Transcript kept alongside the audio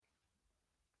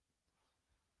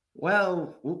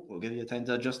Well, we'll give you time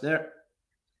to adjust there.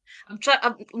 I'm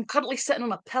currently sitting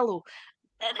on a pillow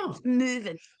and Oh, it's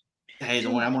moving. hey,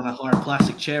 don't worry, I'm on a hard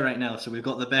plastic chair right now, so we've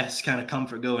got the best kind of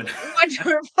comfort going.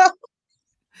 Wonderful.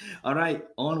 All right,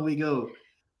 on we go.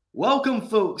 Welcome,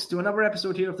 folks, to another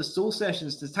episode here of the Soul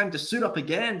Sessions. It's time to suit up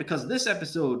again because this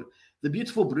episode, the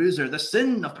beautiful bruiser, the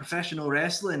sin of professional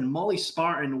wrestling, Molly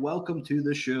Spartan, welcome to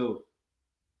the show.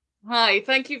 Hi,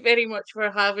 thank you very much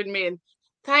for having me, and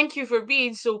thank you for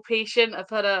being so patient. I've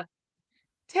had a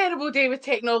terrible day with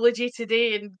technology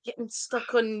today and getting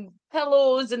stuck on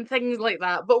pillows and things like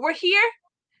that. But we're here,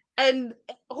 and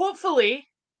hopefully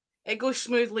it goes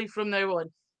smoothly from now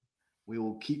on. We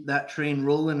will keep that train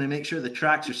rolling and make sure the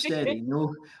tracks are steady.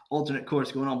 No alternate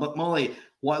course going on. But Molly,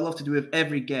 what I love to do with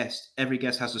every guest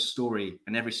has a story,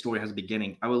 and every story has a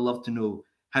beginning. I would love to know,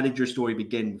 how did your story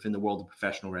begin within the world of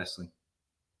professional wrestling?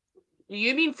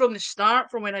 You mean from the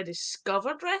start, from when I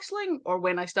discovered wrestling, or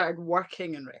when I started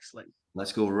working in wrestling?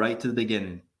 Let's go right to the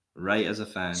beginning, right as a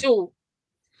fan. So,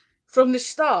 from the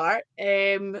start,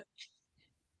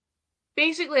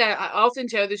 basically, I often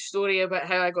tell this story about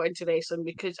how I got into wrestling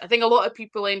because I think a lot of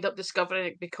people end up discovering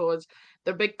it because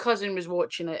their big cousin was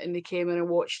watching it and they came in and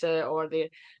watched it, or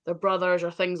their brothers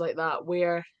or things like that.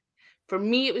 Where for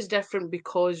me, it was different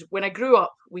because when I grew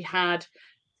up, we had,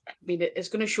 I mean, it's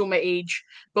going to show my age,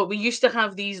 but we used to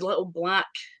have these little black,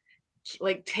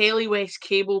 like Telewest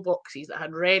cable boxes that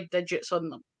had red digits on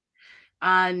them.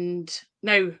 And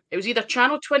now it was either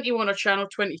Channel 21 or Channel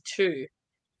 22.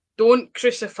 Don't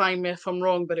crucify me if I'm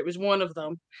wrong, but it was one of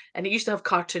them. And it used to have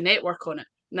Cartoon Network on it.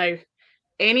 Now,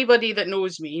 anybody that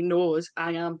knows me knows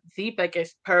I am the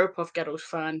biggest Powerpuff Girls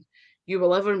fan you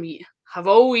will ever meet. Have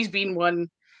always been one.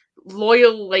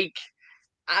 Loyal, like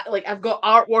I've got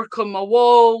artwork on my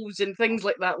walls and things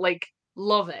like that. Like,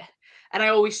 love it. And I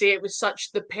always say it was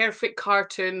such the perfect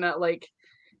cartoon that like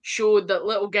showed that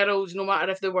little girls, no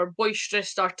matter if they were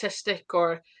boisterous, artistic,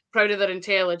 or proud of their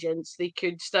intelligence, they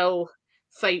could still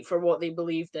fight for what they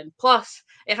believed in. Plus,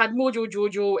 it had Mojo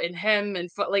Jojo and him, and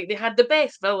like they had the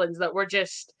best villains that were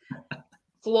just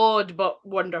flawed but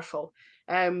wonderful.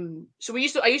 So I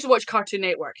used to watch Cartoon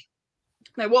Network.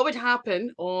 Now, what would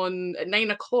happen on at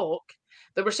 9 o'clock?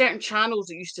 There were certain channels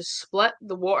that used to split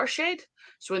the watershed.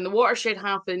 So when the watershed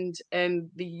happened in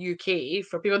the UK,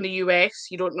 for people in the US,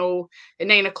 you don't know, at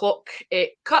 9 o'clock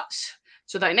it cuts.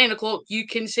 So that at 9 o'clock you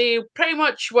can say pretty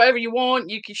much whatever you want.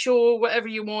 You can show whatever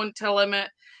you want to limit,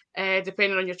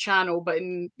 depending on your channel. But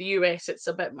in the US, it's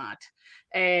a bit mad.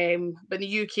 But in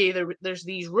the UK, there's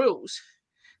these rules.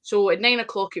 So at 9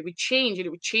 o'clock it would change, and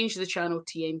it would change to the channel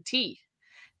TNT,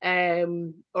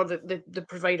 or the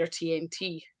provider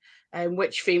TNT,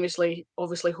 which famously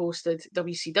obviously hosted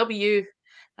WCW.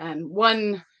 And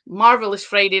one marvelous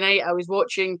Friday night, I was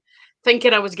watching,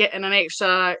 thinking I was getting an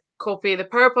extra copy of the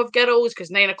Powerpuff Girls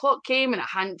because 9 o'clock came and it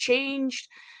hadn't changed.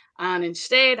 And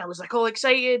instead, I was like all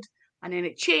excited, and then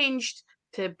it changed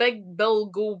to Big Bill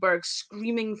Goldberg's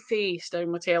screaming face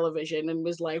down my television, and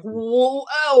was like, "Whoa,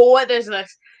 oh, what is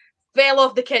this?" Fell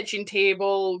off the kitchen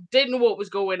table, didn't know what was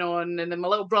going on, and then my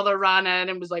little brother ran in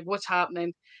and was like, "What's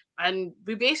happening?" And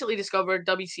we basically discovered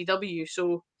WCW.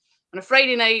 So on a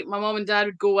Friday night, my mom and dad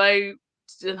would go out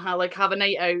and have a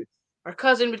night out. Our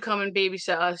cousin would come and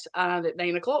babysit us, and at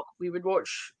 9 o'clock we would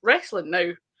watch wrestling.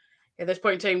 Now, at this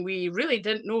point in time, we really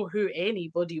didn't know who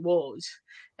anybody was.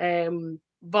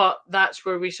 But that's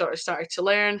where we sort of started to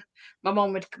learn.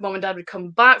 Mom and dad would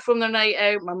come back from their night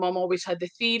out. My mom always had the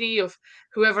theory of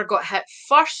whoever got hit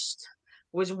first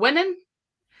was winning.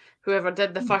 Whoever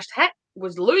did the first hit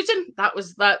was losing.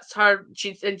 That's her.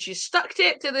 She's stuck to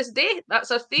it to this day. That's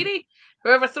her theory.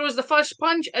 Whoever throws the first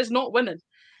punch is not winning.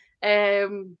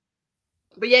 Um,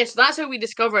 but yes, that's how we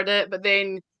discovered it. But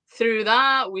then through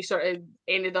that, we sort of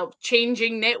ended up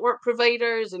changing network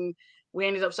providers, and we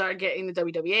ended up starting getting the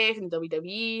WWF and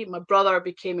WWE. My brother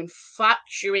became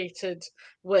infatuated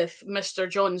with Mr.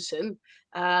 Johnson,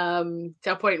 to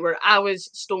a point where I was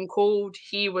Stone Cold,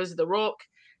 he was The Rock.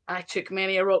 I took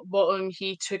many a rock bottom,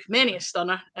 he took many a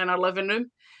stunner in our living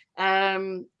room.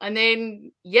 And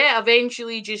then, yeah,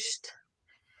 eventually just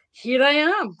here I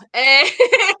am.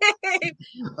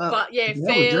 But yeah, No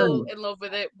fell journey. in love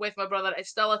with it with my brother. It's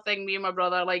still a thing. Me and my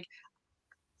brother, like,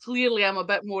 clearly I'm a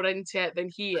bit more into it than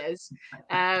he is.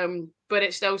 But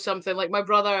it's still something. Like my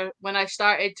brother, when I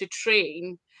started to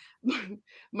train,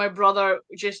 my brother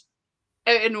just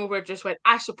out of nowhere just went,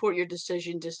 "I support your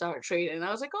decision to start training." And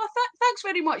I was like, "Oh, thanks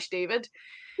very much, David."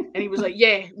 And he was like,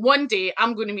 "Yeah, one day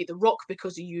I'm going to meet The Rock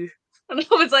because of you." And I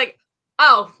was like,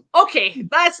 "Oh, okay,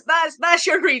 that's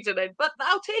your reasoning, but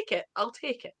I'll take it. I'll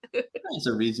take it." That's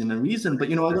a reason,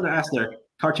 but I got to ask there,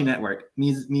 Cartoon Network.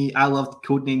 Me. I loved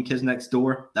Codename Kids Next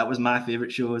Door. That was my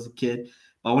favorite show as a kid.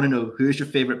 But I want to know, who's your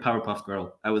favorite Powerpuff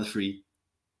Girl out of the three?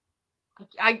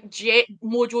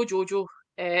 Mojo Jojo.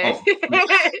 Uh,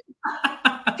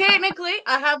 Oh, Technically,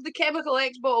 I have the Chemical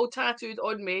X bottle tattooed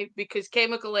on me because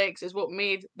Chemical X is what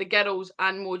made the girls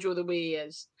and Mojo the way he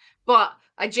is. But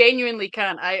I genuinely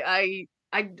can't. Like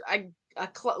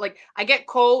I get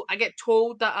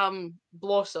told that I'm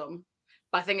Blossom,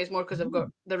 but I think it's more because I've got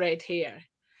the red hair.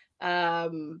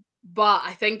 But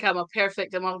I think I'm a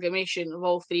perfect amalgamation of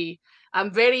all three.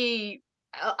 I'm very.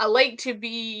 I like to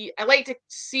be. I like to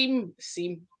seem.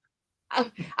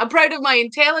 I'm proud of my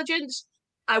intelligence.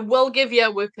 I will give you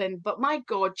a whooping, but my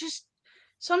God, just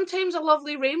sometimes a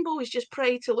lovely rainbow is just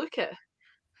pretty to look at.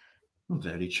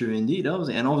 very true indeed.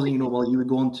 Obviously, and obviously, while you were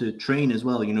going to train as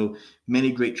well,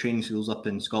 many great training schools up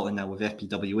in Scotland now with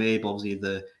FPWA, but obviously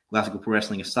the Glasgow Pro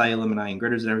Wrestling Asylum and Iron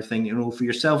Girders and everything. For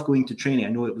yourself going to training, I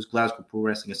know it was Glasgow Pro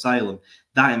Wrestling Asylum.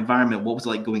 That environment, what was it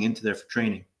like going into there for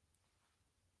training?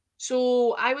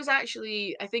 So I was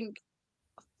actually, I think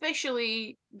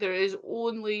officially there is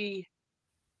only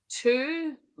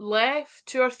two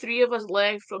or three of us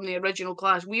left from the original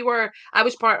class. I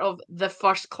was part of the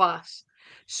first class.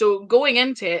 So going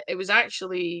into it, it was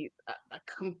actually a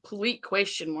complete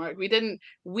question mark.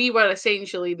 We were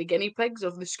essentially the guinea pigs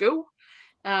of the school.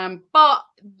 But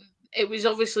it was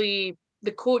obviously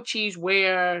the coaches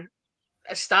were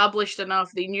established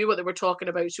enough. They knew what they were talking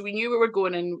about. So we knew we were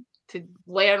going in to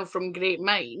learn from great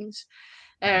minds.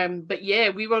 But yeah,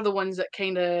 we were the ones that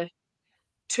kind of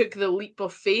took the leap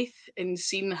of faith in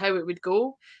seeing how it would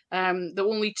go.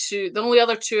 The only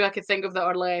other two I could think of that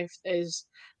are left is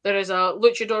there is a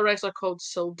luchador wrestler called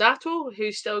Soldato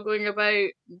who's still going about,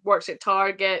 works at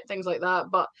Target, things like that.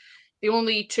 But the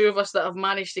only two of us that have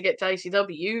managed to get to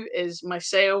ICW is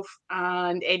myself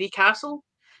and Eddie Castle.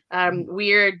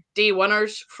 We're day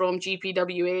winners from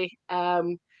GPWA.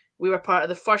 We were part of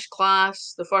the first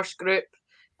class, the first group,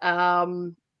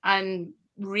 and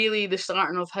really the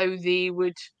starting of how they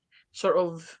would sort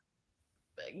of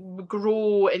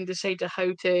grow and decide to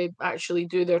how to actually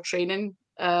do their training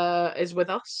is with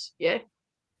us. Yeah.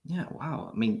 Yeah, wow.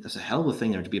 I mean, that's a hell of a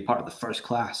thing there to be a part of the first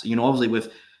class. Obviously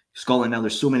with Scotland now,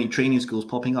 there's so many training schools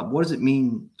popping up. What does it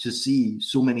mean to see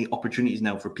so many opportunities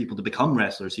now for people to become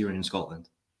wrestlers here in Scotland?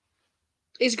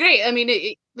 It's great. I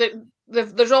mean,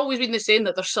 there's always been the saying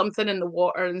that there's something in the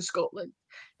water in Scotland,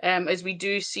 as we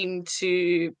do seem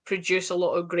to produce a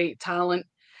lot of great talent.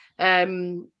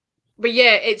 But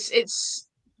yeah, it's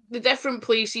the different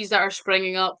places that are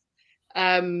springing up.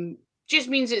 Um, just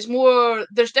means it's more.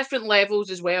 There's different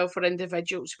levels as well for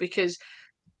individuals because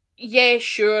yeah,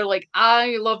 sure, like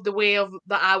I love the way of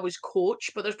that I was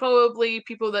coached, but there's probably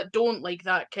people that don't like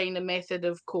that kind of method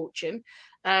of coaching.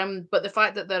 But the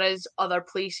fact that there is other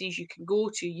places you can go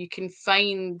to, you can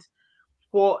find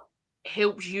what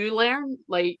helps you learn.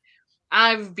 Like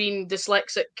I've been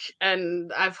dyslexic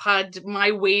and I've had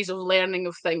my ways of learning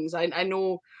of things. I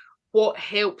know what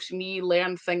helps me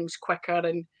learn things quicker.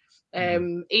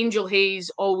 And Angel Hayes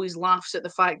always laughs at the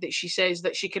fact that she says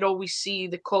that she could always see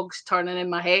the cogs turning in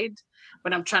my head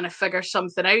when I'm trying to figure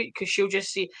something out because she'll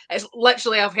just see it's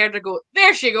literally I've heard her go,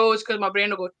 there she goes, because my brain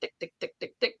will go tick, tick, tick,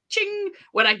 tick, tick, ching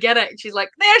when I get it. She's like,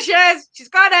 there she is, she's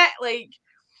got it. Like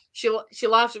she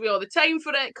laughs at me all the time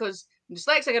for it because I'm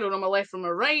dyslexic. I don't know my left from my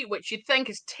right, which you'd think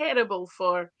is terrible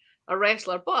for a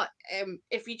wrestler. But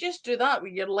if you just do that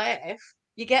with your left,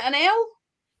 you get an L.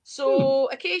 So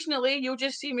occasionally you'll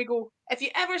just see me go. If you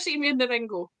ever see me in the ring,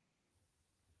 go.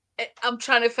 I'm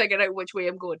trying to figure out which way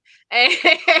I'm going. But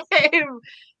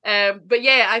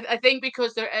yeah, I think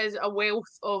because there is a wealth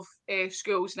of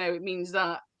schools now, it means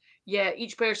that yeah,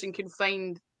 each person can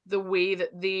find the way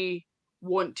that they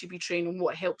want to be trained and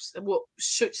what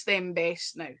suits them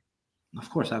best now. Of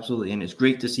course, absolutely, and it's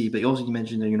great to see. But also, you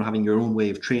mentioned having your own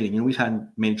way of training. We've had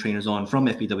many trainers on from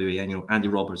FPWA, and Andy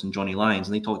Roberts and Johnny Lyons,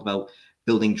 and they talked about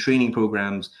building training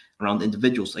programs around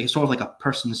individuals, like it's sort of like a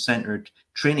person-centered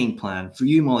training plan. For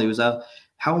you, Molly, was that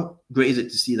how great is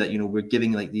it to see that we're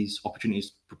giving like these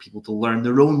opportunities for people to learn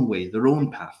their own way, their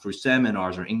own path through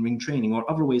seminars or in-ring training or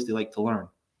other ways they like to learn?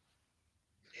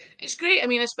 It's great. I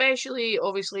mean, especially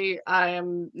obviously, I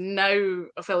am now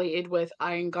affiliated with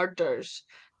Iron Girders,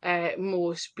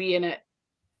 most being it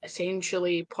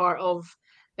essentially part of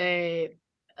a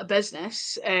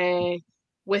business,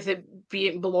 with it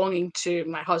being belonging to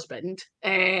my husband,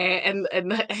 and in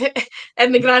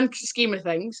the grand scheme of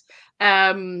things.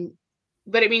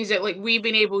 But it means that like we've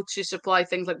been able to supply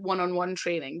things like one-on-one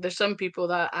training. There's some people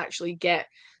that actually get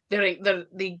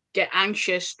they get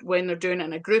anxious when they're doing it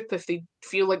in a group if they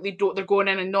feel like they're going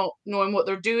in and not knowing what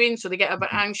they're doing, so they get a bit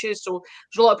Mhm. anxious. So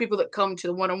there's a lot of people that come to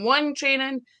the one-on-one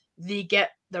training, they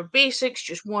get their basics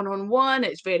just one-on-one,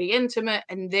 it's very intimate,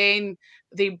 and then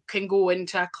they can go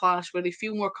into a class where they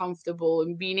feel more comfortable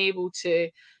and being able to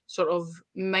sort of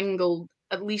mingle,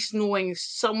 at least knowing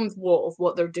somewhat of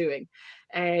what they're doing.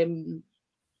 um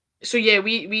so yeah,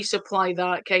 we supply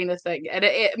that kind of thing, and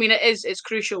I mean, it's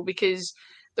crucial because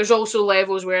there's also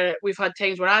levels where we've had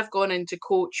times where I've gone in to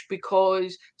coach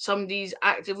because somebody's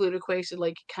actively requested,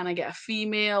 like, can I get a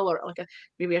female, or like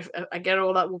maybe a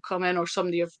girl that will come in, or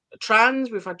somebody of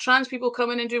trans. We've had trans people come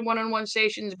in and do one-on-one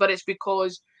sessions, but it's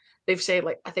because they've said,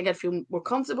 like, I think I'd feel more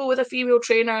comfortable with a female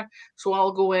trainer, so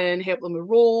I'll go in, help them with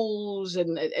roles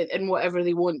and whatever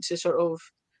they want to sort of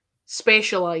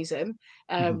specialize in.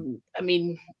 Mhm. I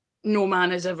mean, no man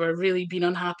has ever really been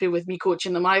unhappy with me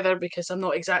coaching them either, because I'm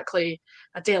not exactly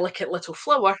a delicate little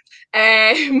flower.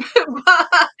 But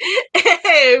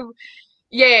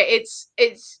yeah, it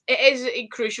is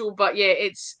crucial, but yeah,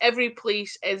 it's every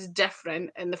place is different,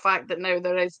 and the fact that now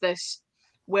there is this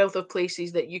wealth of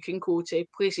places that you can go to,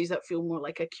 places that feel more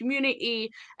like a community,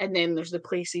 and then there's the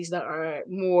places that are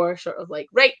more sort of like,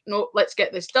 right, no, let's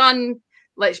get this done,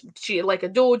 let's treat it like a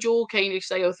dojo kind of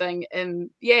style thing. And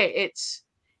yeah,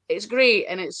 it's great,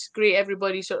 and it's great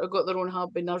everybody sort of got their own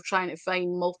hub and they're trying to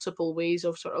find multiple ways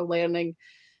of sort of learning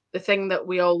the thing that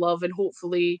we all love. And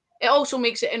hopefully it also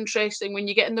makes it interesting when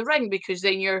you get in the ring, because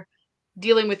then you're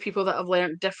dealing with people that have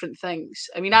learned different things.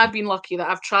 I mean, Mhm. I've been lucky that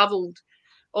I've traveled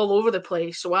all over the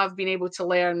place, so I've been able to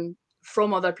learn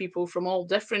from other people from all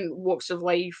different walks of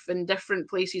life and different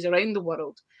places around the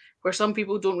world, where some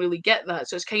people don't really get that.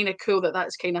 So it's kind of cool that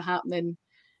that's kind of happening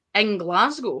in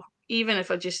Glasgow, even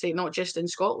if I just say not just in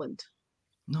Scotland.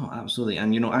 No, absolutely.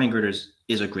 And Iron Girders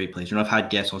is a great place. I've had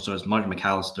guests on, so as Martin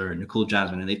McAllister and Nicole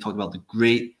Jasmine, and they've talked about the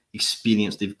great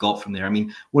experience they've got from there. I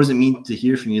mean, what does it mean to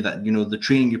hear from you that the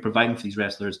training you're providing for these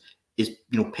wrestlers is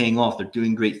paying off? They're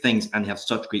doing great things, and they have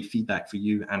such great feedback for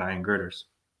you and Iron Girders.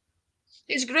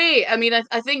 It's great. I mean,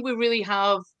 I think we really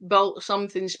have built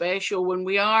something special when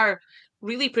we are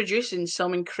really producing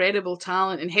some incredible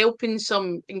talent and helping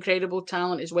some incredible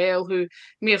talent as well, who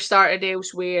may have started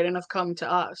elsewhere and have come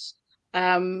to us.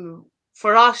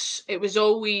 For us, it was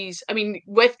always, I mean,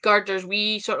 with Girders,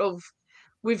 we've sort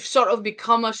of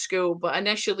become a school, but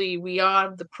initially we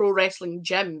are the pro wrestling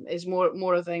gym is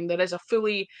more a thing. There is a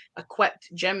fully equipped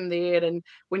gym there, and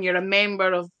when you're a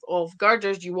member of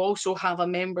Girders, you also have a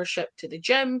membership to the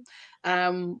gym.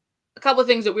 Um, a couple of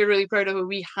things that we're really proud of: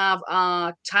 we have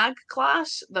a tag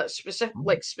class that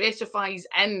specifies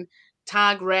in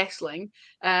tag wrestling,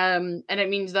 and it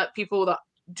means that people that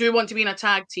do want to be in a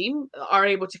tag team are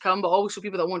able to come, but also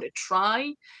people that want to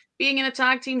try being in a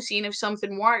tag team, seeing if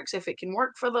something works, if it can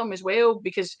work for them as well.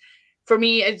 Because for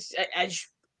me, it's as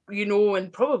you know,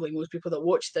 and probably most people that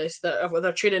watch this that are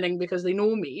they're tuning in because they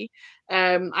know me.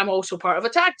 I'm also part of a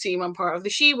tag team. I'm part of the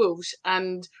She Wolves,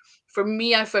 and for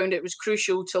me, I found it was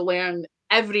crucial to learn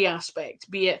every aspect,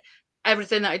 be it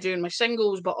everything that I do in my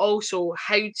singles, but also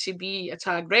how to be a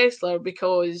tag wrestler.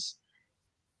 Because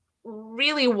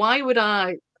really, why would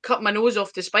I cut my nose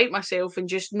off to spite myself and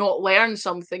just not learn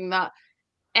something that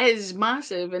is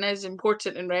massive and is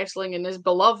important in wrestling and is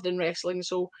beloved in wrestling?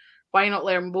 So why not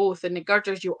learn both? And the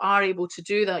Girders, you are able to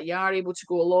do that. You are able to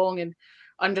go along and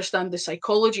understand the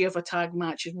psychology of a tag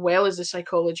match as well as the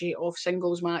psychology of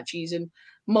singles matches and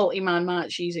multi-man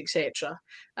matches, etc.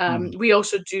 Mm. We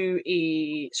also do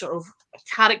a sort of a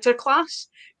character class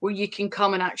where you can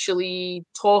come and actually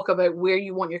talk about where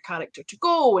you want your character to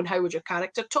go and how would your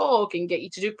character talk, and get you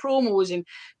to do promos. And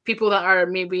people that are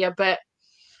maybe a bit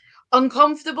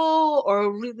uncomfortable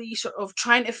or really sort of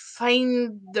trying to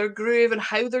find their groove and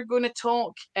how they're going to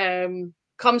talk,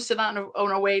 comes to that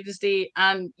on a Wednesday.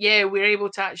 And yeah, we're able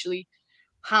to actually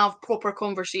have proper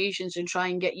conversations and try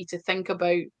and get you to think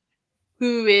about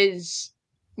who is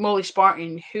Molly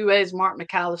Spartan, who is Mark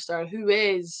McAllister,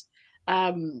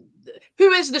 um who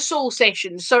is the Soul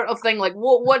Session sort of thing. Like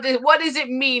what does it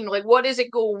mean? Like what does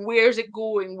it go? Where's it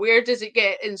going? Where does it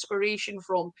get inspiration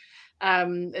from?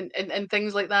 And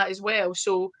things like that as well.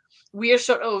 So we're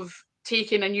sort of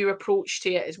taking a new approach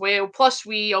to it as well. Plus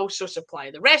we also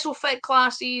supply the WrestleFit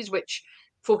classes, which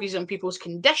focus on people's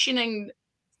conditioning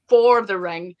for the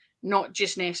ring, not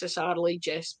just necessarily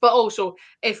just, but also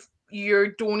if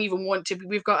you don't even want to be,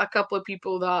 we've got a couple of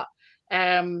people that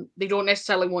they don't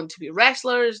necessarily want to be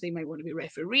wrestlers, they might want to be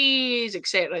referees,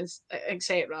 etc.,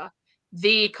 etc.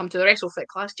 They come to the WrestleFit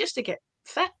class just to get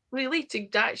fit, really, to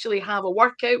actually have a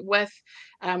workout with.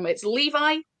 It's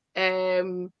Levi.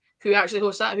 who actually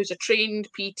hosts that, who's a trained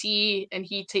PT, and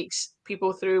he takes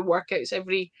people through workouts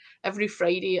every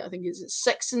Friday. I think it's at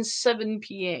 6 and 7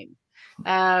 p.m.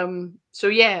 So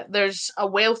yeah, there's a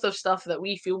wealth of stuff that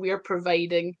we feel we're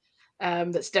providing,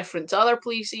 that's different to other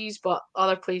places, but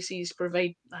other places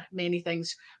provide many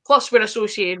things. Plus, we're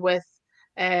associated with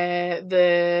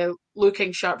the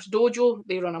Looking Sharps Dojo.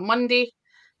 They run on Monday.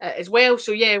 As well,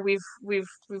 so yeah, we've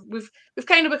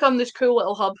kind of become this cool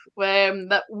little hub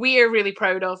that we're really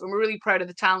proud of, and we're really proud of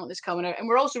the talent that's coming out, and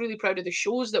we're also really proud of the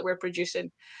shows that we're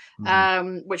producing,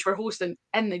 Mhm. which we're hosting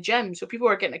in the gym. So people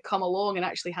are getting to come along and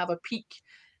actually have a peek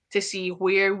to see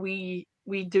where we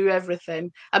do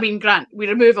everything. I mean, Grant, we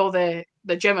remove all the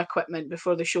gym equipment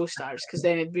before the show starts, because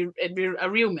then it'd be a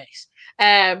real mess.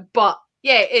 But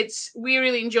yeah, we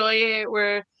really enjoy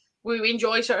it. We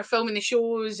enjoy sort of filming the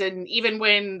shows, and even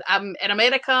when I'm in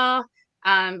America,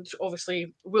 and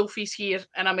obviously Wolfie's here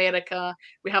in America,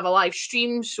 we have a live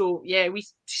stream. So yeah, we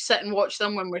sit and watch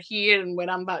them when we're here and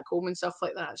when I'm back home and stuff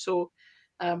like that. So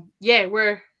yeah,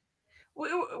 we're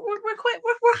quite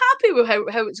we're happy with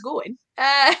how it's going.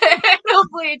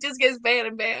 Hopefully, it just gets better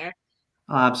and better.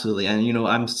 Oh, absolutely. And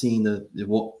I'm seeing the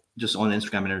what just on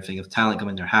Instagram and everything of talent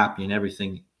coming, they're happy and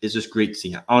everything. It's just great to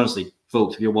see. Honestly,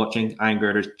 folks, if you're watching Iron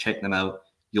Girders, check them out.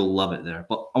 You'll love it there.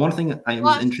 But one thing I was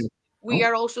Plus, interested. we Oh,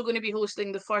 are also going to be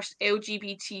hosting the first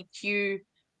LGBTQ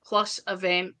plus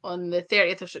event on the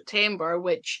 30th of September,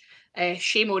 which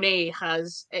Shay Monet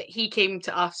has. He came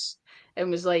to us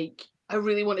and was like, I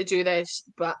really want to do this,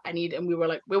 but I need, and we were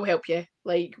like, we'll help you.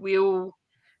 Like, we'll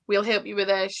help you with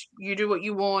this. You do what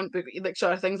you want, but like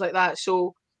sort of things like that.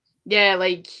 So yeah,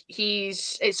 like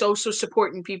it's also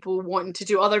supporting people wanting to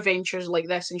do other ventures like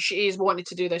this, and Shay's wanted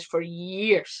to do this for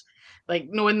years. Like,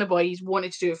 knowing the boy, he's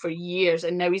wanted to do it for years,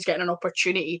 and now he's getting an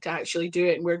opportunity to actually do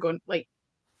it, and we're going like,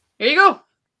 here you go.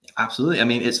 absolutely. I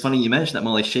mean, it's funny you mentioned that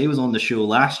Molly Shay was on the show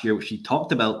last year, which she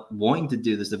talked about wanting to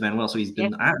do this event well. So he's Yeah,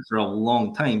 been at it for a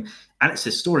long time, and it's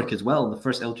historic as well. The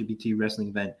first LGBT wrestling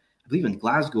event, I believe, in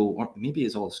Glasgow, or maybe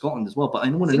it's all of Scotland as well. But I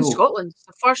want it's to in know Scotland. It's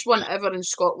the first one ever in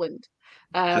Scotland.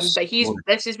 But historic.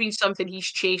 this has been something he's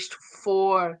chased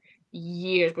for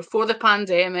years, before the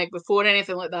pandemic, before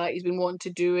anything like that. He's been wanting to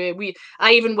do it.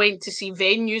 I even went to see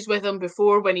venues with him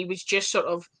before, when he was just sort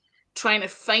of trying to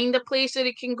find a place that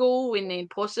he can go, and then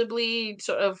possibly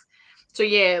sort of. So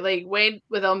yeah, like, went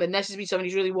with him, and this has been something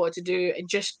he's really wanted to do. And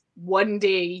just one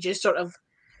day, he just sort of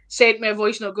sent me a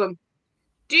voice note going,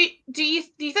 do you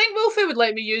think Wolfie would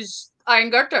let me use iron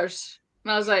girders?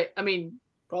 And I was like, I mean,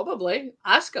 probably.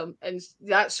 Ask him. And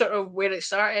that's sort of where it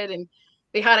started. And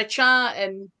they had a chat,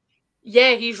 and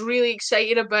yeah, he's really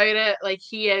excited about it. Like,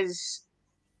 he is,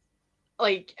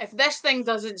 like, if this thing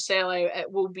doesn't sell out,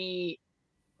 it will be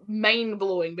mind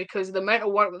blowing, because the amount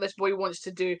of work that this boy wants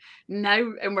to do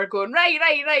now, and we're going,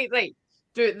 right,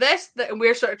 do this, and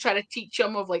we're sort of trying to teach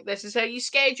him of, like, this is how you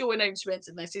schedule announcements,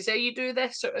 and this is how you do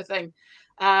this sort of thing.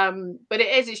 But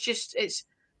it's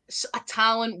a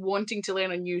talent wanting to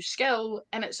learn a new skill,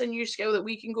 and it's a new skill that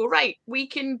we can go, right, we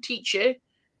can teach you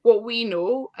what we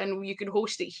know, and you can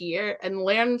host it here and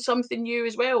learn something new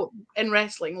as well in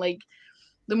wrestling. Like,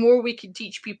 the more we can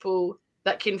teach people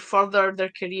that can further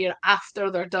their career after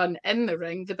they're done in the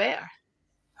ring, the better.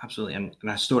 Absolutely, and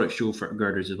a historic show for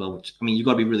girders as well. Which, I mean, you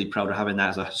got to be really proud of having that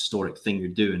as a historic thing you're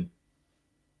doing.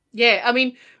 Yeah, I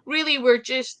mean, really, we're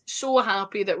just so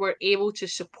happy that we're able to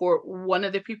support one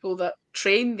of the people that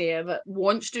train there, that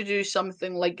wants to do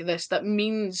something like this, that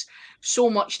means so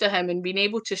much to him, and being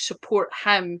able to support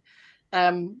him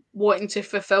wanting to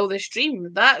fulfill this dream.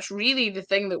 That's really the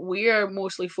thing that we're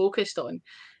mostly focused on.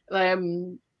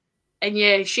 Um, and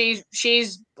yeah, she's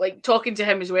like talking to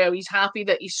him as well. He's happy,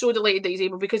 that he's so delighted that he's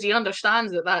able, because he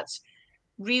understands that that's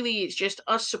really, it's just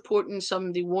us supporting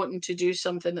somebody wanting to do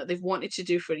something that they've wanted to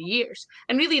do for years.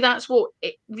 And really, that's what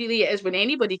it really is when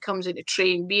anybody comes in to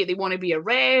train, be it they want to be a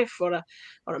ref, or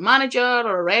a manager,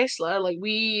 or a wrestler. Like,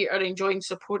 we are enjoying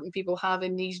supporting people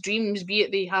having these dreams, be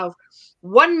it they have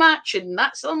one match and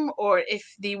that's them, or if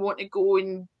they want to go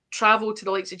and travel to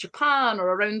the likes of Japan or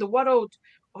around the world,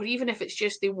 or even if it's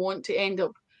just they want to end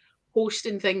up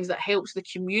hosting things that helps the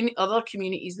community, other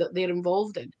communities that they're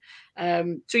involved in.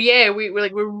 So yeah,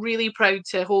 we're really proud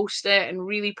to host it, and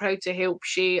really proud to help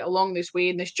Shay along this way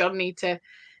in this journey to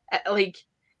like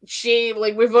Shay,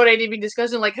 like, we've already been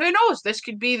discussing, like, who knows, this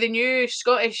could be the new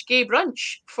Scottish gay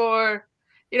brunch for,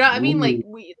 you know what I mean? Like,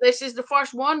 Ooh, this is the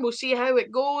first one. We'll see how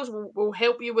it goes. We'll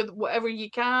help you with whatever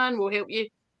you can. We'll help you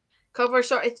cover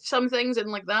sort of some things and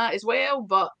like that as well.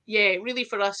 But yeah, really,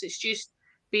 for us, it's just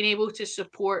being able to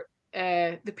support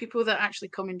the people that actually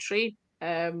come and train.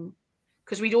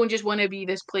 Because we don't just want to be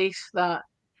this place that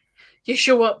you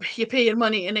show up, you pay your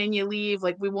money, and then you leave.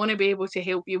 Like, we want to be able to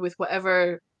help you with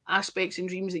whatever aspects and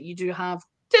dreams that you do have,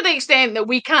 to the extent that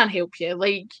we can help you.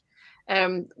 Like,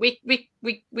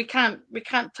 we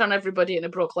can't turn everybody into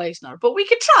Brock Lesnar, but we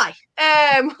can try.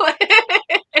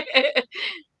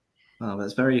 Oh,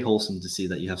 that's very wholesome to see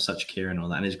that you have such care and all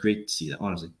that, and it's great to see that.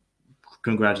 Honestly,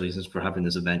 congratulations for having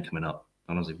this event coming up.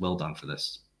 Honestly, well done for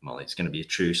this, Molly. It's going to be a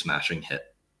true smashing hit.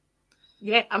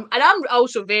 Yeah, and I'm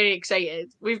also very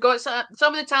excited. We've got some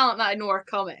of the talent that I know are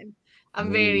coming.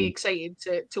 I'm very Ooh. excited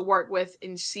to work with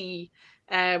and see,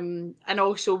 and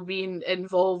also being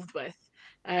involved with.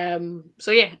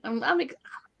 So yeah, I'm That's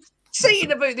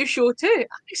excited about the show too.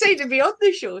 I'm excited to be on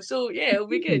the show. So yeah, it'll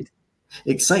be good.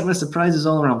 excitement, surprises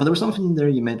all around. But there was something there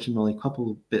you mentioned, Molly, a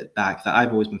couple bit back that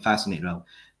I've always been fascinated about.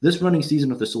 This running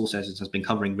season of the Soul Sessions has been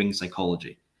covering ring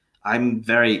psychology. I'm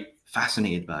very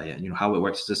fascinated by it. You know how it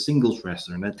works as a singles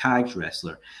wrestler and a tags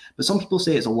wrestler. But some people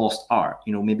say it's a lost art.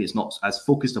 You know, maybe it's not as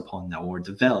focused upon now or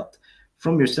developed.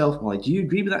 From yourself, Molly, do you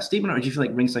agree with that statement, or do you feel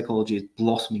like ring psychology is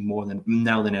blossoming more than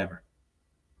now than ever?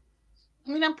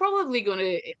 I mean, I'm probably gonna.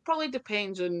 It probably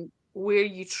depends on where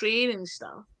you train and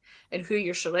stuff, and who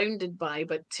you're surrounded by.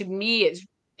 But to me,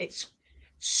 it's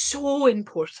so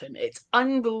important. It's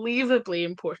unbelievably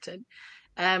important.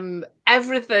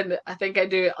 Everything I think I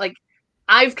do, like,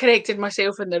 I've corrected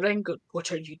myself in the ring. Go,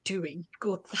 what are you doing?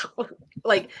 Go,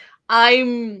 like,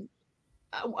 I'm.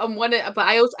 I'm one of, but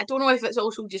I don't know if it's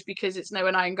also just because it's now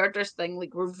an Iron Girders thing.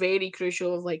 Like, we're very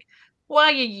crucial of, like, why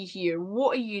are you here?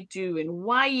 What are you doing?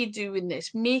 Why are you doing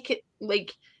this? Make it,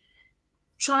 like,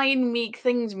 try and make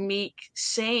things make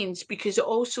sense, because it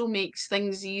also makes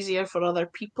things easier for other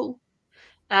people.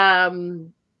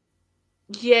 Um,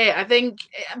 yeah, I think,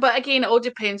 but again, it all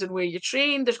depends on where you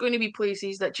train. There's going to be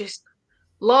places that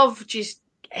love just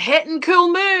hitting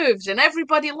cool moves, and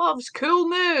everybody loves cool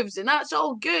moves, and that's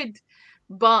all good.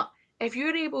 But if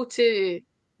you're able to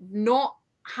not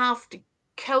have to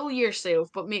kill yourself,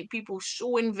 but make people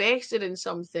so invested in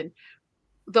something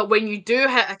that when you do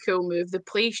hit a cool move, the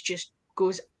place just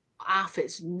goes off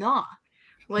its nut.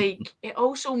 Like, it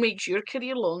also makes your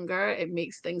career longer. It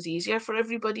makes things easier for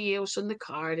everybody else on the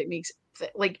card. It makes,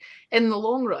 like, in the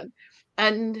long run.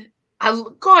 And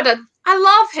God, I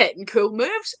love hitting cool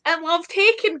moves. I love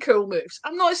taking cool moves.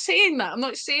 I'm not saying that. I'm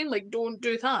not saying, like, don't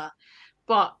do that.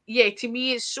 But yeah, to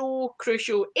me, it's so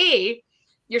crucial.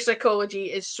 Your psychology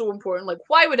is so important. Like,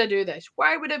 why would I do this?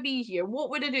 Why would I be here? What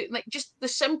would I do? Like, just the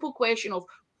simple question of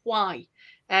why.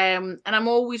 And I'm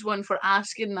always one for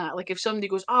asking that. Like, if somebody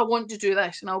goes, oh, I want to do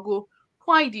this, and I'll go,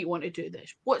 why do you want to do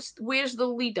this? Where's the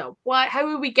lead up? Why? How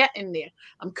are we getting there?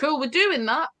 I'm cool with doing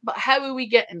that, but how are we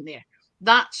getting there?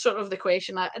 That's sort of the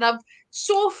question. And I've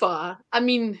so far, I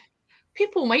mean,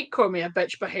 people might call me a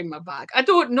bitch behind my back. I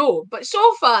don't know, but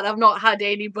so far I've not had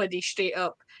anybody straight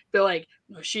up be like,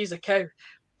 "No, she's a cow."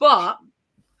 But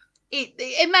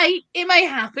it might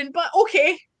happen. But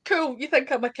okay, cool. You think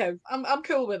I'm a cow? I'm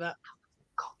cool with it.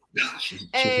 She's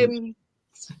Um,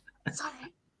 sorry.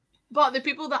 But the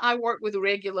people that I work with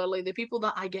regularly, the people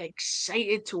that I get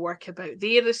excited to work about,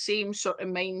 they're the same sort of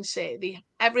mindset.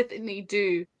 Everything they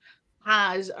do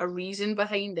has a reason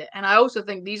behind it. And I also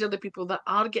think these are the people that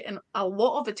are getting a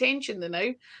lot of attention now.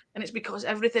 And it's because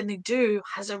everything they do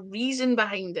has a reason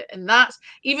behind it. And that's,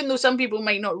 even though some people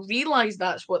might not realize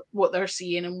that's what they're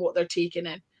seeing and what they're taking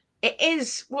in, it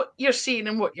is what you're seeing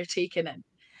and what you're taking in.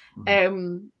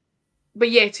 Um,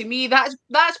 but yeah, to me, that's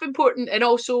important. And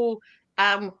also,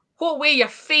 what way you're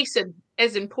facing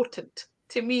is important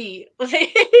to me.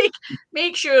 Like,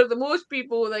 make sure the most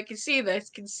people that can see this.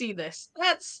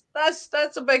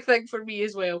 That's a big thing for me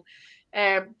as well.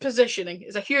 Positioning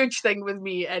is a huge thing with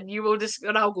me, and you will just,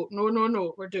 and I'll go, no, no,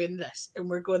 no, we're doing this and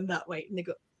we're going that way, and they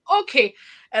go, okay,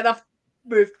 and I've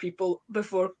moved people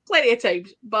before plenty of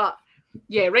times, but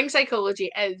yeah, ring psychology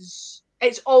is,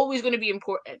 it's always going to be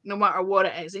important no matter what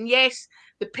it is. And yes,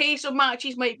 the pace of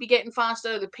matches might be getting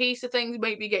faster, the pace of things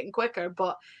might be getting quicker,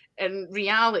 but in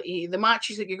reality, the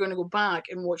matches that you're going to go back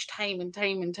and watch time and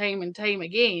time and time and time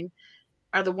again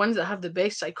are the ones that have the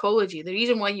best psychology. The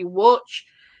reason why you watch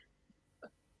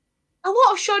a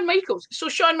lot of Shawn Michaels, so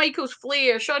Shawn Michaels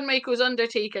Flair, Shawn Michaels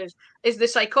Undertakers, is the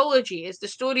psychology, is the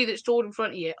story that's told in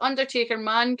front of you. Undertaker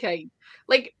Mankind,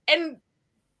 like, and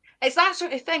it's that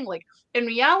sort of thing. Like, in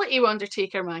reality with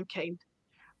Undertaker Mankind,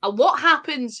 a lot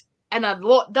happens and a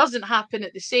lot doesn't happen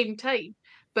at the same time,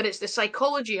 but it's the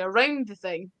psychology around the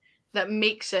thing that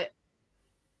makes it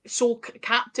so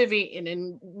captivating.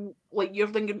 And like, you're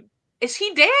thinking, is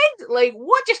he dead? Like,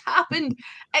 what just happened?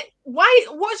 Why,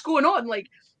 what's going on? Like,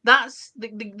 that's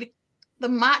the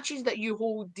matches that you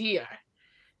hold dear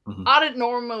Mhm. aren't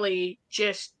normally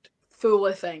just full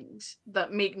of things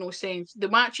that make no sense. The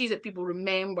matches that people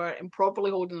remember and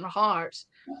properly hold in their hearts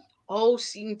all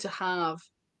seem to have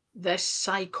this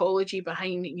psychology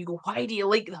behind it. And you go, why do you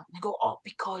like them? And they go, oh,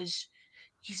 because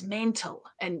he's mental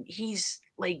and he's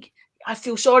like, I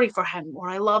feel sorry for him, or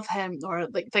I love him, or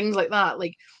like things like that.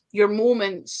 Like your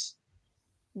moments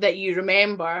that you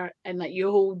remember and that you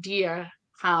hold dear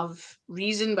have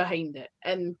reason behind it.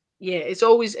 And yeah, it's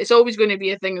always going to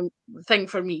be a thing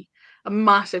for me, a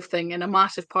massive thing and a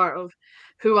massive part of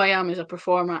who I am as a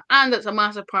performer, and it's a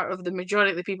massive part of the majority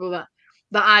of the people that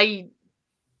I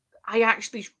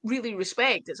actually really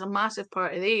respect. It's a massive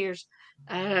part of theirs.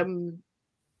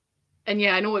 And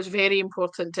yeah, I know it's very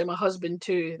important to my husband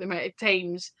too. The amount of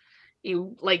times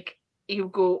he'll like he'll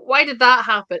go, "Why did that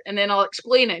happen?" And then I'll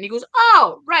explain it, and he goes,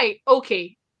 "Oh, right,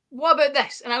 okay. What about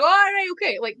this?" And I go, "All right,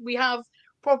 okay." Like we have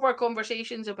proper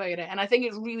conversations about it, and I think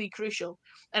it's really crucial.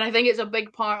 And I think it's a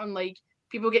big part on like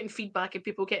people getting feedback and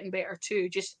people getting better too.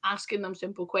 Just asking them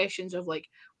simple questions of like,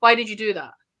 "Why did you do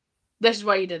that? This is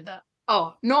why you did that."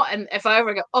 Oh, not. And if I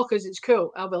ever go, "Oh, because it's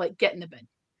cool," I'll be like, "Get in the bin.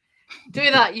 Do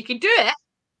that. You can do it,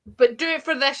 but do it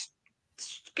for this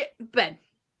bin."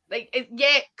 Like,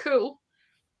 yeah, cool,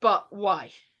 but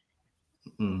why?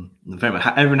 Very much.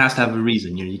 Everyone has to have a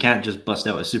reason. You can't just bust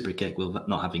out a super kick with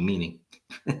not having meaning.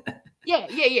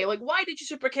 Yeah. Like, why did you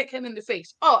super kick him in the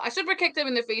face? Oh, I super kicked him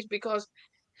in the face because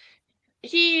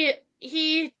he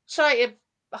tried to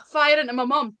fire into my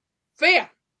mum. Fair.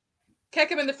 Kick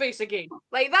him in the face again.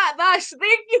 Like that. That's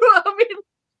you know what I mean.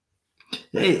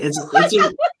 Hey,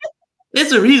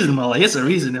 it's a reason, Molly. It's a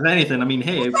reason. If anything, I mean,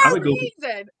 hey, It's I a would go.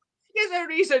 reason. It's a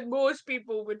reason most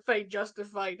people would find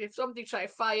justified. If somebody tried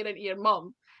to fire into your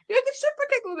mum, you could super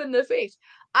kick them in the face.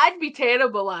 I'd be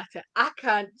terrible at it. I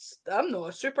can't. I'm not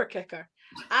a super kicker.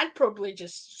 I'd probably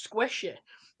just squish you.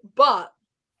 But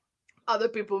other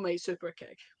people might super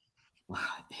kick.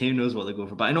 Who knows what they go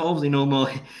for? But I know, obviously, know,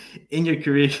 Molly. In your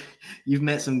career, you've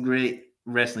met some great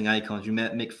wrestling icons. You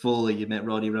met Mick Foley, you met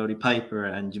Rowdy Piper,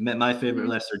 and you met my favorite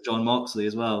Mm-hmm. wrestler, John Moxley,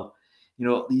 as well.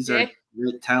 These Yeah. are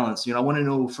great talents. I want to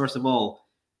know, first of all,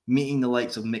 meeting the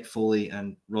likes of Mick Foley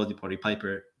and Roddy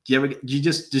Piper. Do you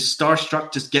just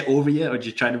starstruck just get over you, or do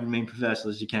you try to remain professional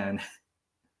as you can?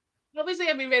 Obviously,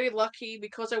 I've been very lucky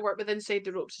because I work with Inside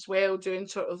the Ropes as well, doing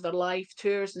sort of their live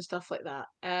tours and stuff like that.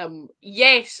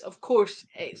 Yes, of course,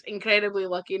 it's incredibly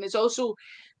lucky, and it's also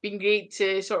been great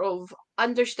to sort of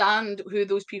understand who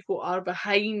those people are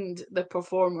behind the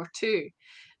performer too.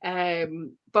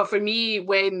 But for me,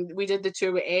 when we did the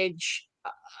tour with Edge,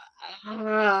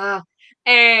 I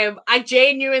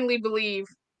genuinely believe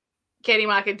Kenny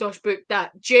McIntosh booked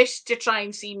that just to try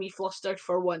and see me flustered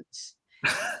for once,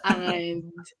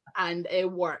 and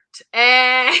it worked.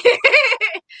 It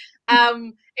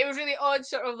was really odd,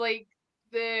 sort of like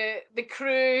the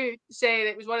crew said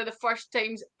it was one of the first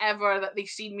times ever that they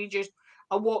seen me just.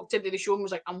 I walked into the show and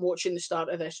was like, "I'm watching the start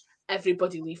of this.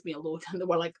 Everybody leave me alone." And they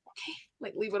were like, "Okay,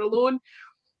 like leave her alone."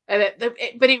 And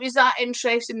but it was that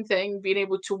interesting thing being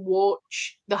able to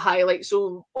watch the highlights.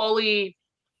 So Ollie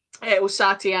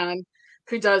Osatian,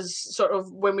 who does sort of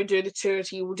when we do the tours,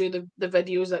 he will do the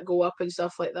videos that go up and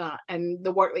stuff like that, and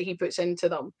the work that he puts into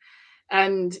them.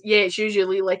 And yeah, it's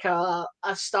usually like a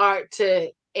start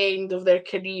to end of their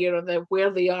career or where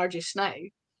they are just now.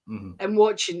 Mm-hmm. And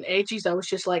watching Edges, I was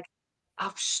just like,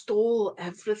 I've stole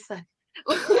everything.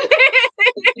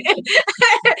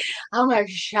 I'm a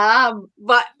sham,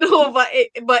 but no, but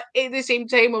at the same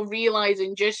time of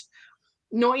realizing just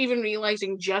not even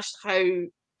realizing just how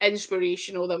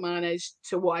inspirational that man is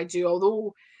to what I do.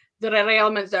 Although there are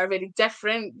elements that are very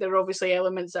different, there are obviously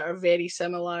elements that are very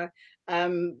similar.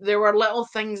 There were little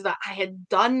things that I had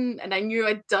done and I knew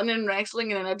I'd done in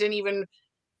wrestling, and I didn't even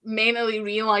mentally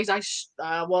realize I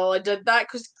did that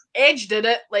because Edge did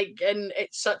it, like, and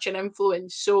it's such an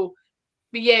influence. So,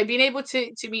 but yeah, being able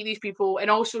to meet these people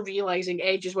and also realizing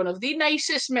Edge is one of the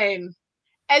nicest men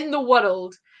in the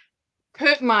world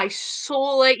put my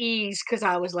soul at ease because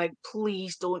I was like,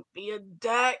 please don't be a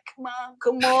dick, man.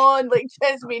 Come on, like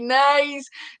just be nice.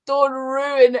 Don't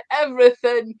ruin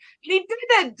everything. And he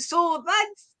didn't, so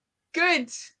that's good.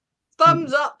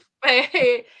 Thumbs up.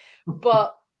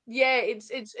 But yeah,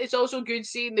 it's also good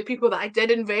seeing the people that I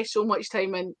did invest so much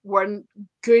time in weren't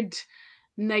good,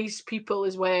 nice people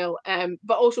as well.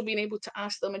 But also being able to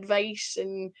ask them advice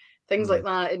and things Mm-hmm.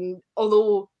 like that. And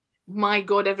although my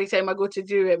God, every time I go to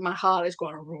do it, my heart is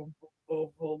going boom, boom,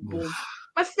 boom, boom.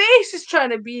 My face is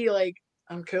trying to be like,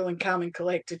 I'm cool and calm and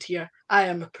collected here. I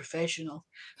am a professional.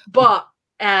 But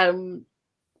the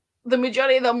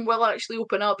majority of them will actually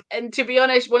open up. And to be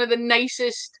honest, one of the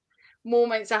nicest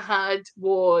moments I had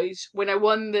was when I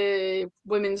won the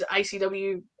women's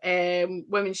ICW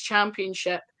women's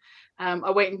championship.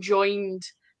 I went and joined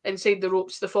inside the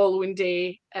ropes the following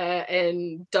day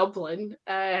in Dublin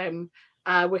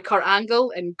with Kurt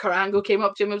Angle, and Kurt Angle came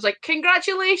up to him and was like,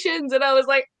 "Congratulations!" And I was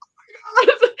like,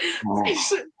 Oh,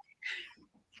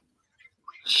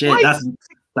 shit, "Why? that's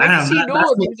Why does damn. he know?"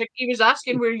 That's And he was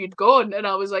asking where you'd gone, and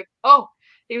I was like, "Oh."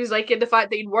 He was like, in the fact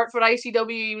that he'd worked for ICW,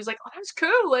 he was like, "Oh, that's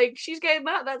cool. Like, she's getting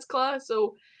that. That's class."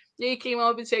 So yeah, he came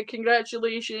up and said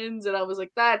congratulations, and I was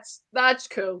like, "That's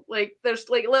cool." Like, there's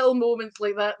like little moments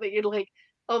like that that you're like,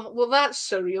 "Oh, well, that's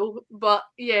surreal," but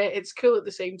yeah, it's cool at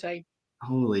the same time.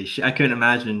 holy shit. I couldn't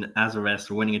imagine as a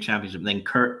wrestler winning a championship, and then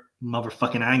Kurt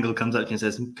motherfucking Angle comes up and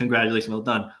says, "Congratulations, well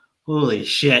done." Holy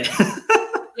shit.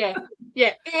 Yeah,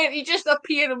 yeah. And he just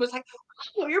appeared and was like,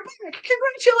 "Oh, you're back!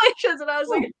 Congratulations!" And I was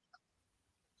like,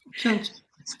 just,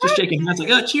 "It's just fine." shaking hands like,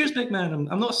 "Oh, cheers, big man.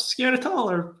 I'm not scared at all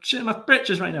or shitting my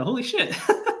britches right now. Holy shit."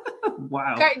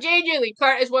 Wow. Genuinely,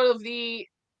 Kurt is one of the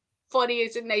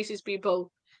funniest and nicest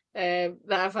people that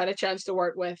I've had a chance to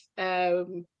work with.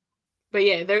 But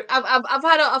yeah, I've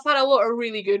had a lot of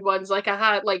really good ones. Like I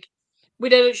had like we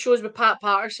did shows with Pat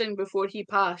Patterson before he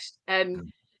passed,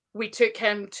 and we took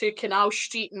him to Canal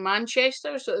Street in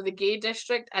Manchester, sort of the gay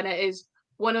district, and it is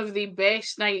one of the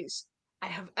best nights I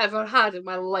have ever had in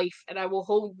my life, and I will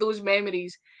hold those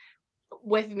memories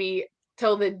with me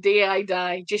till the day I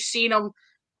die. Just seeing him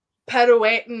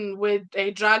pirouetting with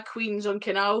drag queens on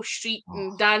Canal Street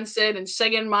and Oh, dancing and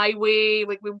singing My Way.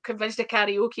 Like we convinced a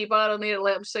karaoke bar on there to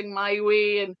let him sing My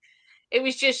Way, and it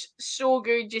was just so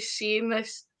good just seeing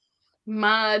this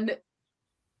man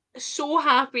so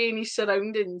happy in his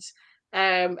surroundings.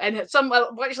 And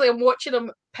actually, I'm watching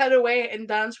him pirouette and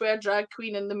dance with a drag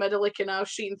queen in the middle of Canal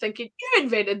Street and thinking, "You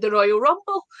invented the Royal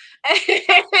Rumble."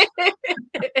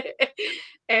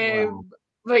 wow. um,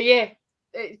 but yeah,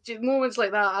 moments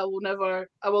like that, I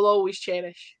will always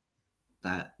cherish.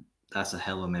 That that's a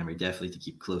hell of a memory, definitely to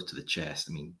keep close to the chest.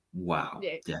 I mean, wow,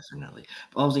 Yeah. definitely.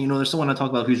 But obviously, there's someone I talk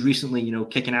about who's recently,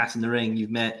 kicking ass in the ring. You've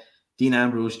met Dean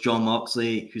Ambrose, John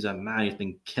Moxley, who's a man who's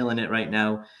been killing it right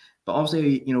now. But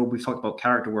obviously, we've talked about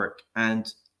character work,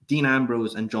 and Dean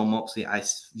Ambrose and John Moxley I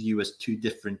view as two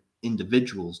different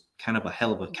individuals, kind of a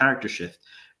hell of a character shift.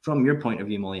 From your point of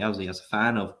view, Molly, obviously as a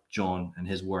fan of John and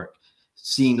his work,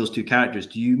 seeing those two characters,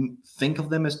 do you think of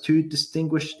them as two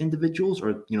distinguished individuals,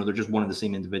 or they're just one and the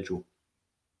same individual?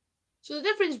 So the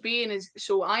difference being is,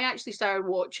 so I actually started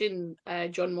watching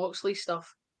John Moxley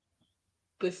stuff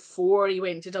before he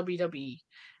went to WWE,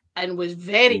 and was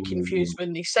very Ooh. confused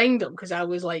when they signed him because I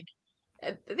was like,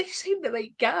 they signed the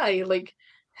right guy. Like,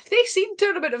 have they seen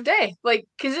Tournament of Death? Like,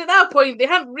 because at that point they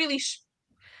hadn't really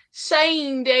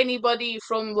signed anybody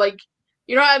from like,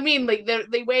 you know what I mean? Like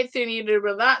they went through an era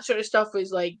where that sort of stuff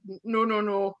was like, no, no,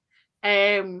 no.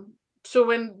 So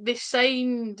when they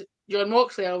signed John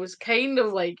Moxley, I was kind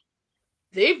of like,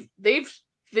 they've they've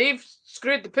they've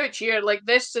screwed the pooch here. Like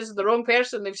this is the wrong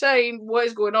person they've signed. What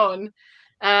is going on?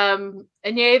 And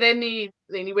yeah, then he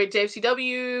went to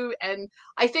FCW, and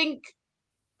I think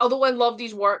although I loved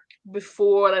his work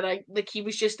before, and I like he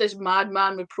was just this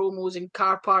madman with promos and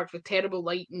car parks with terrible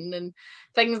lighting and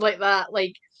things like that.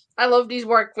 Like I loved his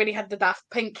work when he had the Daft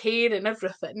Pink hair and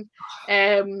everything.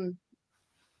 Um,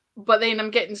 but then I'm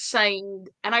getting signed,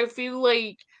 and I feel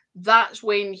like that's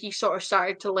when he sort of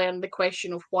started to learn the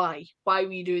question of why. Why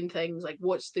were you doing things? Like,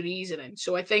 what's the reasoning?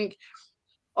 So I think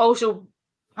also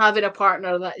having a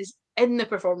partner that is in the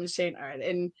performance center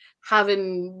and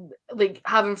having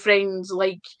friends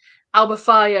like Alba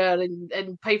Fire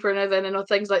and Piper Niven and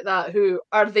things like that who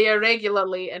are there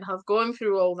regularly and have gone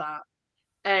through all that.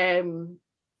 Um,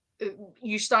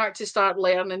 you start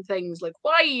learning things like,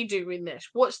 why are you doing this?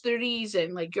 What's the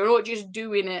reason? Like you're not just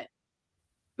doing it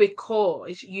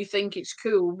because you think it's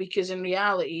cool, because in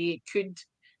reality it could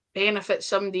benefit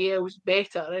somebody else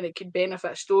better, and it could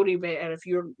benefit a story better if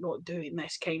you're not doing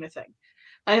this kind of thing.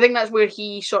 And I think that's where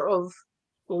he sort of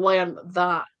learned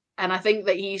that. And I think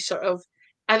that he sort of,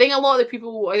 I think a lot of the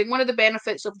people, I think one of the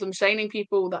benefits of them signing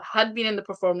people that had been in the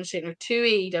performance center to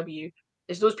AEW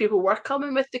is those people were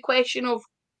coming with the question of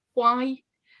why.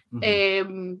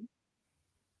 Mm-hmm. Um,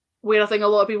 where I think a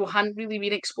lot of people hadn't really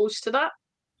been exposed to that.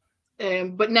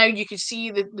 But now you can see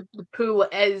the pool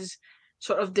is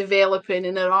sort of developing,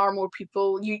 and there are more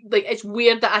people. You like it's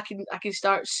weird that I can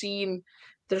start seeing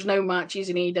there's now matches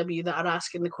in AEW that are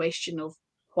asking the question of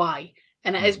why,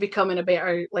 and it is becoming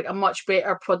a much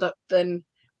better product than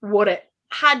what it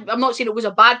had. I'm not saying it was a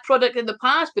bad product in the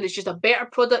past, but it's just a better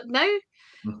product now.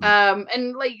 Mm-hmm.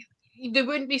 And like they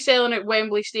wouldn't be selling at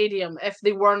Wembley Stadium if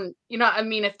they weren't, you know what I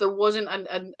mean? If there wasn't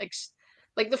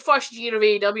like the first year of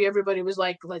AEW, everybody was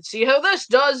like, let's see how this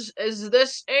does. Is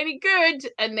this any good?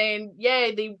 And then,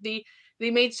 yeah, they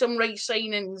made some right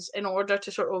signings in order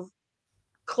to sort of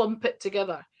clump it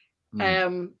together.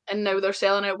 And now they're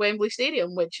selling at Wembley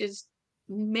Stadium, which is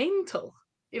mental.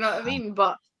 You know what I mean?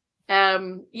 But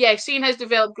yeah, seeing his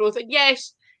developed growth, and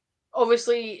yes,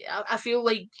 obviously, I feel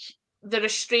like the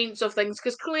restraints of things,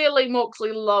 because clearly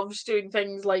Moxley loves doing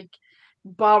things like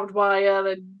barbed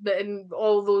wire and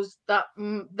all those that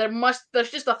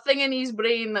there's just a thing in his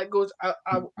brain that goes,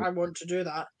 I want to do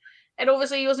that. And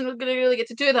obviously he wasn't going to really get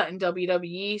to do that in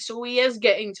WWE, so he is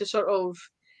getting to sort of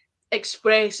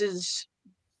express his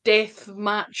death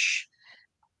match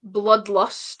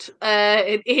bloodlust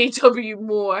in AEW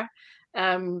more.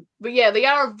 But yeah, they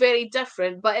are very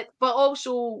different, but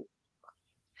also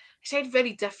I said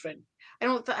very different.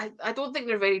 I don't think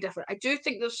they're very different. I do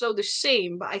think they're still the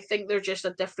same, but I think they're just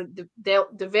a different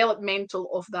developmental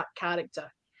of that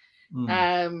character.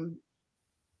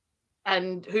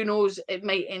 And who knows, it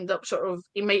might end up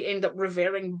he might end up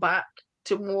reverting back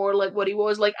to more like what he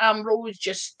was, like Ambrose,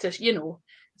 just to, you know,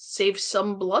 save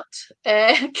some blood.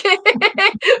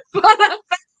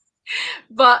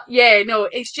 But yeah, no,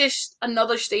 it's just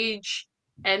another stage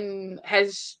in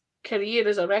his career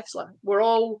as a wrestler.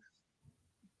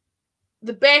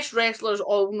 The best wrestlers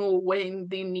all know when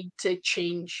they need to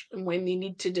change and when they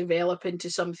need to develop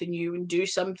into something new and do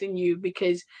something new,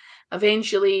 because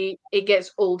eventually it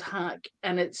gets old hack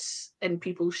and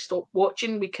people stop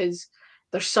watching because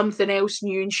there's something else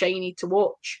new and shiny to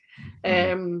watch.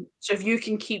 So if you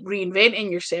can keep reinventing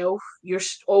yourself, you're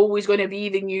always going to be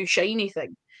the new shiny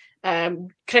thing.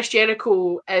 Chris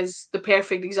Jericho is the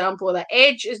perfect example of that.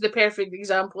 Edge is the perfect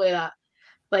example of that.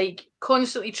 Like,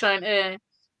 constantly trying to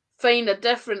find a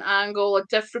different angle, a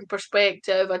different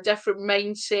perspective, a different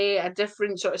mindset, a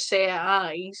different sort of set of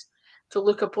eyes to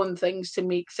look upon things, to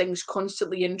make things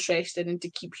constantly interesting and to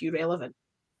keep you relevant.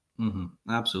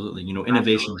 Absolutely. You know,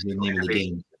 innovation is the name of the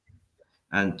game.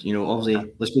 And, you know,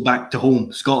 obviously, let's go back to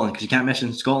home, Scotland, because you can't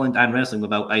mention Scotland and wrestling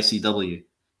without ICW.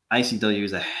 ICW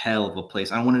is a hell of a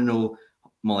place. I want to know,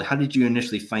 Molly, how did you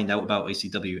initially find out about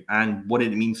ICW and what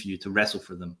did it mean for you to wrestle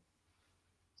for them?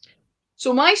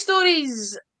 So my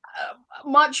story's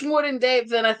much more in depth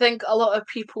than I think a lot of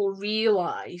people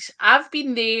realise. I've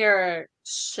been there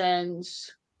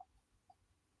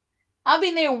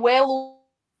well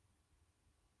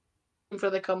for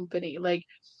the company. Like,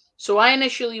 so I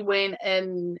initially went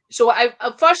in. So I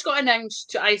first got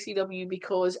announced to ICW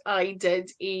because I did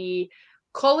a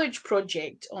college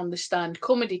project on the Stand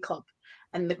Comedy Club,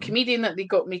 and the comedian that they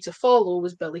got me to follow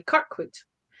was Billy Kirkwood.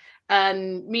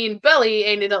 And me and Billy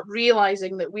ended up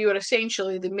realizing that we were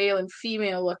essentially the male and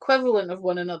female equivalent of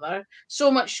one another,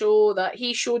 so much so that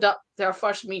he showed up to our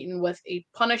first meeting with a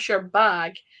Punisher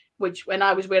bag, when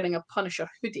I was wearing a Punisher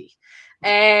hoodie.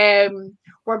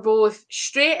 We're both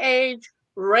straight edge,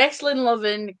 wrestling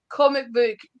loving, comic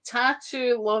book,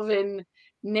 tattoo loving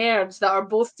nerds that are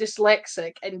both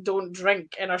dyslexic and don't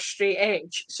drink and are straight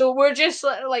edge. So we're just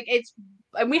like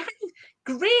and we had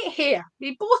great hair.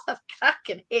 We both have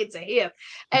cracking heads of hair.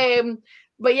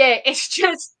 But yeah, it's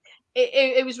just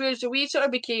it was weird. So we sort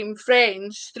of became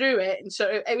friends through it, and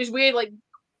sort of it was weird. Like,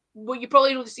 what you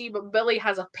probably don't see, but Billy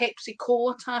has a Pepsi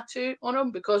Cola tattoo on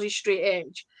him because he's straight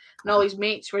edge, and all his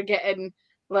mates were getting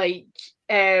like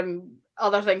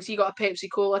other things. He got a Pepsi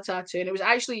Cola tattoo, and it was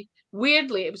actually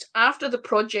weirdly it was after the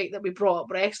project that we brought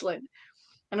up wrestling.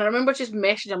 And I remember just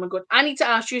messaging him and going, I need to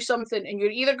ask you something, and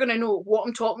you're either going to know what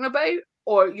I'm talking about,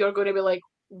 or you're going to be like,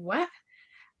 what?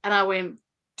 And I went,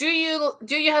 do you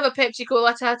have a Pepsi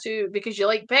Cola tattoo because you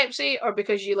like Pepsi or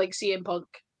because you like CM Punk?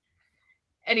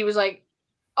 And he was like,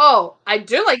 oh, I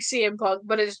do like CM Punk,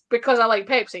 but it's because I like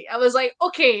Pepsi. I was like,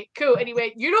 okay, cool. And he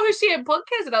went, you know who CM Punk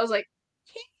is? And I was like,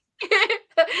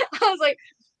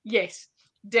 yes,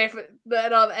 definitely.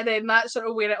 And then that's sort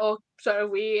of where it all sort of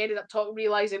we ended up talking,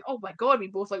 realizing, oh my god, we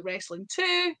both like wrestling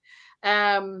too.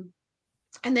 And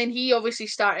then he obviously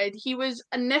started. He was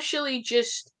initially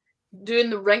just doing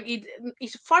the ring.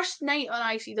 His first night on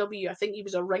ICW, I think he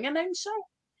was a ring announcer.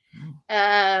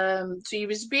 So he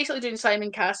was basically doing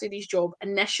Simon Cassidy's job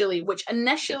initially, which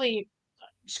initially, I'm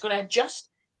just going to adjust,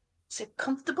 so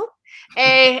comfortable.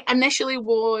 Initially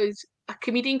was a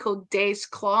comedian called Des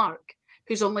Clark,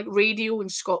 who's on like radio in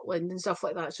Scotland and stuff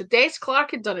like that. So Des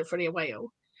Clark had done it for a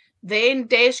while. Then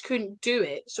Des couldn't do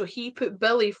it, so he put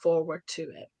Billy forward to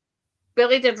it.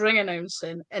 Billy did ring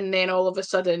announcing, and then all of a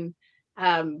sudden,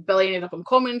 Billy ended up on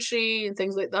commentary and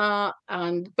things like that.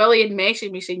 And Billy had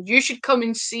messaged me saying, you should come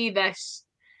and see this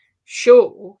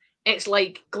show it's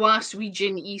like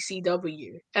Glaswegian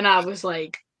ECW. And I was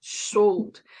like,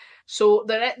 sold. So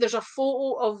there's a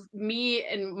photo of me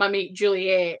and my mate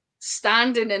Juliet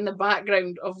standing in the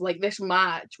background of like this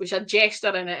match, which had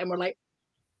Jester in it, and we're like,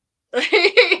 and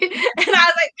I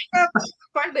was like,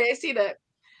 where did I see that?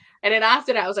 And then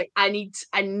after that, I was like, I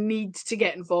need to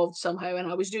get involved somehow. And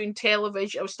I was doing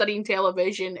television. I was studying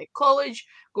television at college,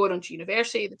 going on to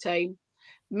university at the time.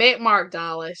 Met Mark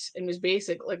Dallas and was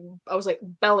basically like, I was like,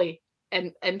 Billy,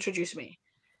 and introduced me.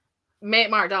 Met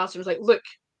Mark Dallas and was like, look,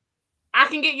 I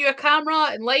can get you a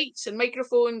camera and lights and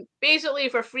microphone basically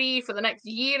for free for the next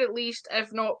year at least,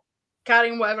 if not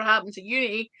carrying whatever happens at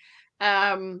uni.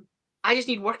 I just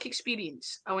need work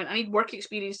experience. I need work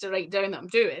experience to write down that I'm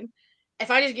doing.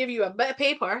 If I just give you a bit of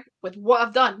paper with what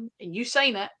I've done and you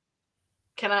sign it,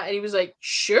 can I? And he was like,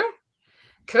 sure,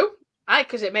 cool.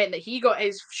 Because it meant that he got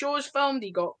his shows filmed.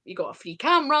 He got a free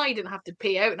camera. He didn't have to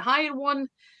pay out and hire one.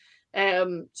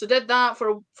 So did that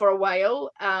for a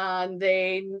while, and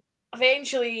then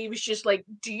eventually he was just like,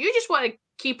 "Do you just want to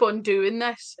keep on doing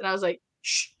this?" And I was like,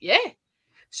 yeah.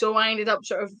 So I ended up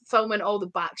sort of filming all the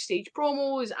backstage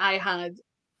promos. I had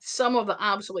some of the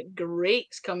absolute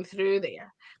greats come through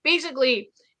there. Basically,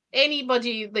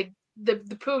 anybody like the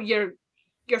pool, you're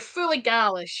fully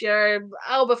Gallus, you're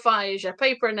Alba Fires, you're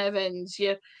Piper Nivens,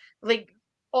 you're like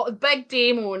Big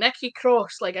Damo, Nikki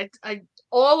Cross, like I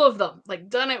all of them, like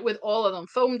done it with all of them,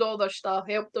 filmed all their stuff,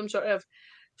 helped them sort of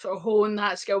hone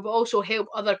that skill, but also help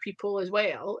other people as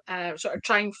well, sort of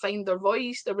try and find their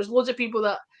voice. There was loads of people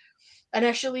that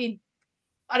initially,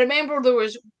 I remember there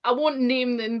was, I won't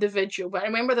name the individual, but I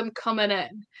remember them coming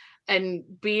in and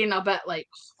being a bit like,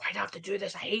 why do I have to do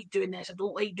this? I hate doing this. I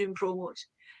don't like doing promos.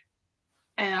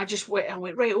 And I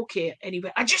went, right, okay. And he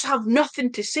went, I just have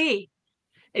nothing to say.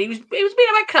 And he was being a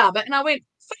bit crabby. And I went,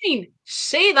 fine,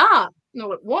 say that. And they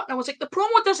were like, what? And I was like, the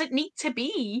promo doesn't need to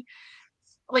be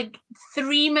like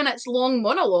 3 minutes long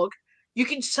monologue. You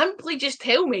can simply just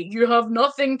tell me you have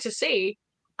nothing to say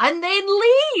and then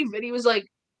leave. And he was like,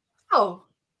 oh,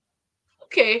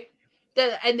 okay.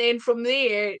 And then from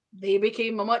there, they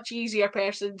became a much easier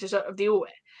person to sort of deal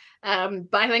with.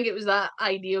 But I think it was that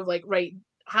idea of like, right,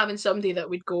 having somebody that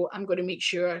would go, I'm going to make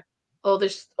sure all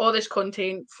this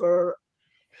content for.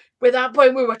 By that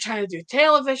point, we were trying to do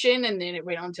television, and then it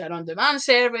went on to an on-demand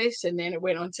service, and then it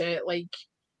went on to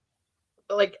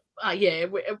yeah,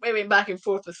 we went back and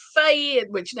forth with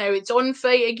Fight, which now it's on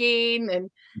Fight again,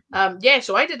 and yeah,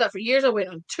 so I did that for years. I went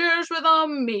on tours with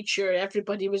them, made sure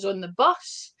everybody was on the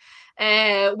bus.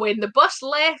 When the bus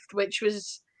left, which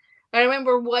was, I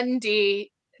remember one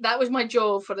day that was my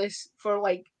job for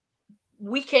like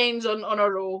weekends on a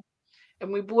row,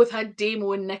 and we both had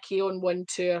Damo and Nikki on one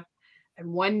tour.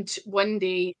 And one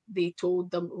day they told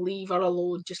them, leave her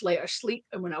alone, just let her sleep.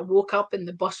 And when I woke up and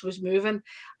the bus was moving,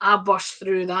 I burst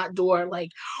through that door like,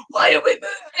 why are we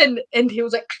moving? And he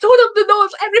was like, I told them the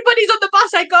notes, everybody's on the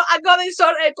bus. I got it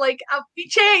sorted. Like, I've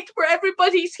checked where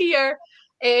everybody's here.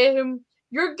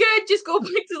 You're good, just go back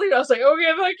to sleep. I was like,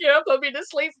 okay, thank you. I've been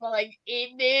asleep for like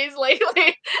 8 days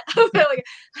lately. I felt like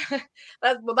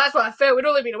that's what I felt. We'd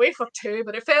only been away for 2,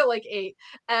 but it felt like 8.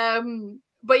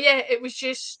 But yeah, it was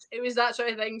that sort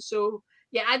of thing. So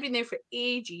yeah, I'd been there for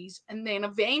ages, and then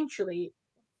eventually,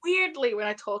 weirdly, when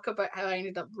I talk about how I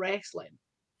ended up wrestling,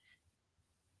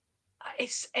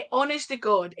 honest to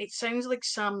God, it sounds like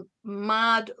some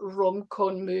mad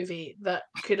rom-com movie that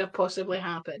could have possibly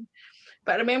happened.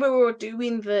 But I remember we were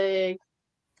doing the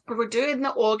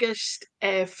August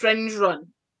Fringe run,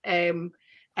 in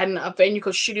a venue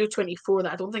called Studio 24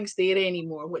 that I don't think's there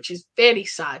anymore, which is very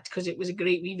sad because it was a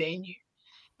great wee venue.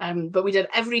 But we did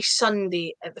every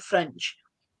Sunday at the Fringe.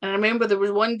 And I remember there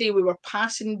was one day we were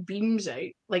passing beams out,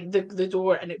 like the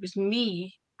door, and it was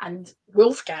me and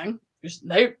Wolfgang, who's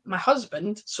now my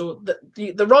husband. So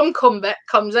the rom-com bit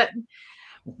comes in.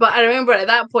 But I remember at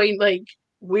that point, like,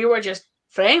 we were just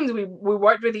friends. We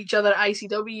worked with each other at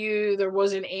ICW. There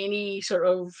wasn't any sort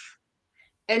of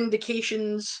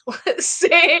indications, let's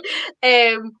say.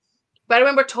 But I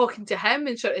remember talking to him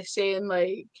and sort of saying,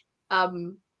 like,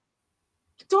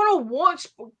 don't know what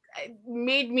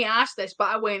made me ask this, but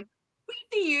I went, where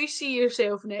do you see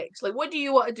yourself next? Like, what do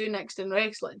you want to do next in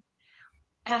wrestling?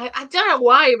 And I don't know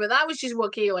why, but that was just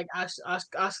what Kay like asked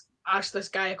this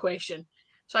guy a question.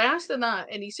 So I asked him that,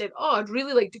 and he said, "Oh, I'd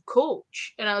really like to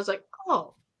coach." And I was like,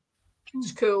 "Oh,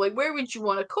 that's cool. Like, where would you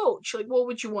want to coach? Like, what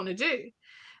would you want to do?"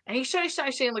 And he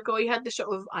started saying, like, oh, he had this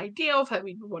sort of idea of how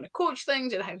he'd want to coach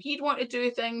things and how he'd want to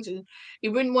do things. And he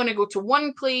wouldn't want to go to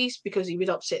one place because he would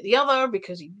upset the other,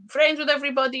 because he'd be friends with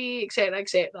everybody, etc.,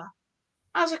 etc.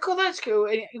 I was like, oh, that's cool.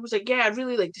 And he was like, yeah, I'd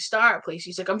really like to start a place.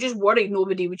 He's like, I'm just worried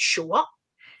nobody would show up.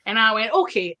 And I went,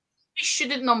 okay,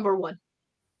 student number one.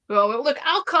 Well, look,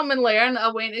 I'll come and learn.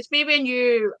 I went, it's maybe a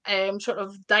new sort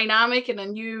of dynamic and a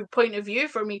new point of view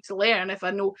for me to learn. If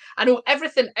I know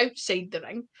everything outside the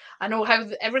ring. I know how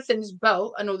everything's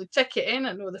built. I know the ticketing.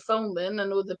 I know the filming. I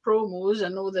know the promos. I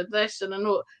know the this, and I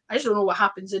just don't know what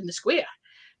happens in the square.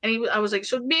 And I was like,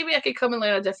 so maybe I could come and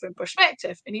learn a different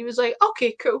perspective. And he was like,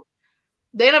 okay, cool.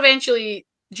 Then eventually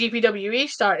GPWA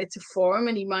started to form,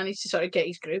 and he managed to sort of get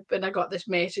his group. And I got this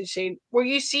message saying, "Were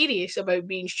you serious about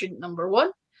being student number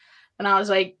one?" And I was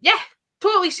like, yeah,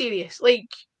 totally serious. Like,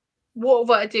 what have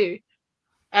I to do?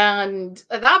 And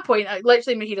at that point, I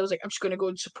literally in my head, I was like, I'm just going to go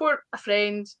and support a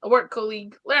friend, a work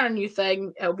colleague, learn a new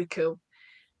thing. It'll be cool.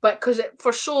 But because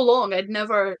for so long, I'd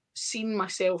never seen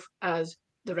myself as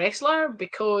the wrestler,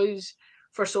 because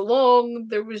for so long,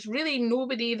 there was really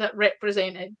nobody that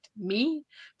represented me.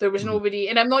 There was Mhm. nobody,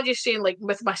 and I'm not just saying like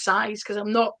with my size, because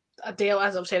I'm not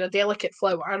as I've said, a delicate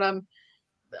flower. And I'm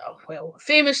well,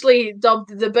 famously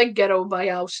dubbed the big girl by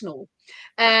Al Snow.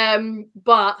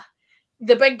 But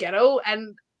the big girl,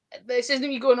 and this isn't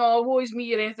me going, oh, woe is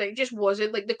me or anything. It just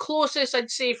wasn't. Like the closest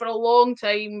I'd say for a long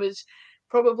time was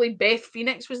probably Beth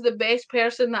Phoenix was the best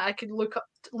person that I could look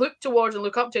towards and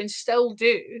look up to, and still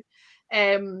do.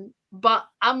 But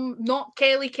I'm not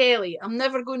Kelly Kelly. I'm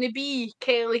never going to be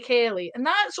Kelly Kelly, and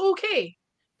that's okay.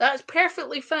 That's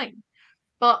perfectly fine.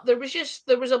 But there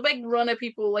was a big run of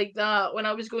people like that when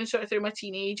I was going sort of through my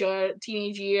teenage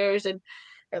years, and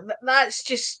that's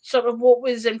just sort of what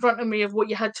was in front of me of what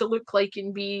you had to look like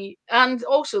and be. And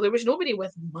also, there was nobody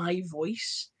with my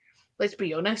voice. Let's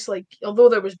be honest. Like, although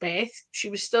there was Beth,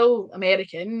 she was still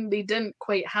American. They didn't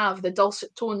quite have the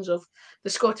dulcet tones of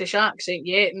the Scottish accent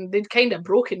yet, and they'd kind of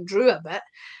broken Drew a bit.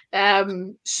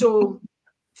 So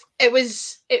it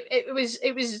was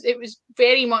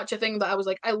very much a thing that I was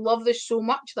like, I love this so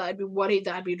much that I'd be worried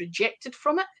that I'd be rejected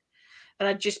from it, and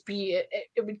I'd just be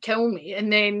it would kill me.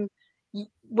 And then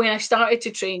when I started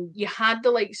to train, you had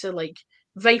the likes of like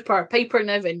Piper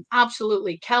Niven,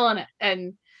 absolutely killing it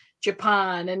in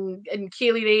Japan, and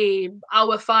Kaylee Ray,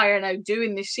 Alwa Fire now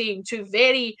doing the same. Two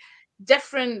very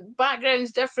different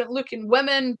backgrounds, different looking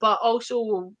women, but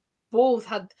also both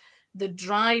had the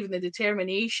drive and the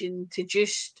determination to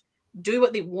just do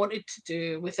what they wanted to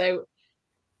do without.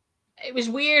 It was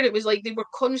weird. It was like they were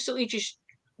constantly just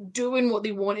doing what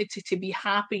they wanted to be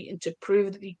happy and to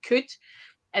prove that they could.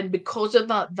 And because of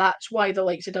that, that's why the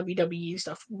likes of WWE and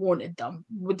stuff wanted them,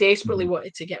 desperately Mhm.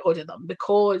 wanted to get hold of them,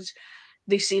 because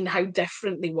they seen how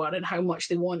different they were and how much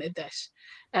they wanted this.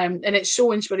 And it's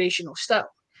so inspirational still.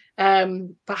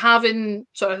 But having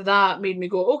sort of that made me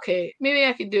go, okay, maybe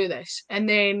I could do this. And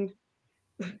then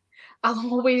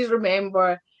I'll always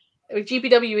remember with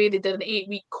GPWA, they did an 8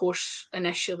 week course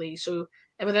initially. So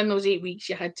within those 8 weeks,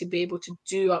 you had to be able to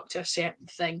do up to a certain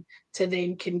thing to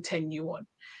then continue on.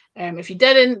 If you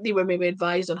didn't, they were maybe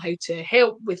advised on how to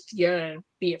help with your,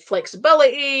 be it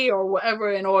flexibility or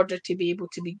whatever, in order to be able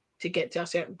to get to a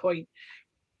certain point.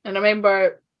 And I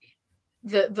remember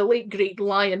the late great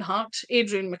Lionheart,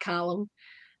 Adrian McCallum,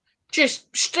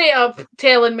 just straight up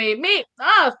telling me, mate,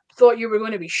 I thought you were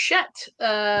going to be shit,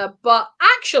 but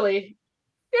actually,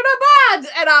 you're not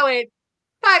bad. And I went,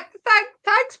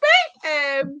 thanks,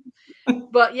 mate.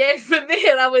 But yeah, from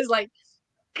there, I was like,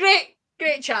 great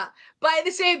chat. But at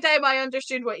the same time, I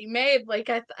understood what he meant. Like,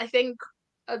 I think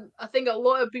a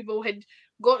lot of people had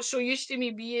got so used to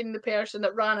me being the person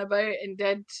that ran about and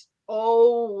did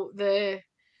all the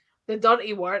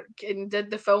dirty work and did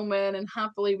the filming and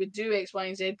happily would do X, Y,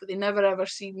 and Z, but they never ever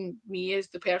seen me as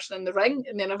the person in the ring.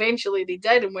 And then eventually they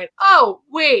did and went, oh,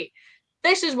 wait,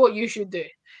 this is what you should do.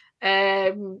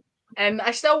 And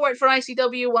I still worked for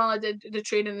ICW while I did the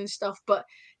training and stuff, but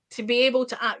to be able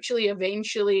to actually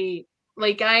eventually,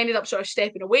 like, I ended up sort of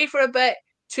stepping away for a bit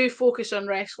to focus on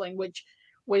wrestling, which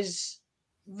was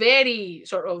very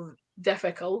sort of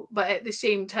difficult, but at the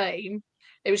same time,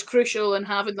 it was crucial. And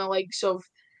having the likes of,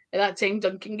 at that time,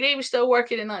 Duncan Gray was still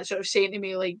working, and that sort of saying to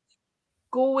me, like,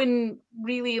 go and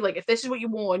really, like, if this is what you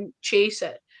want, chase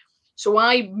it. So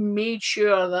I made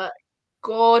sure that,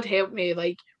 God help me,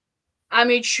 like, I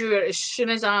made sure as soon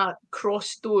as I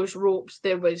crossed those ropes,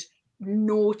 there was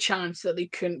no chance that they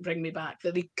couldn't bring me back,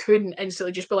 that they couldn't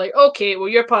instantly just be like, okay, well,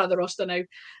 you're part of the roster now.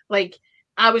 Like,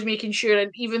 I was making sure,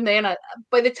 and even then,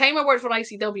 by the time I worked for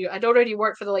ICW, I'd already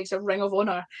worked for the likes of Ring of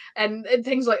Honor and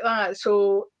things like that.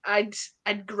 So I'd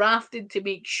grafted to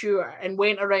make sure and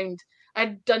went around.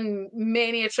 I'd done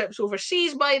many trips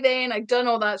overseas by then. I'd done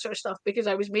all that sort of stuff because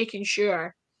I was making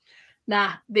sure,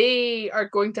 nah, they are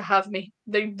going to have me.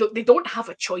 They don't have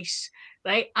a choice.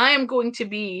 right? I am going to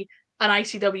be an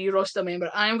ICW roster member.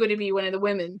 I am going to be one of the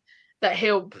women that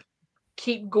help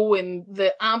keep going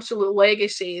the absolute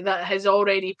legacy that has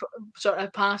already sort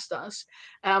of passed us.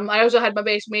 I also had my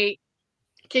best mate,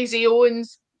 Casey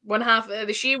Owens, one half of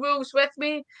the She Wolves with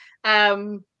me.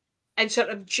 And sort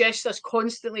of just us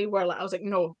constantly were like, I was like,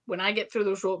 no, when I get through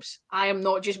those ropes, I am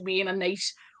not just being a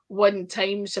nice one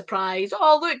time surprise.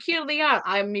 Oh, look, here they are.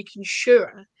 I am making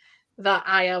sure that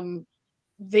I am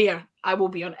there. I will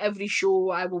be on every show.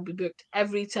 I will be booked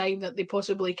every time that they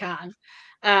possibly can.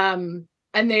 And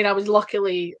then I was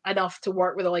luckily enough to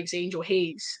work with the likes of Angel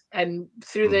Hayes, and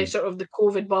through the Mhm. sort of the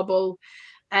COVID bubble,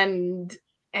 and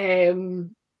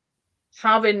um,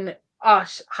 having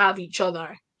us have each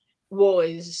other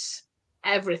was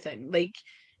everything. Like,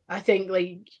 I think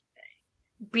like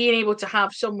being able to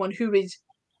have someone who is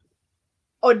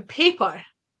on paper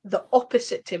the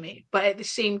opposite to me, but at the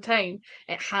same time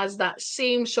it has that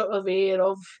same sort of air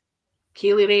of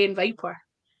Kaylee Ray and Viper.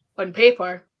 On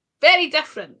paper, very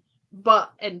different,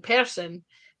 but in person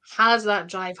has that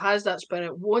drive, has that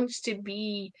spirit, wants to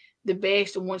be the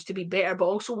best and wants to be better, but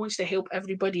also wants to help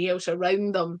everybody else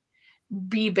around them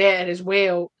be better as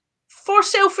well, for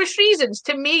selfish reasons,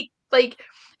 to make like,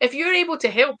 if you're able to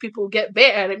help people get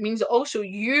better, it means that also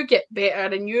you get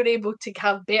better and you're able to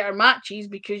have better matches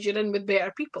because you're in with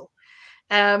better people.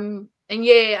 And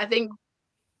yeah, I think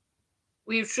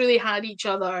we've truly had each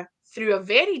other through a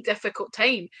very difficult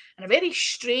time and a very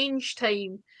strange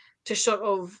time to sort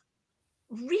of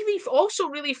really also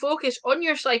really focus on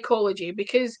your psychology,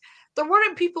 because there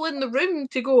weren't people in the room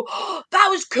to go, oh, that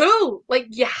was cool. Like,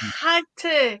 you had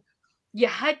to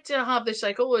have the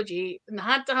psychology and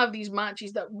had to have these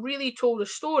matches that really told a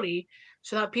story,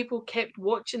 so that people kept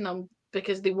watching them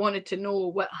because they wanted to know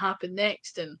what happened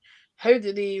next and how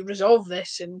do they resolve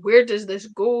this and where does this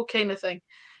go, kind of thing.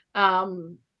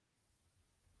 um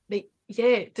like,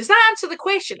 yeah, does that answer the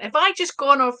question? Have I just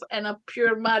gone off in a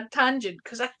pure mad tangent?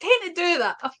 Because I tend to do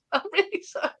that. I'm really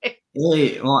sorry.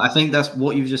 Hey, well, I think that's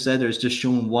what you've just said there is just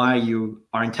showing why you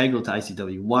are integral to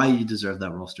ICW, why you deserve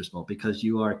that roster spot, because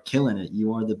you are killing it.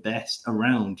 You are the best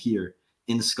around here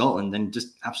in Scotland and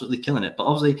just absolutely killing it. But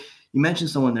obviously, you mentioned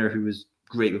someone there who was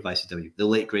great with ICW, the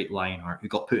late, great Lionheart, who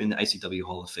got put in the ICW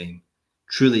Hall of Fame.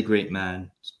 Truly great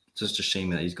man. It's just a shame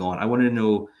that he's gone. I want to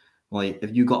know, like,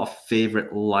 if you got a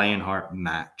favorite Lionheart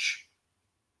match.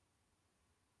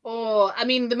 Oh, I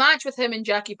mean, the match with him and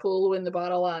Jackie Polo in the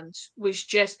Barrowlands was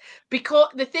just, because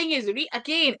the thing is,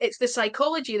 again, it's the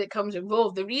psychology that comes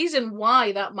involved. The reason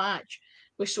why that match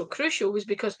was so crucial was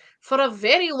because for a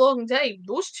very long time,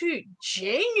 those two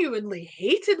genuinely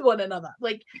hated one another.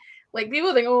 Like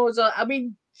people think, oh, so, I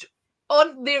mean,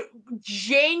 on they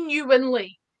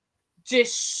genuinely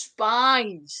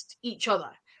despised each other.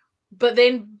 But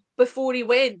then before he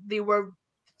went, they were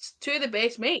two of the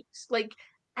best mates. Like,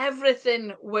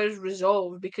 everything was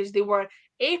resolved because they were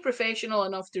professional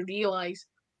enough to realize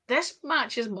this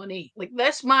match is money. Like,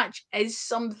 this match is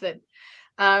something.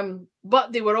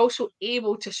 But they were also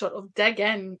able to sort of dig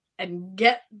in and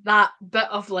get that bit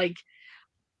of like,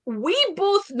 we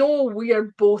both know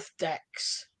we're both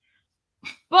dicks,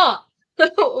 but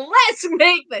let's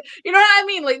make that. You know what I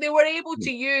mean? Like, they were able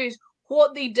to use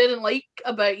what they didn't like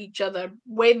about each other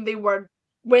when they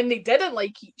didn't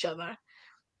like each other,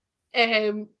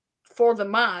 um, for the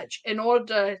match, in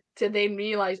order to then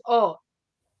realize, oh,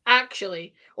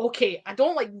 actually, okay, I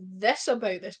don't like this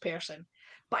about this person,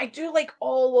 but I do like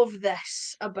all of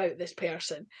this about this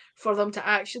person, for them to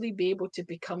actually be able to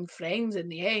become friends in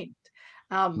the end.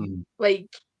 Hmm. Like,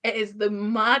 it is the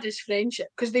maddest friendship,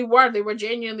 because they were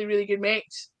genuinely really good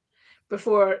mates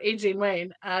before Adrian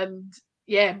went, and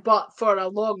yeah, but for a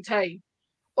long time,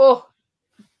 oh,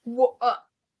 what,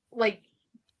 like,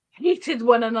 hated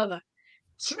one another,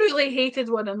 truly hated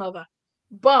one another,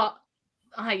 but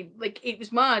I like, it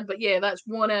was mad, but yeah,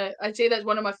 I'd say that's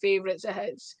one of my favourites of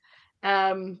his.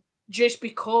 Just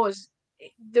because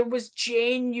there was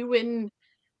genuine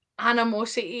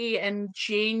animosity and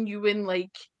genuine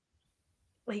like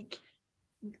like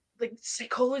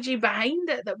psychology behind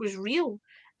it that was real.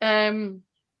 Um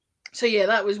so yeah,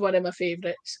 that was one of my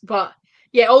favourites. But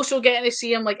yeah, also getting to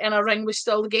see him like in a ring was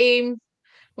still the game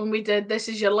when we did This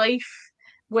Is Your Life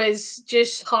was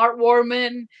just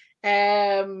heartwarming.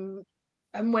 Um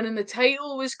and winning the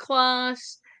title was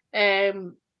class.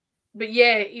 Um but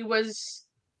yeah, he was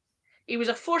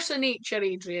a force of nature,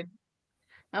 Adrian.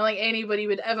 I don't think anybody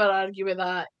would ever argue with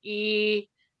that. He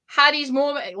had his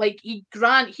moment, like, he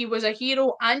was a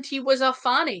hero and he was a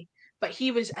fanny, but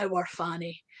he was our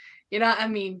fanny. You know what I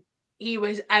mean? He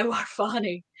was our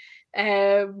fanny.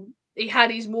 He had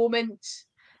his moments.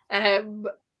 Um,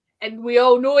 and we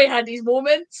all know he had his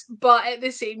moments, but at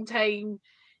the same time,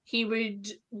 he would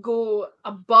go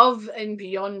above and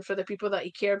beyond for the people that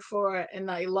he cared for and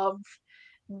that he loved.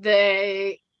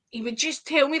 He would just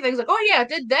tell me things like, "Oh yeah, I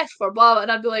did this for blah,"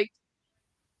 and I'd be like,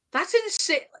 "That's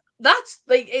insane. That's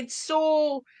like it's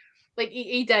so like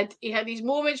he did. He had these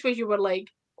moments where you were like,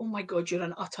 oh my god, you're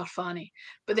an utter fanny,'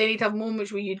 but then he'd have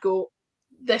moments where you'd go,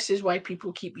 this is why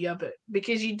people keep you about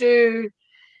because you do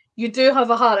have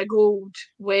a heart of gold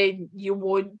when you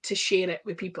want to share it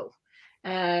with people.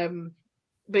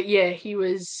 But yeah, he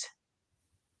was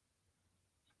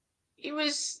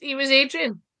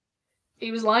Adrian.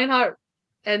 He was Lionheart,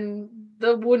 and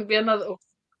there won't be another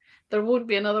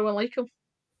one like him.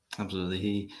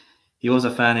 Absolutely. He was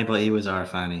a fanny, but he was our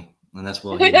fanny, and that's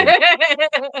what he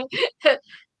was.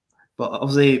 But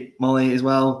obviously, Molly, as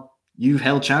well, you've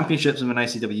held championships in an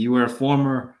ICW. You were a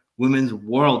former women's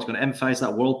world, going to emphasize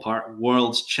that world part,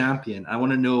 world's champion. I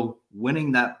want to know,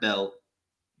 winning that belt,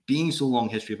 being so long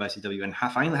history of ICW, and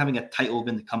finally having a title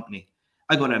within the company,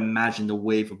 I got to imagine the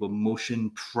wave of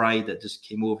emotion, pride that just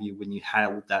came over you when you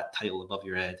held that title above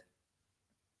your head.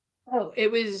 Oh, it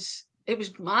was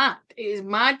mad. It is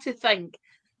mad to think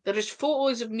there is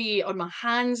photos of me on my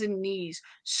hands and knees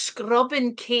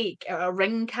scrubbing cake out a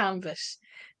ring canvas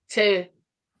to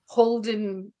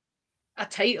holding a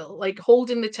title, like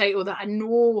holding the title that I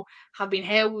know have been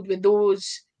held with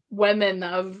those women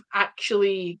that have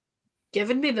actually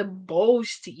given me the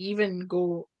balls to even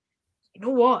go, you know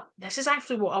what, this is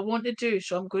actually what I want to do,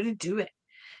 so I'm going to do it.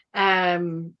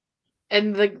 Um,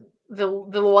 and the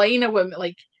line of women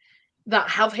like that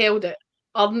have held it,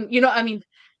 you know what I mean?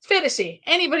 It's fair to say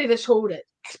anybody that's held it,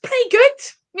 it's pretty good.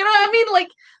 You know what I mean? Like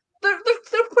they're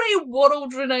pretty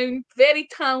world renowned, very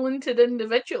talented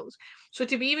individuals. So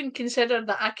to be even considered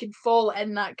that I could fall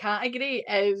in that category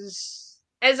is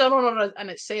an honour in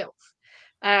itself.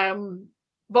 Um,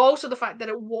 but also the fact that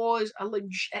it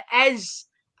is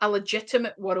a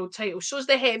legitimate world title. So is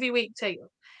the heavyweight title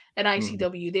in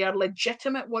ICW. They are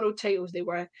legitimate world titles. They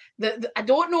were. I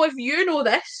don't know if you know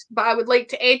this, but I would like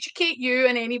to educate you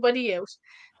and anybody else.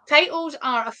 Titles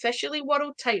are officially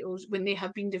world titles when they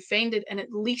have been defended in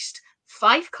at least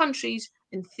 5 countries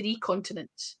and 3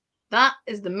 continents. That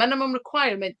is the minimum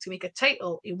requirement to make a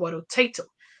title a world title.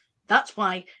 That's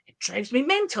why it drives me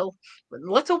mental when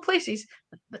little places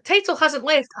the title hasn't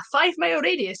left a 5 mile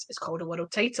radius. It's called a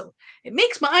world title. It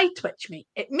makes my eye twitch, mate.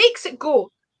 It makes it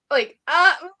go like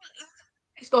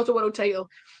it's not a world title.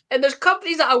 And there's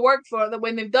companies that I work for that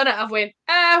when they've done it, I've went,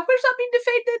 where's that been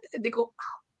defended? And they go,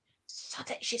 oh,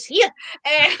 sod it, she's here.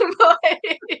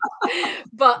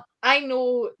 But I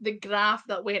know the graft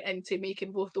that went into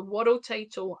making both the world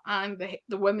title and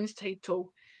the women's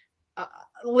title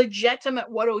legitimate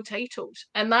world titles,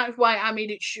 and that's why I made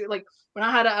it sure. Like when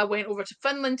I had it, I went over to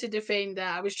Finland to defend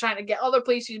that. I was trying to get other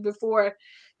places before,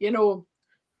 you know.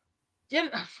 Yeah,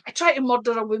 I tried to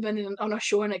murder a woman on a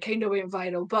show and it kind of went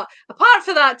viral. But apart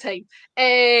from that time,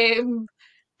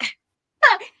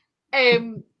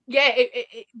 yeah,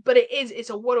 but it's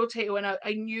a world title, and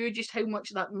I knew just how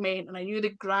much that meant, and I knew the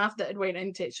graft that had went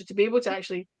into it. So to be able to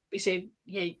actually be said,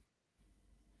 yeah,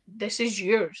 this is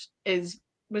yours,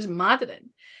 was maddening.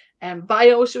 But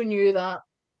I also knew that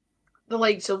the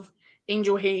likes of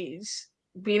Angel Hayes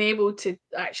being able to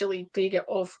actually take it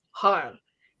off her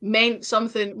meant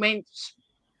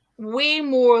way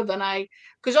more than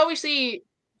because obviously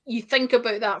you think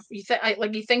about that, you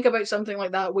think about something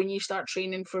like that when you start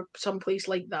training for some place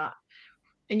like that,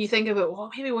 and you think about, well,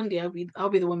 maybe one day I'll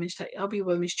be the women's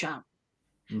champ.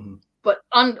 Mm-hmm. But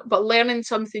learning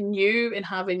something new and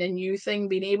having a new thing,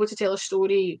 being able to tell a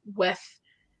story with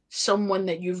someone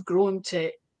that you've grown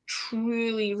to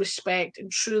truly respect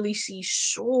and truly see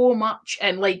so much,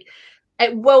 and like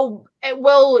it will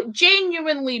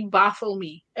genuinely baffle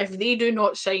me if they do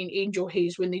not sign Angel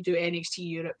Hayes when they do NXT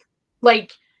Europe.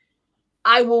 Like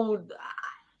I will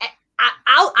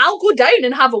I'll go down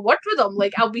and have a word with them.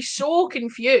 Like I'll be so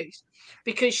confused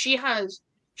because she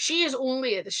is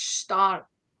only at the start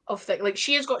of things. Like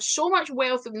she has got so much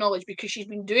wealth of knowledge because she's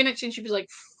been doing it since she was like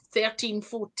 13,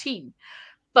 14,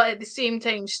 but at the same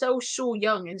time still so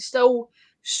young and still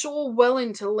so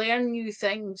willing to learn new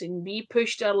things and be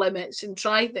pushed to her limits and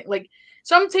try things. Like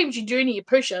sometimes you do need to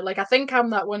push her. Like I think I'm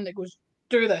that one that goes,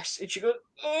 do this, and she goes,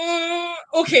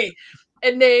 okay,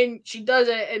 and then she does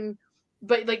it. And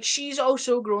but like she's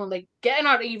also grown. Like getting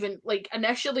her to even like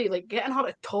initially like getting her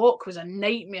to talk was a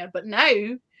nightmare, but now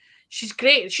she's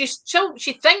great. She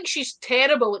thinks she's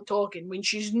terrible at talking when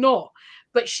she's not,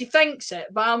 but she thinks it.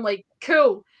 But I'm like,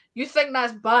 cool. You think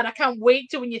that's bad? I can't wait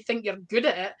till when you think you're good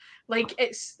at it. Like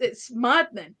it's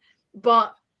maddening.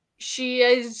 But she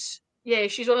is, yeah,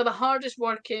 she's one of the hardest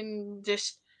working,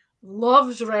 just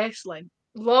loves wrestling,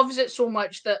 loves it so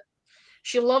much that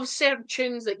she loves certain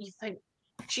tunes that you think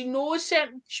she knows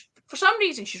certain. For some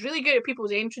reason, she's really good at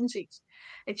people's entrances,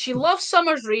 and she loves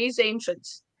Summer's Ray's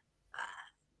entrance.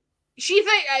 She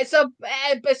thinks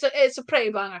it's a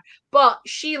pretty banger, but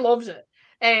she loves it.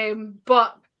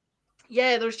 But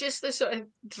yeah, there's just this sort of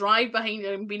drive behind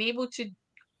her, and being able to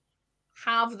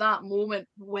have that moment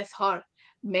with her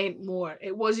meant more.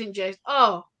 It wasn't just,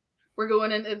 oh, we're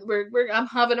going in and I'm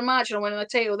having a match and I'm winning a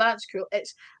title. That's cool.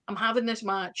 It's, I'm having this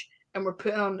match and we're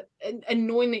putting on, and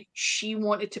knowing that she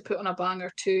wanted to put on a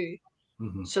banger too,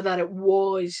 so that it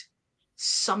was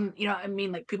some, you know what I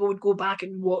mean? Like people would go back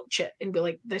and watch it and be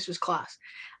like, this was class.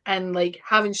 And like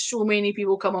having so many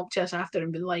people come up to us after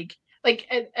and be like,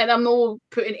 and I'm not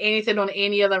putting anything on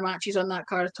any other matches on that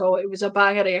card at all. It was a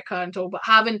banger of a card at all, but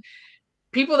having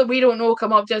people that we don't know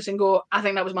come up to us and go, I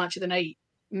think that was match of the night,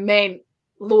 meant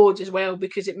loads as well,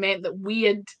 because it meant that we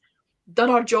had done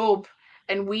our job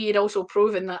and we had also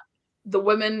proven that the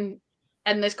women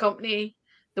in this company,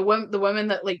 the women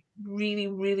that like really,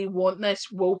 really want this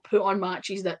will put on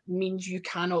matches that means you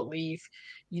cannot leave.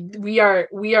 We are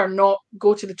not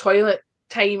go to the toilet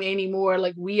time anymore.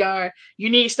 Like we are, you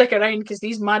need to stick around because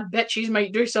these mad bitches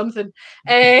might do something.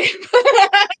 Uh,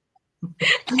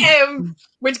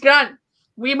 which Grant,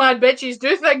 we mad bitches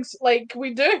do things like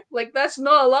we do. Like that's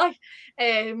not a lie.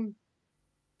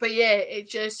 But yeah, it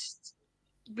just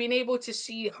being able to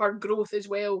see her growth as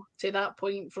well to that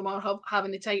point from our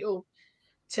having the title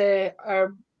to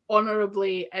her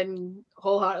honorably and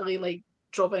wholeheartedly like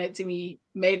dropping it to me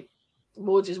meant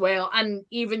loads as well. And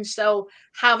even still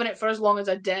having it for as long as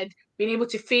I did, being able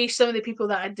to face some of the people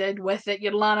that I did with it,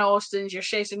 your Lana Austins, your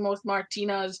Chesson Moth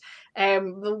Martinez,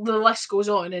 the list goes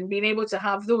on, and being able to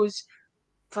have those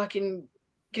fucking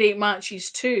great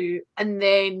matches too, and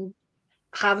then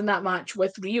having that match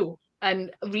with Rio.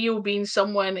 And Rio being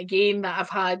someone again that I've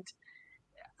had,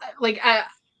 like I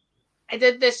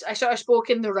did this. I sort of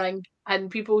spoke in the ring, and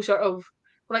people sort of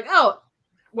were like, "Oh."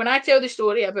 When I tell the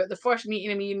story about the first meeting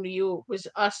of me and Rio was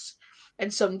us in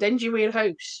some dingy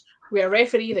warehouse with a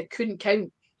referee that couldn't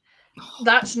count.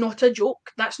 That's not a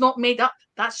joke. That's not made up.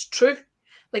 That's true.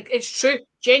 Like it's true.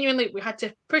 Genuinely, we had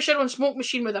to push her on smoke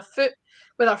machine with our foot.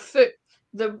 The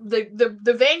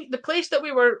place that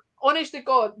we were, honest to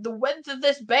God, the width of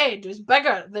this bed was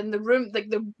bigger than the room, like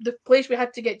the place we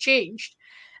had to get changed.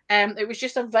 It was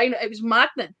just a vinyl. It was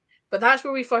maddening. But that's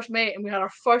where we first met, and we had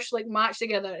our first like match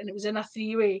together, and it was in a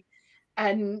 3-way,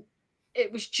 and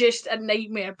it was just a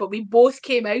nightmare. But we both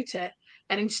came out it,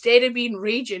 and instead of being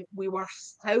raging, we were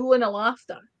howling of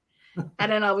laughter.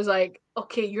 And then I was like,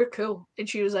 "Okay, you're cool," and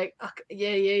she was like,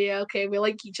 okay, "Yeah, okay, we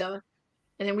like each other."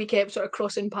 And then we kept sort of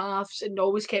crossing paths and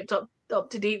always kept up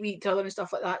to date with each other and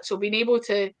stuff like that. So being able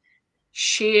to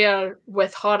share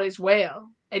with her as well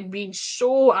and being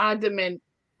so adamant,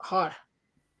 her,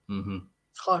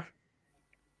 her,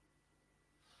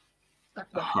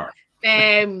 Her.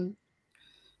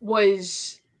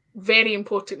 was very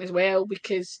important as well,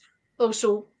 because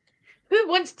also who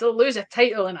wants to lose a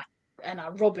title in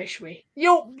a rubbish way?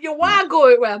 You want No. to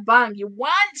go out with a bang. You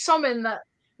want somebody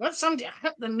to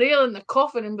hit the nail in the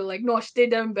coffin and be like, "No, stay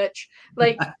down, bitch."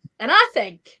 Like, and I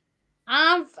think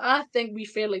we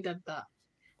fairly did that,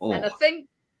 and I Oh. think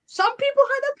some people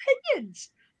had opinions,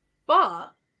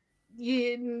 but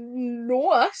you know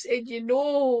us and you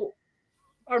know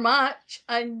our match,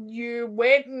 and you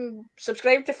went and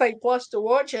subscribed to Fight Plus to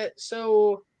watch it.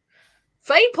 So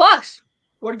Fight Plus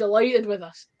were delighted with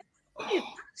us.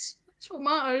 That's what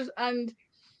matters. And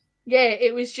yeah,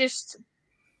 it was just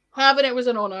having it was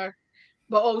an honor,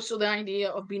 but also the idea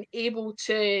of being able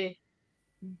to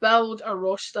build a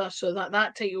roster so that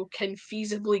that title can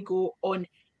feasibly go on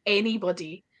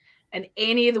anybody, and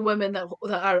any of the women that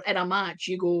are in a match,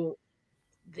 you go,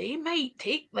 they might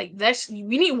take like this. We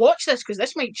need to watch this because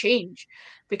this might change,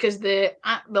 because the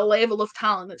level of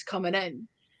talent that's coming in,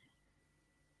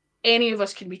 any of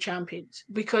us can be champions,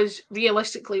 because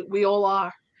realistically we all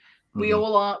are. We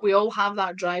all are. We all have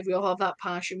that drive. We all have that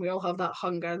passion. We all have that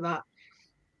hunger that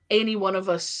any one of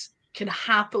us can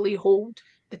happily hold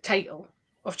the title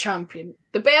of champion.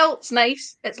 The belt's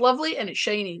nice, it's lovely and it's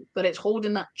shiny, but it's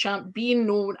holding that being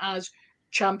known as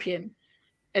champion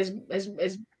is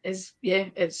yeah,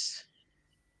 it's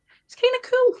kind of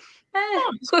cool.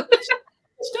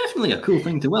 It's definitely a cool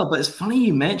thing to will, but it's funny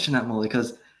you mention that, Molly,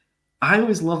 because I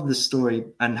always love this story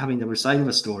and having the other side of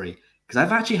a story, because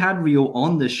I've actually had Rio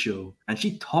on this show and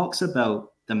she talks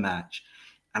about the match,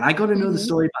 and I got to know the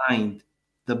story behind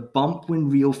the bump when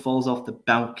Rio falls off the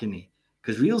balcony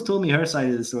Because Reels told me her side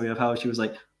of the story of how she was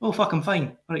like, "Oh fuck, I'm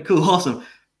fine. All right, cool, awesome."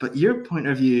 But your point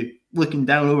of view, looking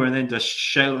down over and then just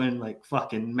shouting like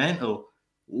fucking mental.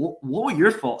 What were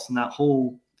your thoughts on that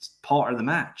whole part of the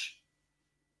match?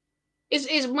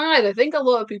 It's mad. I think a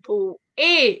lot of people,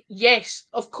 yes,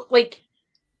 like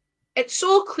it's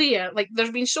so clear. Like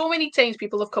there's been so many times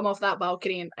people have come off that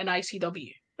balcony in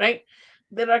ICW, right?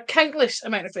 There are countless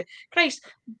amount of it. Christ,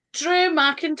 Drew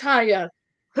McIntyre,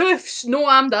 hoofs no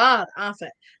amdar off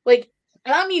it. Like,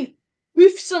 and I mean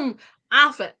hoofs him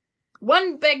off it.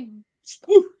 One big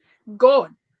woof,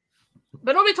 gone.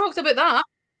 But nobody talks about that.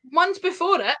 Months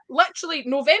before it, literally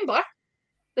November.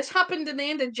 This happened in the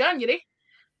end of January,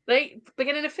 right?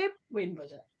 Beginning of Feb. When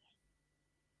was it?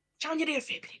 January or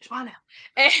February. It was one now.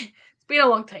 It's been a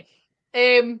long time.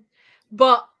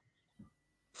 But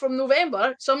from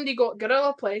November, somebody got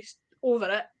gorilla placed over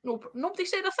it. Nobody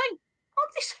said a thing.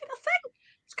 Nobody said a thing.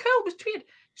 It's cool. It was tweeted.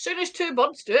 As soon as two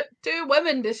birds do it, two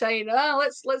women decide,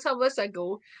 let's have this a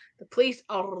go. The place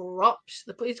erupts.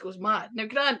 The place goes mad. Now,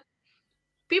 Grant,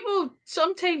 people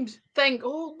sometimes think,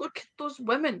 oh, look at those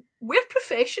women. We're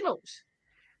professionals.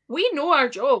 We know our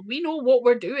job. We know what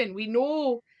we're doing. We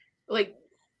know, like,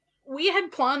 we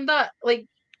had planned that. Like,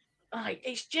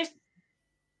 it's just,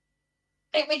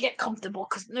 let me get comfortable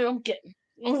because now I'm getting,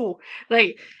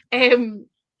 right.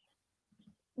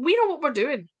 We know what we're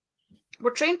doing.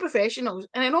 We're trained professionals.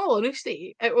 And in all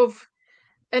honesty,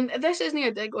 and this isn't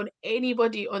a dig on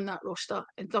anybody on that roster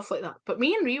and stuff like that, but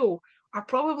me and Rio are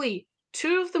probably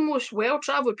two of the most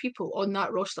well-travelled people on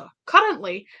that roster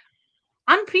currently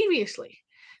and previously.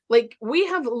 Like, we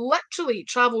have literally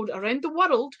travelled around the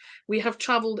world. We have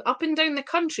travelled up and down the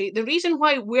country. The reason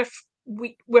why we're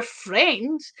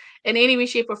friends in any way,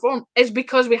 shape, or form is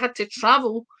because we had to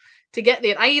travel to get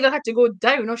there. I either had to go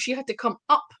down or she had to come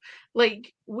up.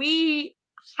 Like, we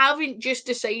haven't just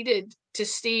decided to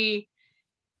stay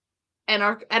in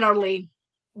our lane.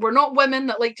 We're not women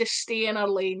that like to stay in our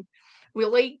lane. We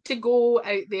like to go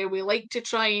out there. We like to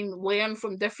try and learn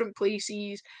from different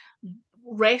places,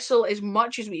 wrestle as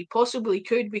much as we possibly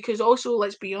could, because also,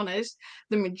 let's be honest,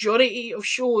 the majority of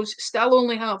shows still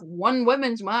only have one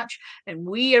women's match, and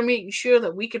we are making sure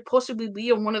that we could possibly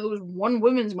be on one of those one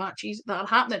women's matches that are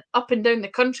happening up and down the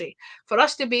country. For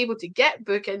us to be able to get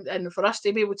booked and for us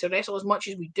to be able to wrestle as much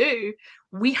as we do,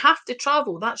 we have to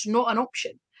travel. That's not an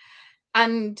option.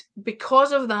 And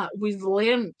because of that, we've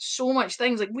learned so much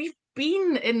things. Like, we've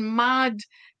been in mad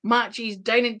matches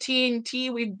down in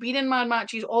TNT, we've been in mad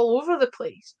matches all over the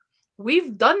place.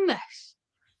 We've done this.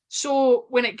 So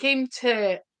when it came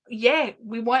to,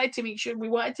 we wanted to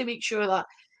make sure that,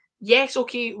 yes,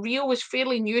 okay, Rio was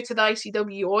fairly new to the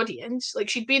ICW audience. Like,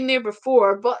 she'd been there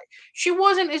before, but she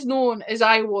wasn't as known as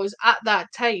I was at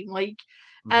that time. Like,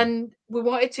 and we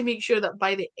wanted to make sure that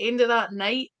by the end of that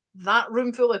night, that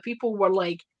room full of people were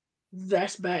like,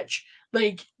 this bitch.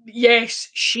 Like, yes,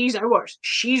 she's ours.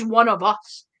 She's one of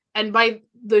us. And by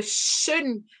the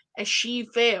soon as she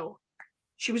fell,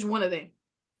 she was one of them.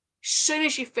 Soon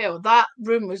as she fell, that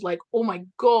room was like, oh my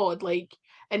god, like,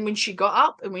 and when she got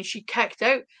up and when she kicked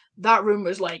out, that room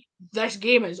was like, this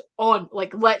game is on,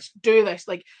 like, let's do this.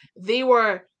 Like, they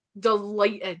were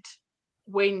delighted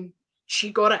when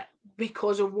she got it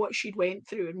because of what she'd went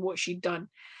through and what she'd done.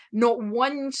 Not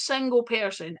one single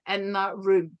person in that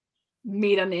room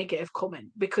made a negative comment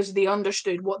because they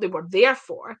understood what they were there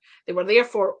for. They were there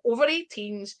for over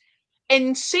 18s,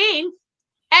 insane,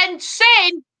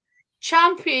 insane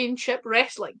championship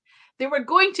wrestling. They were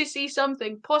going to see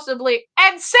something possibly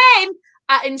insane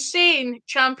at insane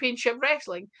championship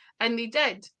wrestling, and they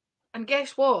did. And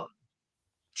guess what?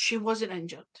 She wasn't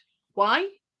injured. Why?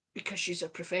 Because she's a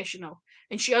professional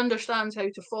and she understands how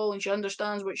to fall and she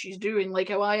understands what she's doing, like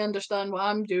how I understand what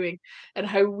I'm doing and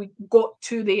how we got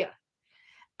to there.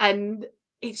 And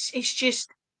it's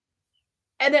just,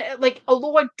 and like,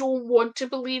 although I don't want to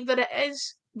believe that it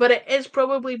is, but it is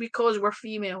probably because we're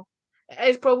female. It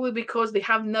is probably because they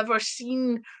have never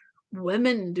seen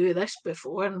women do this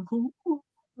before, and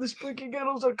the spooky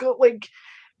girls are cut, like.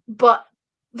 But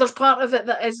there's part of it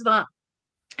that is that,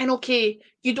 and okay,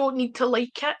 you don't need to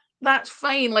like it. That's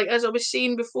fine. Like, as I was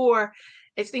saying before,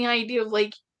 it's the idea of,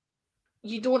 like,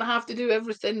 you don't have to do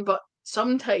everything, but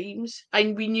sometimes,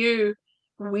 and we knew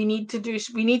we need to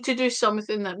do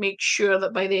something that makes sure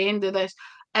that by the end of this,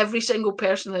 every single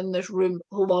person in this room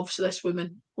loves this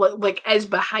woman, like is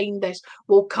behind this,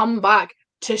 will come back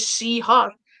to see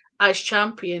her as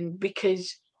champion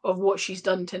because of what she's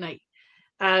done tonight.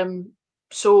 Um,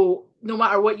 so no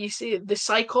matter what you say, the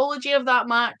psychology of that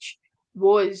match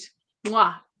was,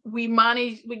 mwah, we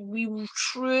managed, we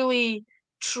truly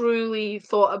truly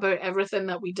thought about everything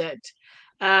that we did.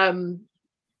 Um,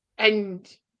 and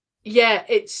yeah,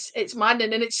 it's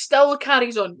maddening, and it still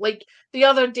carries on. Like the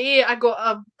other day, I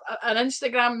got an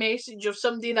Instagram message of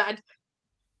somebody that had,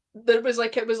 it was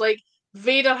like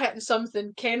Vader hitting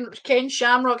something, Ken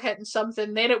Shamrock hitting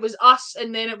something, then it was us,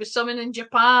 and then it was someone in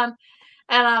Japan,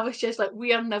 and I was just like,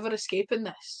 we are never escaping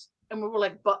this, and we were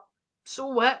like, but so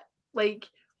what? Like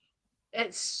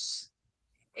it's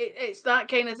that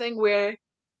kind of thing where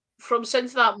from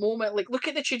since that moment, like look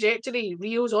at the trajectory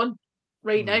Rio's on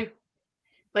right now.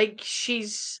 Like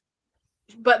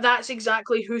but that's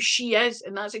exactly who she is,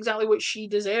 and that's exactly what she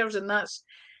deserves, and that's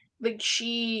like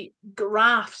she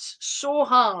grafts so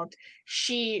hard.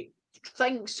 She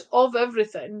thinks of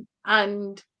everything,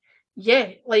 and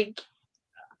yeah, like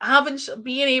having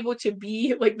being able to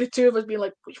be like the two of us being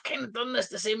like, we've kind of done this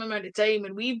the same amount of time,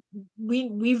 and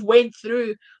we've went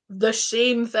through the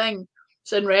same thing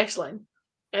in wrestling,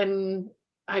 and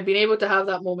I've been able to have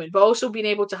that moment, but also being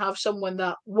able to have someone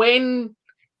that when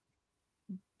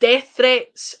death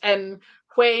threats and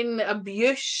when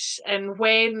abuse and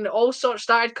when all sorts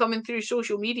started coming through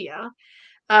social media,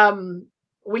 um,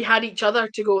 we had each other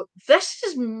to go, this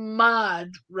is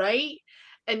mad, right?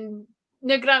 And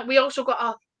now, Grant, we also got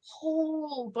a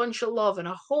whole bunch of love and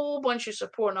a whole bunch of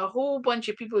support and a whole bunch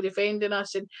of people defending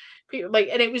us, and people like,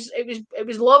 and it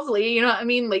was lovely, you know what I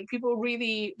mean? Like people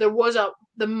really, there was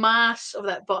the mass of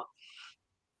that, but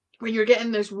when you're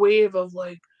getting this wave of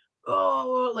like,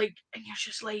 oh, like, and you're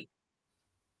just like,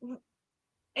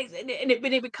 when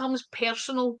it becomes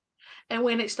personal, and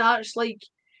when it starts like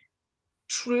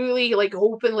truly like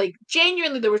hoping, like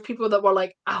genuinely there was people that were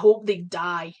like, I hope they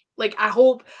die, like I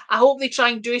hope they try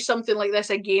and do something like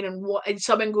this again, and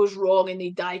something goes wrong and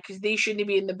they die because they shouldn't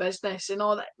be in the business and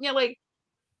all that, and you're like,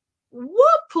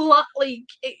 what plot, like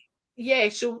yeah.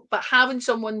 So but having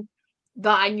someone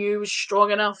that I knew was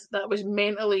strong enough, that was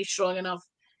mentally strong enough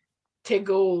to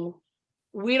go,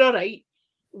 we're all right,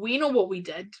 we know what we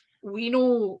did, we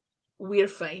know we're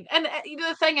fine. And you know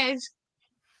the thing is,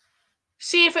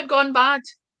 see if it gone bad,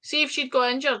 see if she'd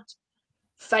got injured,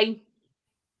 fine,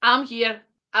 I'm here.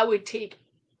 I would take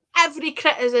every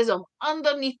criticism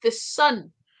underneath the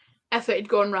sun if it had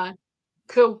gone wrong.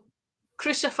 Cool.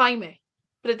 Crucify me.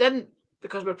 But it didn't,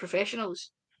 because we're professionals.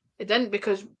 It didn't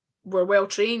because we're well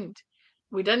trained.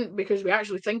 We didn't because we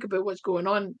actually think about what's going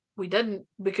on. We didn't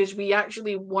because we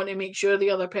actually want to make sure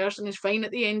the other person is fine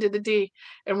at the end of the day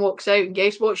and walks out. And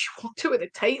guess what? She walked out with the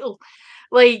title.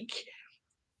 Like,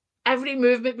 every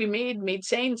movement we made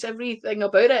sense, everything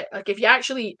about it. Like if you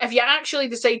actually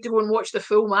decide to go and watch the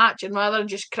full match and rather than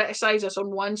just criticize us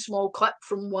on one small clip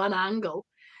from one angle,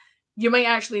 you might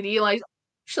actually realize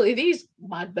actually these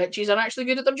mad bitches are actually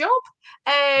good at their job.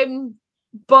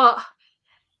 But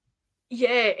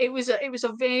yeah, it was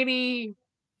a very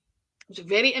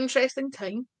interesting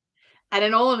time. And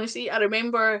in all honesty, I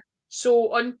remember,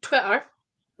 so on Twitter,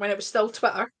 when it was still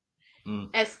Twitter,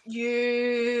 if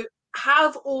you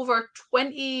have over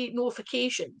 20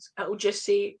 notifications, it would just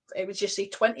say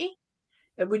 20.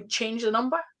 It would change the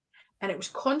number, and it was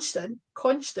constant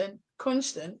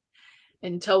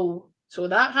until, so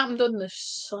that happened on the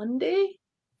Sunday.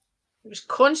 It was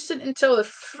constant until the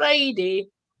Friday,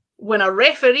 when a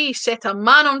referee set a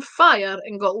man on fire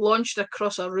and got launched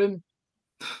across a room.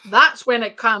 That's when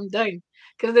it calmed down,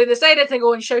 because they decided to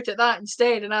go and shout at that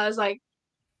instead, and I was like,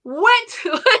 what?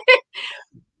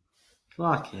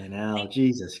 Fucking hell,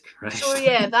 Jesus So Christ.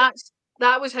 yeah,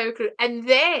 that was how. And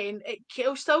then it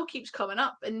still keeps coming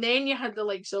up. And then you had the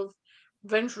likes of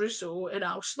Vince Russo and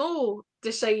Al Snow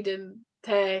deciding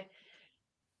to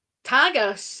tag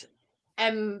us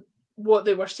in what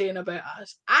they were saying about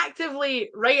us,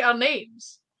 actively write our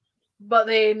names, but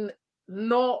then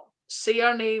not say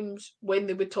our names when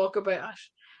they would talk about us,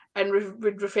 and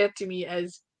would refer to me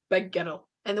as Big Girl.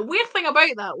 And the weird thing about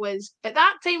that was, at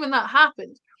that time when that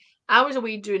happened, I was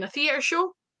away doing a theatre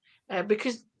show,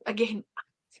 because again,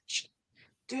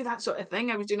 do that sort of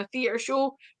thing. I was doing a theatre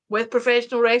show with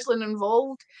professional wrestling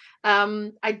involved.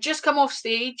 I'd just come off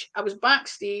stage. I was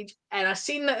backstage, and I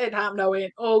seen that it happened. I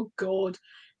went, "Oh God!"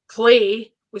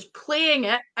 Clay was playing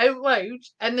it out loud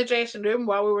in the dressing room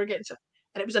while we were getting to,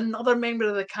 and it was another member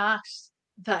of the cast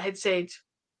that had said,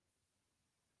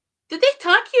 "Did they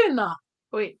tag you in that?"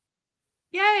 Wait,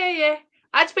 yeah, yeah, yeah.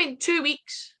 I'd spent 2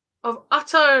 weeks of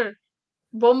utter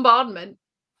bombardment,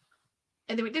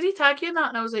 and they went, "Did he tag you in that?"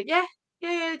 And I was like, "Yeah,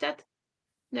 yeah, yeah, they did."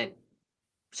 And then,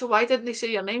 so why didn't they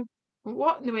say your name?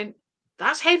 What? And they went,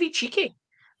 that's heavy cheeky.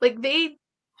 Like, they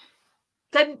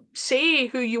didn't say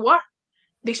who you were.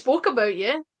 They spoke about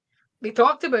you. They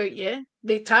talked about you.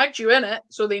 They tagged you in it,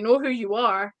 so they know who you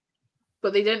are.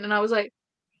 but they didn't, and I was like,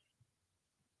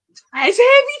 it's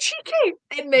heavy cheeky.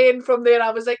 And then from there,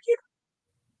 I was like, you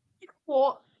know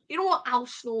what? You know what, Al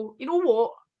Snow? You know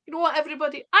what? You know what,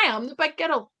 everybody? I am the big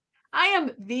girl. I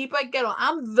am the big girl.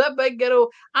 I'm the big girl.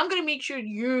 I'm going to make sure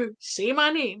you say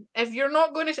my name. If you're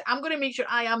not going to say, I'm going to make sure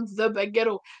I am the big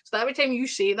girl. So that every time you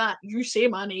say that, you say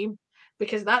my name.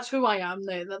 Because that's who I am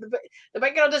now. The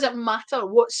big girl doesn't matter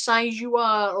what size you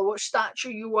are or what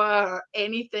stature you are or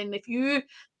anything. If you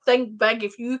think big,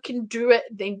 if you can do it,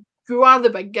 then you are the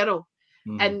big girl.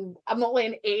 And I'm not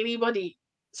letting anybody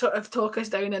sort of talk us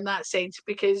down in that sense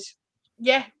because,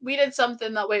 yeah, we did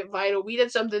something that went viral. We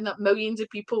did something that millions of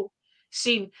people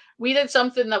seen. We did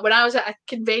something that when I was at a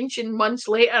convention months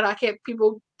later, I kept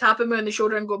people tapping me on the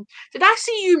shoulder and going, "Did I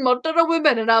see you murder a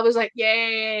woman?" And I was like,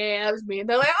 "Yeah, that was me." And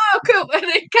they're like, "Oh, cool." And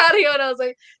they carry on. I was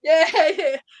like, "Yeah,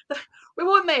 yeah. We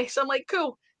won't mess." I'm like,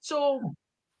 "Cool." So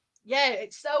yeah,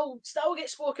 it still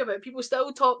gets spoken about. People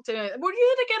still talk to me. Were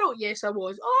you the girl? Yes, I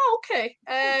was. Oh, okay.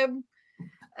 And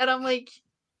I'm like,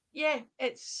 yeah,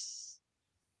 it's.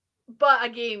 But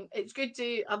again, it's good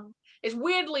to. It's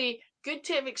weirdly good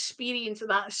to have experienced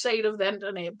that side of the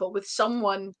internet, but with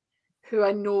someone who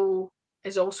I know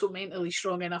is also mentally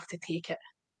strong enough to take it.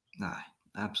 Nah,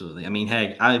 absolutely. I mean,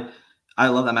 hey, I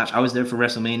love that match. I was there for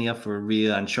WrestleMania for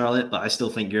Rhea and Charlotte, but I still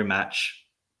think your match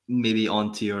maybe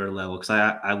onto your level because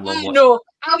I love watching. No,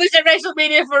 I was at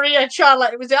WrestleMania for Rhea and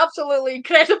Charlotte. It was absolutely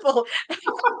incredible.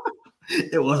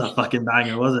 It was a fucking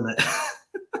banger, wasn't it?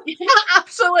 Yeah,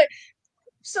 absolute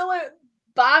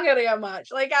banger of a match.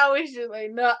 Like I was just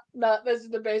like, nah, this is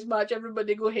the best match.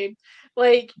 Everybody go home.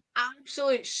 Like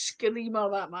absolute screamer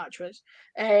that match was.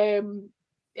 And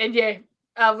yeah,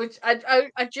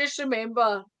 I just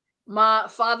remember my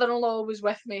father-in-law was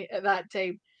with me at that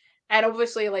time. And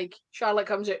obviously, like Charlotte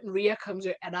comes out and Rhea comes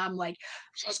out, and I'm like,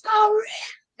 "Let's go, Rhea!"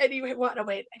 And he went, "What?" And I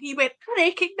went, and he went, "I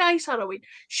recognise her." I went,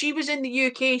 "She was in the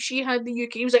UK. She had the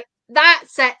UK." He was like,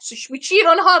 "That's it." So we cheer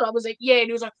on her. I was like, "Yeah." And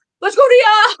he was like, "Let's go, Rhea!"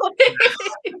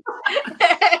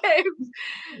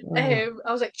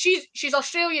 I was like, she's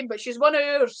Australian, but she's one of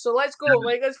ours, so let's go.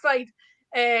 Like that's fine.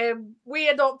 We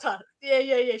adopt her.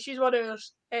 Yeah. She's one of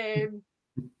ours.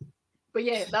 But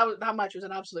yeah, that match was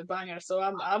an absolute banger. So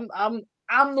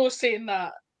I'm not saying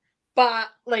that. But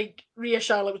like Rhea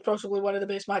Charlotte was possibly one of the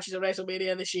best matches at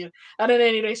WrestleMania this year, and in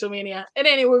any WrestleMania, in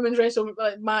any women's wrestle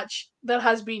match there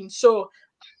has been. So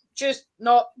just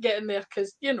not getting there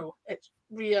because it's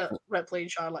Rhea, Ripley,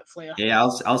 and Charlotte Flair. Yeah,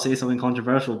 I'll say something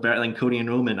controversial, better than Cody and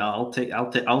Roman. I'll take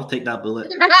that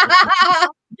bullet.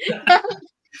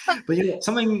 But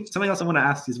something else I want to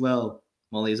ask as well,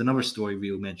 Molly, is another story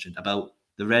Rio mentioned about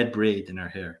the red braid in her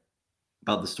hair.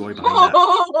 About the story behind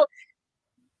that.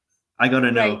 I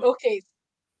gotta know. Right, okay.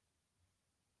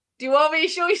 Do you want me to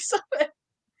show you something?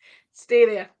 Stay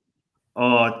there.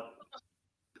 Oh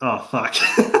fuck.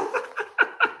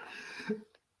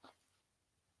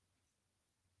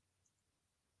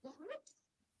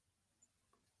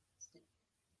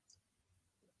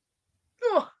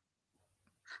 Oh.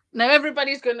 Now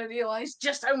everybody's going to realise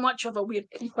just how much of a weird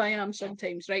creep I am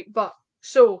sometimes, right? But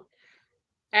so,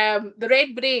 the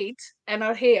red braid in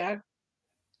her hair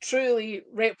truly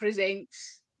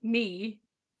represents me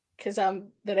because I'm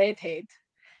the redhead.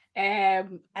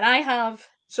 And I have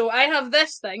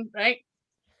this thing, right?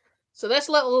 So this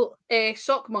little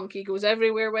sock monkey goes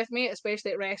everywhere with me,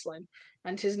 especially at wrestling,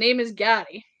 and his name is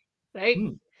Gary, right?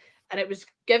 And it was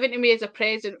given to me as a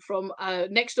present from a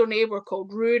next door neighbor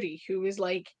called Rory, who was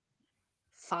like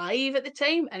 5 at the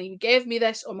time, and he gave me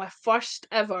this on my first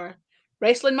ever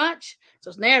wrestling match. So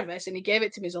I was nervous, and he gave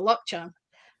it to me as a luck charm.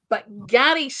 But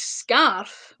Gary's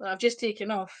scarf that I've just taken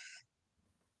off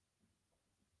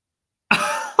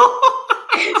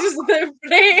is the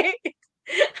braid.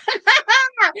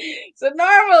 So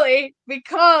normally,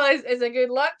 because it's a good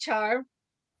luck charm,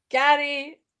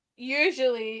 Gary,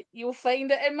 usually you'll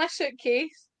find it in my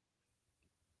suitcase,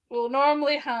 will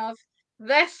normally have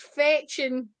this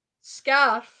fetching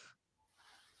scarf,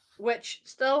 which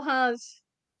still has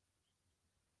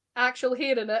actual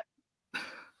hair in it,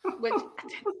 which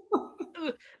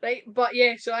right, but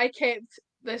yeah, so I kept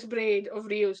this braid of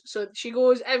Rio's, so she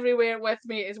goes everywhere with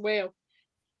me as well.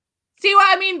 See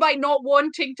what I mean by not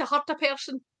wanting to hurt a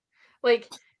person? Like,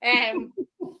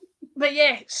 but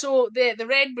yeah, so the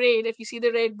red braid, if you see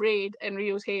the red braid in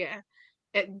Rio's hair,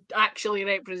 it actually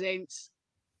represents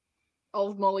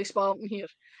old Molly Spartan here,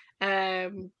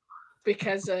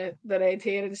 because of the red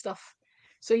hair and stuff.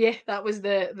 So yeah, that was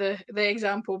the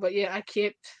example. But yeah, I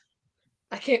kept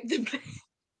the braid.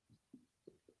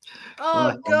 Oh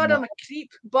Fucking God, I'm hell. a creep,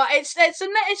 but it's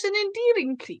an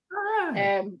endearing creep.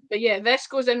 Aye. But yeah, this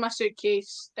goes in my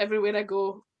suitcase everywhere I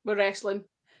go with wrestling.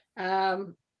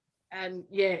 Um, and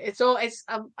yeah,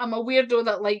 I'm a weirdo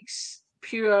that likes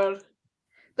pure.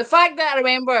 The fact that I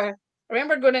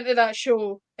remember going into that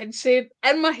show and said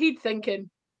in my head thinking,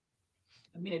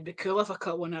 I mean, it'd be cool if I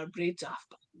cut one of her braids off,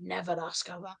 but never ask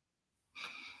her that.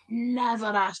 Never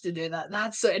asked to do that.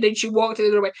 That's it. And then she walked in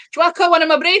the doorway. Do you want to cut one of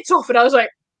my braids off? And I was like,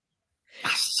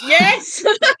 yes.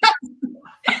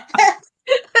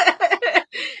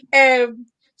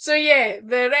 So yeah,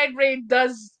 the red braid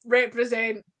does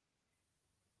represent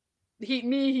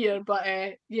me here, but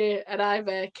yeah, and I've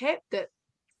kept it.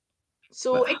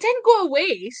 So But it didn't go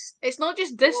away. It's not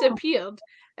just disappeared.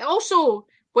 It also,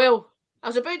 well, I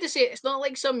was about to say it's not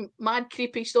like some mad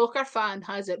creepy stalker fan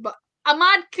has it, but a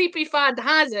mad creepy fan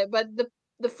has it, but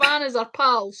the fan is our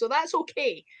pal, so that's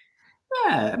okay.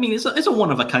 yeah, I mean, it's a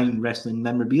one of a kind wrestling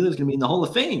memorabilia. It's going to be in the Hall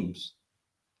of Fames.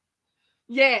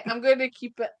 Yeah, I'm going to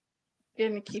keep it.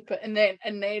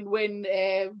 And then when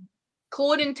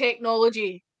cloning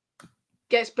technology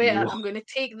gets better, Whoa. I'm going to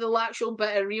take the actual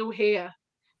bit of real hair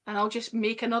and I'll just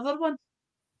make another one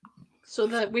so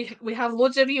that we have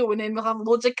loads of Rio and then we'll have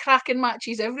loads of cracking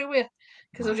matches everywhere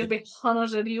because there'll just be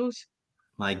hundreds of Rios.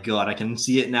 My God, I can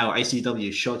see it now. ICW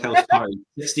Shockhouse Party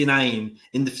 69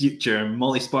 in the future.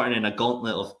 Molly Spartan in a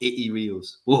gauntlet of 80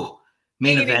 reels. Whoa,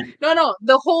 main event. No,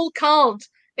 the whole card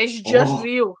is just Oh,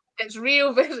 Rio. It's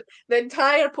Rio. The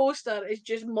entire poster is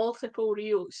just multiple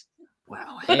Rios.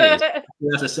 wow. Hey,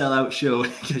 that's a sellout show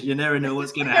because you never know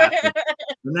what's going to happen.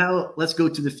 But now let's go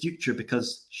to the future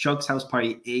because Shug's House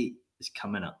Party 8 is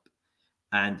coming up.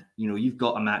 And, you've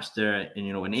got a match there in,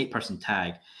 an 8-person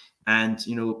tag. And,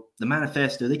 the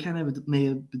manifesto, they kind of may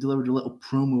have delivered a little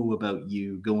promo about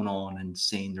you going on and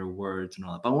saying their words and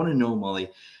all that. But I want to know, Molly,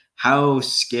 how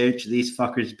scared should these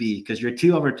fuckers be? Because your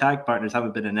 2 other tag partners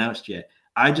haven't been announced yet.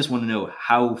 I just want to know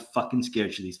how fucking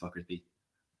scared should these fuckers be?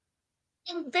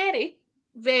 Very,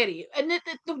 very. And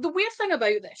the weird thing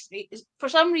about this, right, is for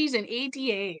some reason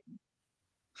ADM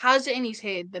has it in his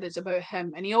head that it's about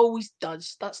him, and he always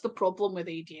does. That's the problem with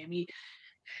ADM.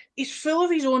 He's full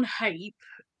of his own hype,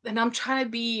 and I'm trying to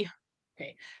be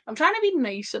okay. I'm trying to be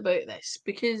nice about this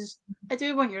because I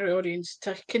do want your audience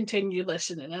to continue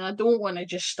listening, and I don't want to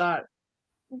just start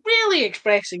really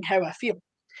expressing how I feel.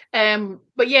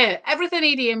 But yeah, everything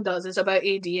ADM does is about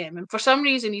ADM, and for some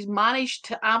reason, he's managed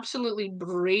to absolutely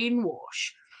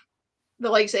brainwash the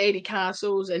likes of Eddie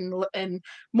Castles and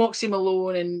Moxie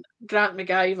Malone and Grant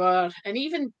McIver and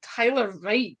even Tyler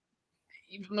Wright,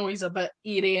 even though he's a bit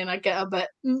eerie and I get a bit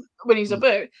when he's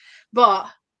about, but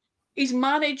he's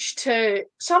managed to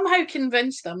somehow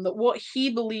convince them that what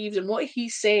he believes and what he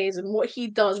says and what he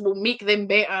does will make them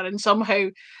better and somehow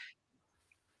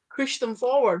push them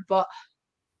forward. But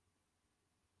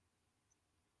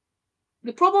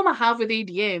the problem I have with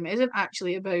ADM isn't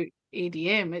actually about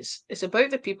ADM. It's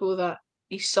about the people that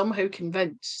he's somehow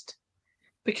convinced.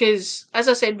 Because as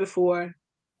I said before,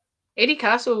 Eddie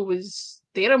Castle was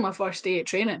there on my first day at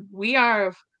training. We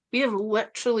have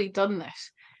literally done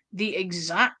this the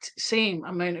exact same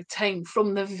amount of time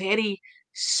from the very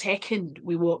second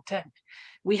we walked in.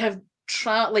 We have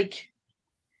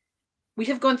we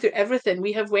have gone through everything.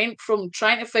 We have went from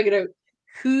trying to figure out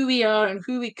who we are and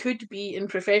who we could be in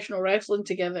professional wrestling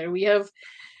together. We have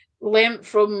learnt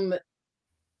from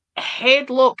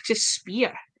headlock to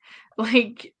spear,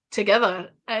 together.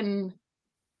 And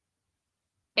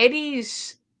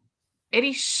Eddie's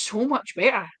Eddie's so much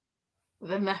better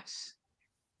than this.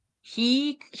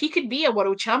 He could be a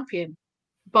world champion,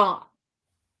 but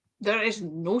there is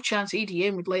no chance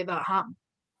ADM would let that happen.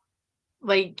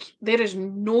 There is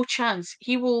no chance.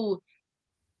 He will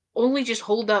only just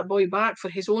hold that boy back for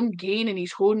his own gain and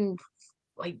his own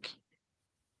like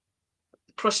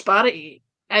prosperity.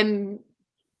 And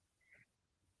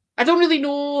I don't really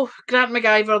know Grant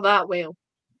McIver that well.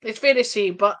 It's fair to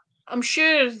say, but I'm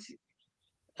sure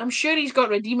he's got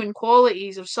redeeming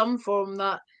qualities of some form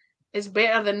that is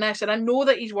better than this. And I know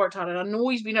that he's worked hard, and I know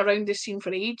he's been around this scene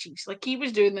for ages. Like he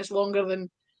was doing this longer than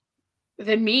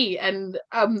me, and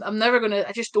I'm never gonna.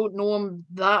 I just don't know him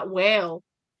that well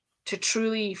to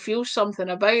truly feel something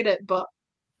about it. But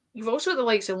you've also got the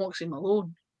likes of Moxie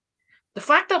Malone. The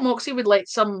fact that Moxie would let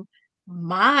some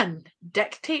man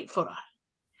dictate for her,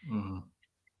 Mm-hmm.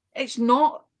 it's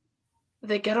not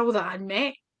the girl that I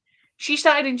met. She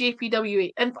started in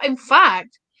JPWA, and in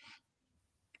fact,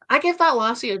 I give that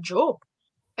lassie a job.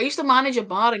 I used to manage a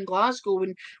bar in Glasgow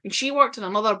when she worked in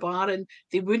another bar and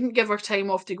they wouldn't give her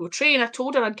time off to go train. I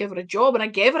told her I'd give her a job and I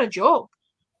gave her a job.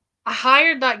 I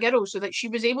hired that girl so that she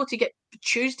was able to get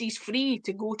Tuesdays free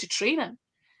to go to training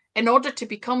in order to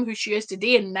become who she is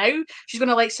today. And now she's going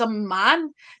to let some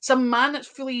man that's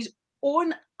full of his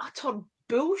own utter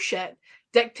bullshit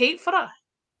dictate for her.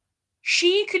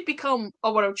 She could become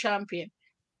a world champion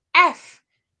if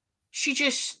she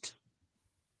just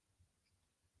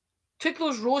took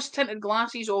those rose-tinted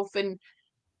glasses off and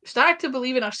started to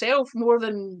believe in herself more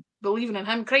than believing in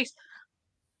him. Christ,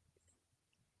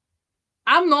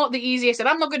 I'm not the easiest, and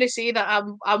I'm not going to say that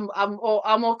I'm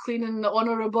all clean and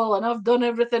honourable and I've done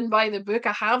everything by the book.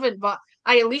 I haven't, but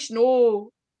I at least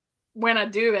know when I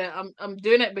do it, I'm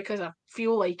doing it because I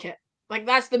feel like it. Like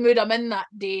that's the mood I'm in that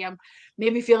day. I'm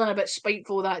maybe feeling a bit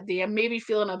spiteful that day. I'm maybe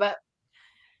feeling a bit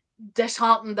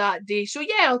disheartened that day. So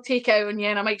yeah, I'll take it out on you,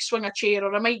 and I might swing a chair,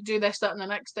 or I might do this, that, and the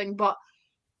next thing. But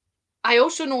I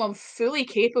also know I'm fully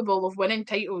capable of winning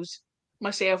titles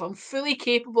myself. I'm fully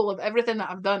capable of everything that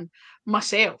I've done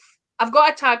myself. I've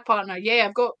got a tag partner. Yeah,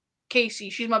 I've got Casey.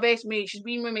 She's my best mate. She's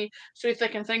been with me through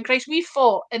thick and thin. Christ, we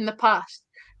fought in the past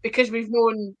because we've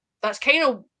known that's kind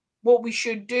of what we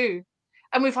should do.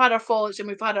 And we've had our faults and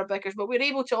we've had our bickers, but we're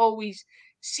able to always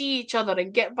see each other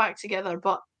and get back together.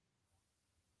 But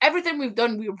everything we've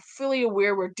done, we're fully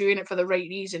aware we're doing it for the right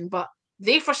reason. But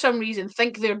they, for some reason,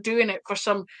 think they're doing it for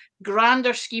some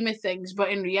grander scheme of things. But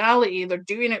in reality, they're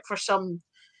doing it for some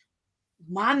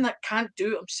man that can't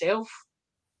do it himself.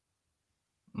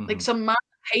 Like some man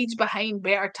that hides behind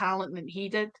better talent than he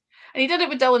did. And he did it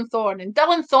with Dylan Thorne. And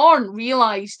Dylan Thorne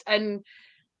realised and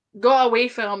got away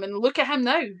from him. And look at him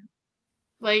now.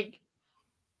 Like,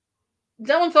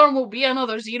 Dylan Thorne will be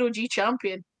another Zero G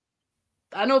champion.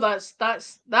 I know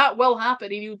that will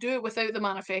happen, and he'll do it without the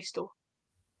manifesto.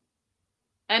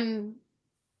 And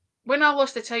when I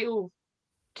lost the title,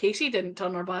 Casey didn't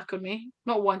turn her back on me,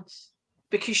 not once,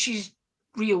 because she's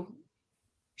real.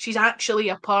 She's actually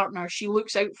a partner. She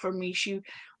looks out for me. She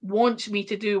wants me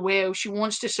to do well. She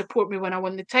wants to support me. When I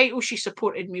won the title, she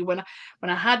supported me. When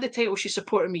I had the title, she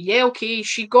supported me. Yeah, okay,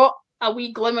 she got a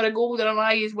wee glimmer of gold in her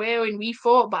eye as well, and we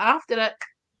fought. But after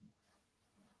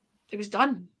it was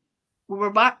done. We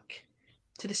were back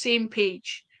to the same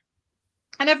page.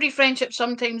 And every friendship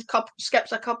sometimes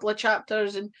skips a couple of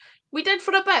chapters, and we did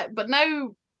for a bit, but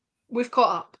now we've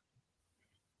caught up.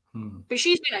 But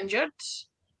she's been injured,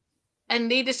 and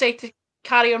they decide to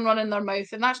carry on running their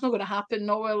mouth, and that's not going to happen.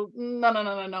 No, well,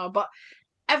 no. But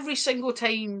every single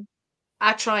time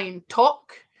I try and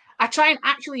talk, I try and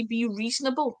actually be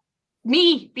reasonable.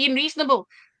 Me being reasonable.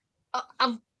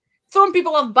 I've thrown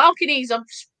people off balconies.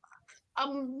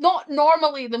 I'm not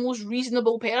normally the most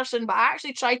reasonable person, but I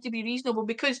actually tried to be reasonable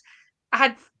because I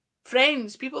had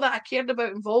friends, people that I cared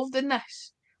about involved in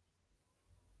this.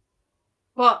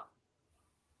 But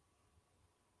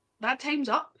that time's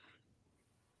up.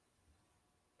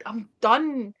 I'm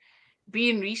done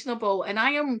being reasonable, and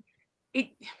I am. You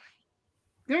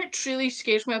know what truly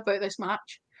scares me about this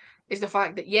match is the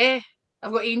fact that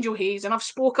I've got Angel Hayes, and I've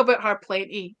spoke about her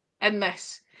plenty in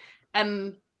this,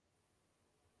 and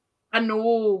I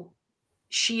know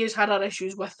she has had her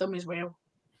issues with them as well.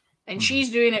 And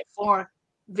she's doing it for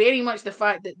very much the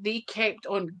fact that they kept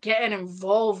on getting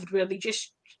involved where they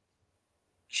just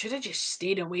should have just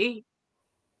stayed away.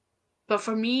 But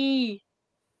for me,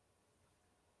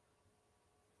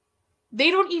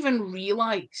 they don't even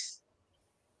realise.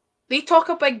 They talk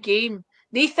a big game.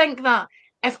 They think that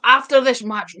if after this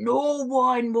match no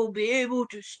one will be able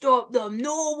to stop them,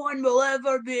 no one will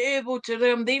ever be able to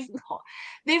them. They've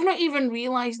not even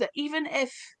realised that even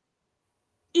if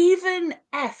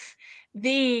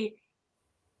they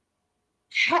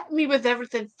hit me with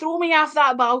everything, throw me off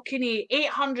that balcony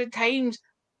 800 times,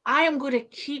 I am going to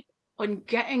keep on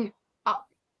getting up,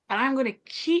 and I'm going to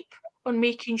keep on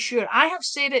making sure. I have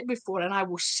said it before, and I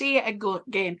will say it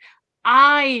again.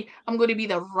 I am going to be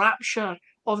the rapture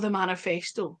of the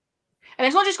manifesto. And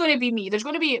it's not just going to be me. There's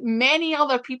going to be many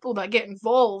other people that get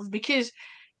involved because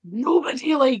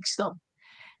nobody likes them.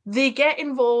 They get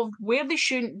involved where they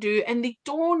shouldn't do, and they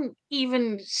don't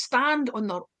even stand on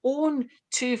their own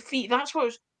 2 feet. That's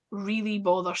what's really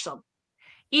bothersome.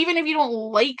 Even if you don't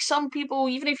like some people,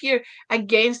 even if you're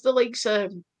against the likes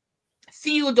of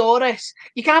Theodorus,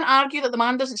 you can't argue that the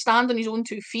man doesn't stand on his own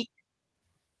 2 feet.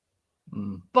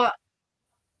 But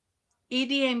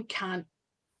ADM can't.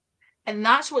 And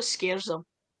that's what scares him.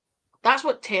 That's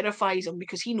what terrifies him,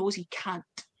 because he knows he can't.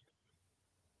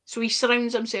 So he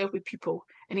surrounds himself with people,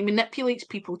 and he manipulates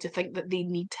people to think that they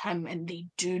need him, and they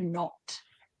do not.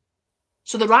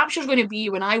 So the rapture's going to be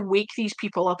when I wake these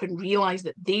people up and realise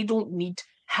that they don't need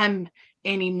him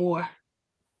anymore.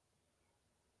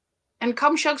 And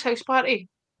come Shug's house party,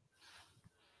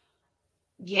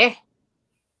 yeah,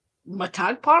 my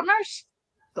tag partners,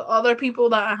 the other people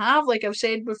that I have, like I've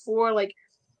said before, like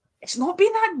it's not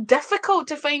been that difficult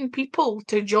to find people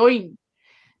to join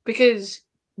because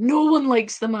no one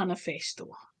likes the manifesto.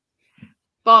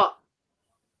 But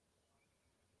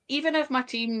even if my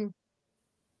team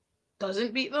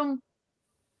doesn't beat them,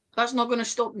 that's not going to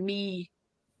stop me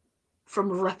from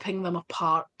ripping them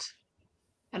apart.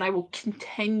 And I will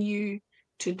continue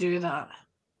to do that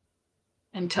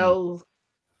Mm. until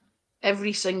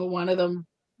every single one of them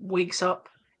wakes up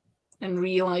and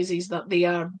realizes that they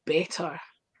are better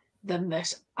than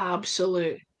this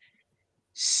absolute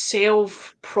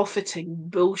self-profiting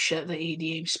bullshit that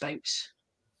ADM spouts.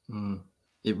 Mm.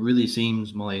 It really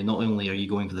seems, Molly, not only are you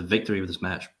going for the victory of this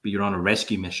match, but you're on a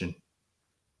rescue mission.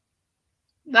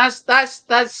 That's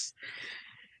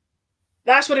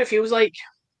what it feels like.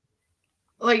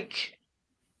 Like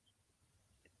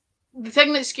the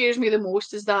thing that scares me the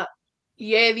most is that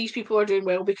yeah, these people are doing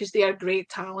well because they are great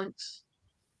talents.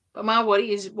 But my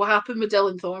worry is what happened with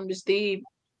Dylan Thorne was he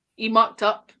mucked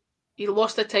up. He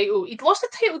lost the title. He'd lost the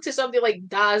title to somebody like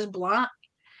Daz Black.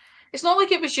 It's not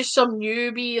like it was just some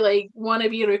newbie, like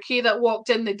wannabe rookie that walked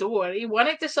in the door. He won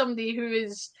it to somebody who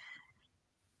is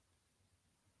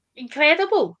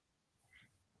incredible.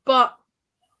 But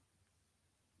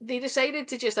they decided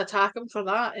to just attack him for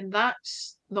that, and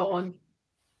that's not on.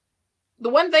 The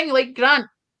one thing, like Grant,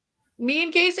 me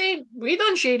and Casey, we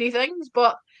done shady things,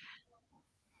 but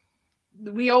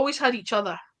we always had each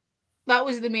other. That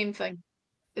was the main thing.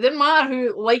 It didn't matter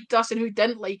who liked us and who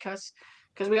didn't like us,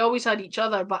 because we always had each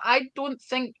other. But I don't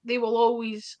think they will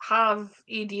always have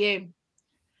ADM,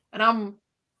 and I'm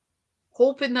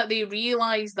hoping that they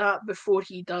realise that before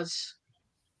he does,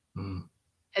 Mm.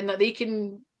 and that they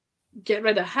can get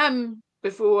rid of him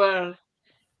before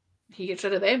he gets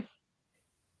rid of them.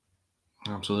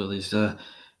 Absolutely. It's a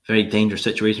very dangerous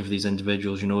situation for these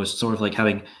individuals. You know, it's sort of like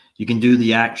having, you can do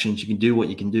the actions, you can do what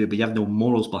you can do, but you have no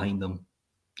morals behind them.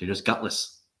 You're just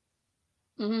gutless.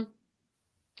 Mm-hmm.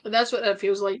 And that's what it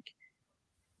feels like.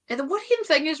 And the worrying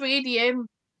thing is with ADM,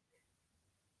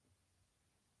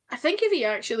 I think if he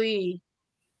actually,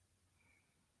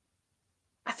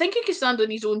 I think he can stand on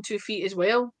his own 2 feet as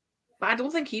well, but I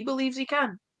don't think he believes he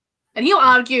can. And he'll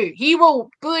argue. He will,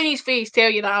 blue in his face, tell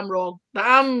you that I'm wrong, that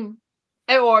I'm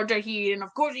out of order here, and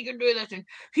of course he can do this, and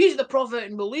he's the prophet,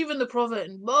 and believe in the prophet,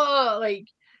 and blah, like.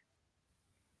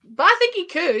 But I think he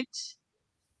could,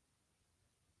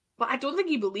 but I don't think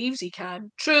he believes he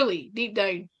can, truly, deep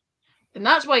down. And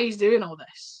that's why he's doing all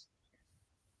this.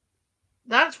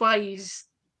 That's why he's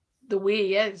the way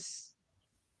he is.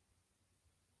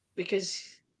 Because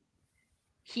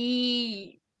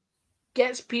he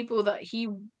gets people that he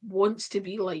wants to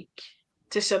be like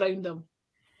to surround him.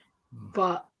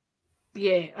 But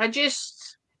yeah,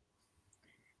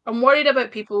 I'm worried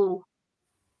about people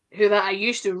who that I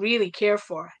used to really care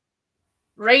for.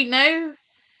 Right now,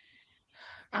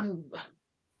 I'm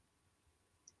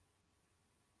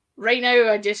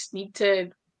I just need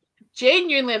to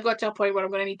genuinely I've got to a point where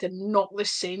I'm gonna need to knock the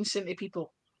sense into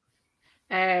people.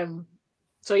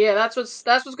 So yeah, that's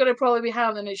what's gonna probably be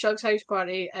happening at Shug's house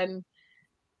party. And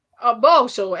but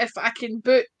also if I can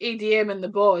boot ADM in the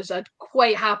boss, I'd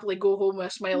quite happily go home with a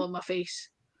smile on my face.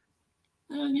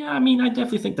 Yeah, I mean, I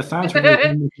definitely think the fans would really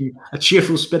come with a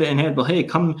cheerful spirit in head. But hey,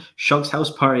 come Shug's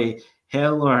house party,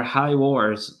 hell or high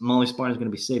waters, Molly Spartan's going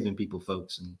to be saving people,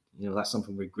 folks, and you know that's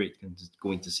something we're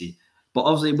going to see. But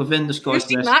obviously, within the Who's Scottish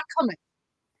seen wrestling, that coming?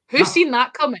 Who's ah, seen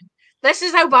that coming? This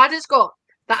is how bad it's got.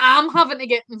 That I'm having to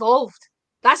get involved.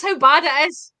 That's how bad it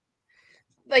is.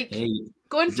 Like hey,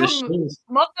 going it just from shows.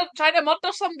 trying to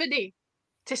murder somebody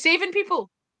to saving people.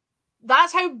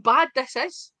 That's how bad this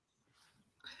is.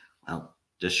 Well,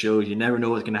 just shows you never know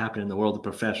what's going to happen in the world of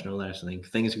professional wrestling.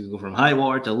 Things can go from high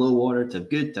water to low water to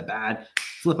good to bad.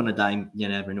 Flip on a dime, you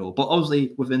never know. But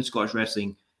obviously, within Scottish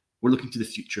wrestling, we're looking to the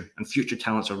future, and future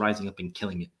talents are rising up and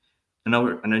killing it. And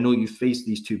I know you faced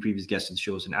these two previous guests in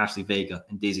shows, in Ashley Vega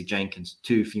and Daisy Jenkins,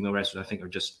 two female wrestlers I think are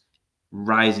just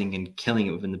rising and killing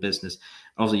it within the business.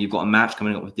 Obviously, you've got a match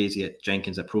coming up with Daisy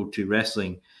Jenkins at Pro 2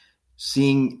 Wrestling.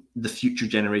 Seeing the future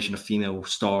generation of female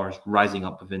stars rising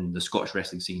up within the Scottish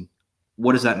wrestling scene,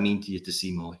 what does that mean to you to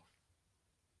see, Molly?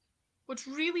 What's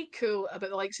really cool about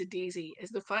the likes of Daisy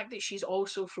is the fact that she's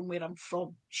also from where I'm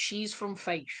from. She's from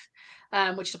Fife,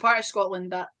 which is a part of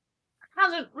Scotland that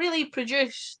hasn't really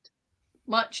produced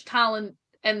much talent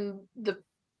in the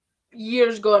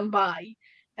years gone by.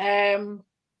 Um,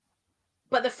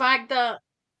 but the fact that,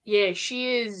 yeah,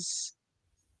 she's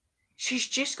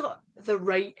just got the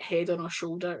right head on her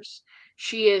shoulders.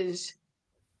 She is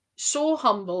so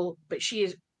humble, but she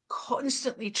is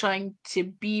constantly trying to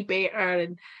be better,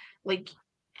 and like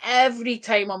every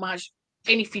time I match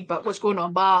any feedback, what's going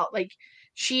on, but like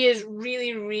she is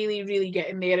really, really, really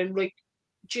getting there, and like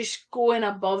just going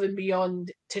above and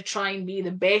beyond to try and be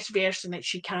the best version that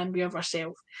she can be of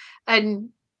herself. And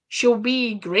she'll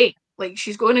be great. Like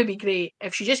she's going to be great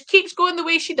if she just keeps going the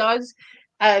way she does,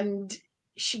 and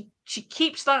she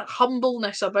keeps that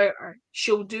humbleness about her.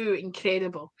 She'll do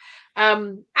incredible.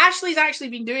 Ashley's actually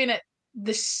been doing it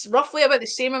this roughly about the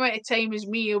same amount of time as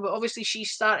me, but obviously she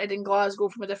started in Glasgow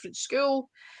from a different school,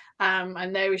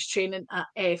 and now is training at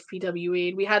FPWA.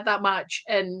 And we had that match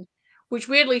in which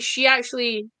weirdly she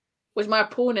actually was my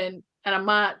opponent in a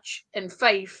match in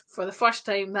Fife for the first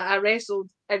time that I wrestled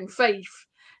in Fife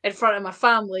in front of my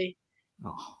family.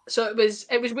 Oh. So it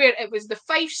was weird. It was the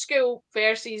Fife school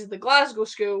versus the Glasgow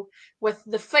school, with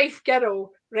the Fife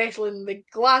girl wrestling the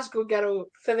Glasgow girl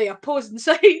for the opposing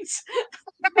sides.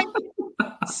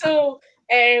 So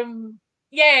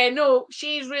yeah, no,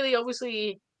 she's really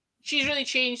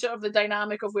changed sort of the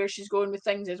dynamic of where she's going with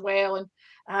things as well.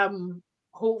 And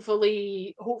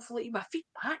hopefully my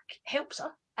feedback helps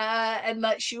her, and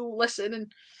that she'll listen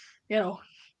and, you know,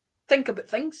 think about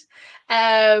things.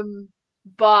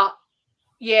 But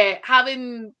yeah,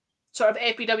 having sort of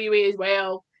FPWA as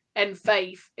well in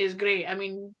Fife is great. I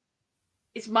mean,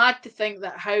 it's mad to think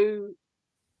that how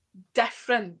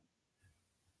different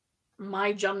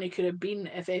my journey could have been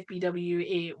if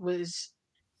FPWA was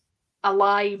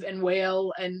alive and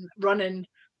well and running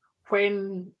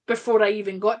before I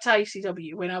even got to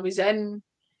ICW, when I was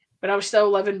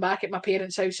still living back at my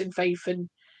parents' house in Fife and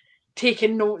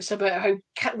taking notes about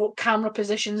what camera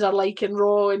positions are like in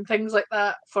Raw and things like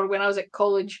that for when I was at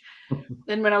college,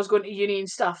 then when I was going to uni and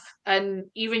stuff. And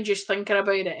even just thinking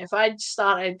about it, if I'd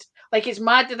started, like, it's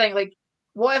mad to think, like,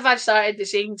 what if I started the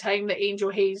same time that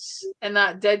Angel Hayes and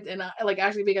that did, and like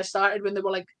Ashley Vega started when they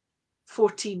were like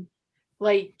 14,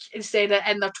 like instead of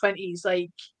in their 20s.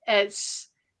 Like, it's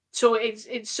so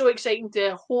exciting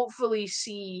to hopefully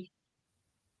see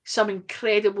some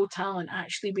incredible talent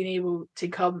actually being able to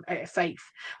come out of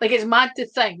Fife. Like, it's mad to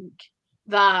think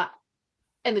that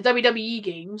in the WWE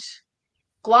games,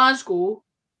 Glasgow,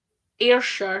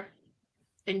 Ayrshire,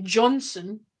 and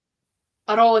Johnson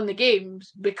are all in the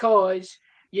games because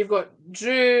you've got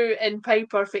Drew and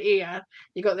Piper for Ayr,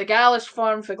 you've got the Gallus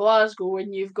Farm for Glasgow,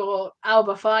 and you've got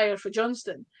Alba Fire for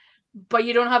Johnston, but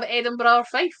you don't have Edinburgh or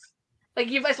Fife. Like,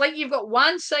 it's like you've got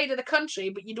one side of the country,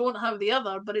 but you don't have the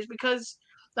other. But it's because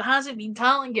there hasn't been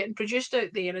talent getting produced out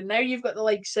there, and now you've got the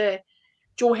likes of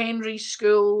Joe Henry's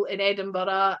school in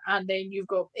Edinburgh, and then you've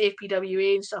got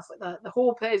APWA and stuff like that. The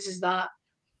hope is that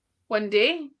one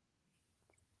day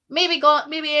maybe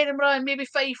Edinburgh and maybe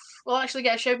Fife will actually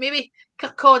get a shout. Maybe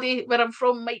Kirkcaldy, where I'm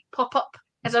from, might pop up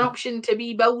as an option to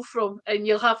be billed from, and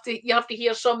you have to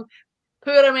hear some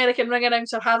poor American ring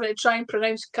announcer having to try and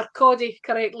pronounce Kirkcaldy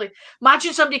correctly.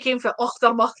 Imagine somebody came for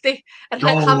Auchtermuchty and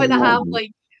having to have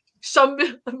like some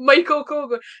Michael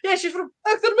Kogo. Yeah, she's from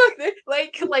Auchtermuchty.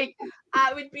 Like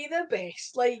that would be the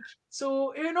best. Like,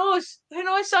 so who knows? Who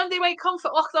knows? Somebody might come for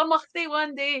Auchtermuchty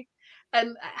one day, and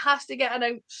it has to get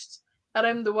announced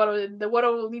around the world. The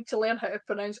world will need to learn how to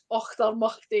pronounce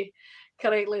Auchtermuchty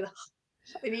correctly.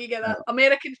 They need to get that.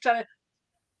 Americans trying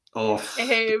Oh,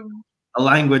 to a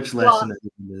language but lesson at the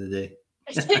end of the day.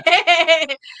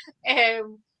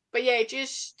 but yeah,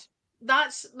 just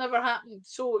that's never happened.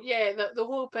 So yeah, the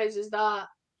hope is that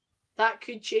that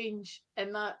could change,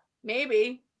 and that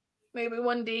maybe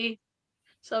one day,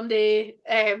 someday,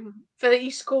 for the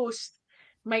East Coast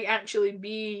might actually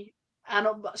be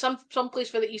some place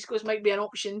for the East Coast might be an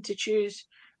option to choose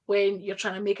when you're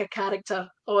trying to make a character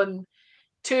on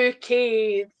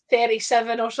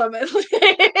 2K37 or something.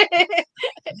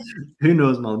 Who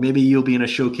knows, Molly? Maybe you'll be in a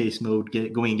showcase mode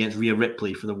going against Rhea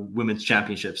Ripley for the Women's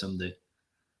Championship someday.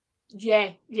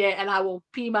 Yeah, and I will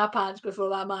pee my pants before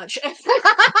that match.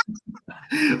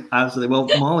 Absolutely. Well,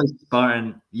 Molly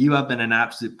Spartan, you have been an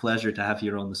absolute pleasure to have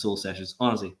here on the Soul Sessions.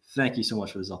 Honestly, thank you so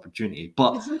much for this opportunity.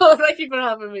 But no, thank you for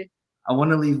having me. I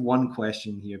want to leave one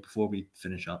question here before we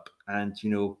finish up. And,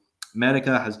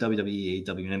 America has WWE,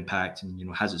 AEW, and Impact,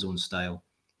 and, has its own style.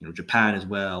 Japan as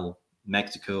well,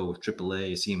 Mexico with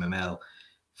AAA, CMML,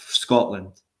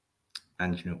 Scotland.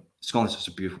 And, Scotland's just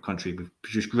a beautiful country. We've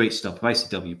produced great stuff,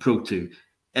 ICW, Pro 2,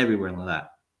 everywhere like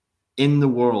that. In the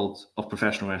world of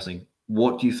professional wrestling,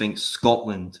 what do you think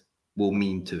Scotland will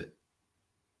mean to it?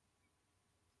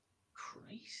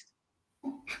 Christ.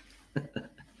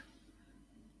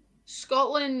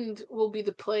 Scotland will be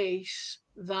the place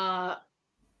that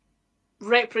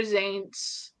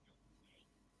represents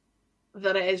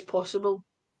that it is possible,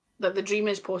 that the dream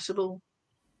is possible,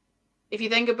 if you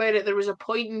think about it, there was a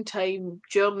point in time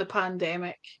during the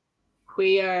pandemic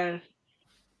where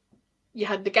you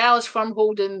had the Gallus firm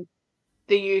holding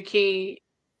the UK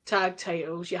tag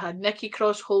titles, you had Nikki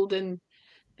Cross holding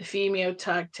the female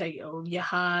tag title, you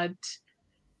had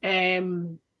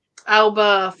um,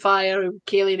 Alba Fire,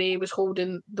 Kaylee Ray was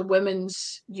holding the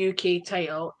women's UK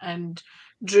title, and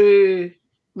Drew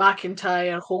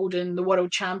McIntyre holding the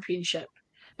World Championship.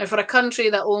 Now, for a country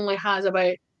that only has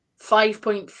about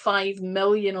 5.5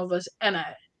 million of us in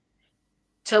it,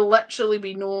 to literally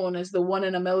be known as the one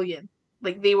in a million,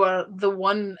 like they were the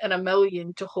one in a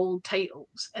million to hold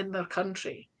titles in their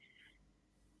country,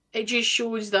 it just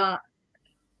shows that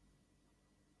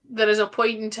there is a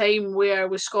point in time where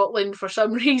with Scotland, for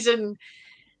some reason,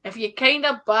 if you kind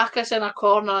of back us in a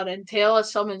corner and tell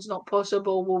us something's not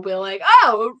possible, we'll be like,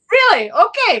 oh, really?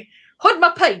 Okay, hold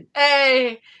my pint.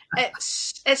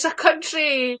 It's a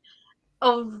country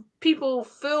of people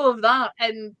full of that,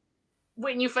 and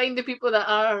when you find the people that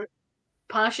are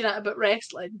passionate about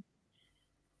wrestling,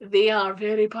 they are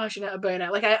very passionate about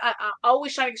it. Like I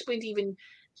always try to explain to even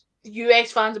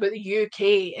US fans about the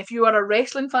UK. If you are a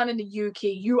wrestling fan in the UK,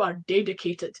 you are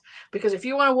dedicated. Because if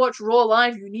you want to watch Raw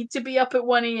live, you need to be up at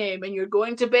 1 a.m. and you're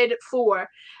going to bed at 4.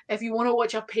 If you want to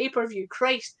watch a pay per view,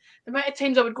 Christ, the amount of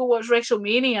times I would go watch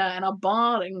WrestleMania in a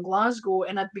bar in Glasgow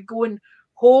and I'd be going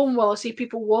home while I see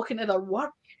people walking to their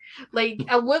work. Like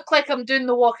I look like I'm doing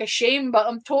the walk of shame, but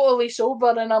I'm totally sober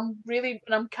and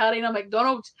I'm carrying a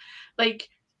McDonald's. Like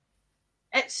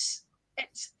it's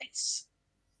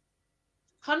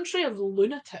country of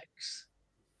lunatics,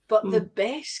 but the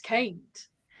best kind.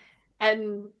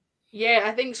 And yeah,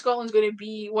 I think Scotland's going to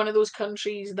be one of those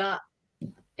countries that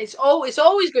it's always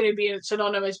going to be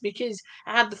synonymous because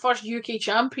I had the first UK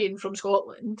champion from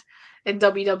Scotland in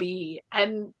WWE,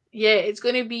 and yeah, it's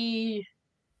going to be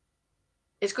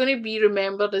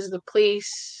remembered as the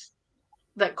place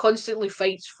that constantly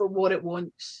fights for what it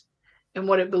wants and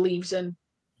what it believes in,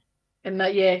 and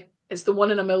that yeah, it's the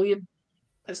one in a million.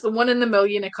 It's the one in the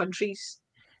million of countries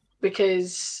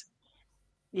because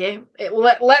yeah, it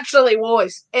literally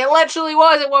was. It literally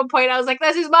was at one point. I was like,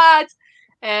 this is mad.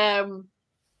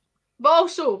 But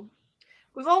also,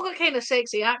 we've all got kind of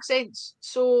sexy accents.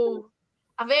 So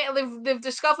I bet they've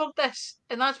discovered this,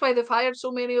 and that's why they've hired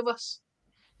so many of us.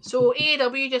 So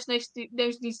AEW just needs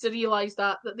to realise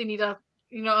that they need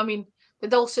you know what I mean, the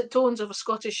dulcet tones of a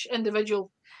Scottish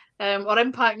individual. Or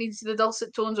Impact needs the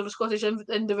dulcet tones of a Scottish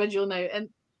individual now. And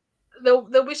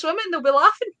they'll be swimming, they'll be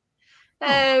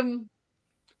laughing.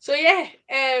 So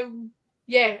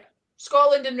yeah,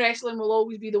 Scotland in wrestling will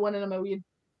always be the one in a million,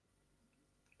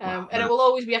 Wow, and it will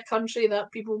always be a country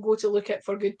that people go to look at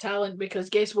for good talent because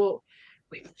guess what?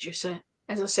 Wait, what did you say?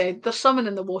 As I said, there's something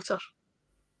in the water.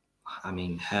 I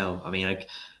mean, hell, I mean, like,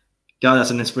 God,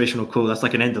 that's an inspirational quote. That's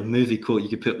like an end of movie quote you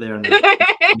could put there in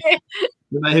the.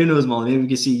 Who knows, Molly? Maybe we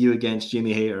could see you against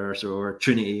Jamie Hayter or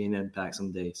Trinity in Impact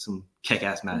someday. Some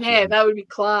kick-ass matches. Yeah, that would be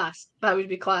class. That would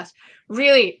be class.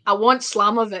 Really, I want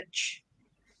Slamovich.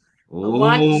 I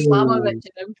want Slamovich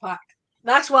in Impact.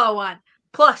 That's what I want.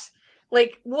 Plus,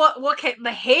 like, what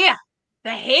the hair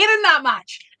in that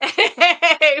match.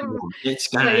 It's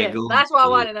gonna yeah, go. that's what I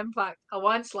want in Impact. I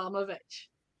want Slamovich.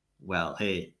 Well,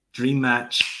 hey, dream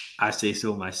match. I say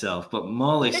so myself. But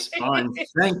Molly Spartan,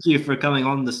 thank you for coming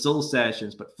on the Soul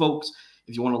Sessions. But folks,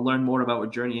 if you want to learn more about her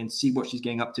journey and see what she's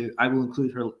getting up to, I will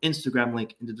include her Instagram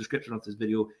link in the description of this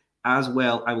video. As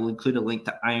well, I will include a link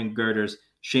to Iron Girders,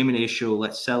 Shaman A Show.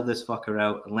 Let's sell this fucker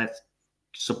out and let's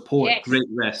support great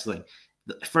wrestling.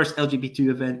 The first LGBT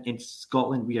event in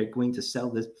Scotland. We are going to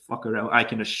sell this fucker out. I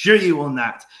can assure you on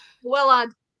that. Well, lad,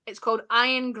 it's called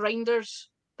Iron Grinders.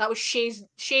 That was Shay's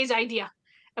idea,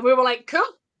 and we were like, "Cool,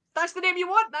 that's the name you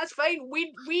want. That's fine.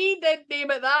 We did name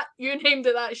it that. You named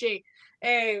it that, Shay."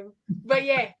 But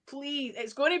yeah, please,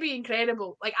 it's going to be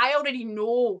incredible. Like I already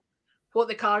know what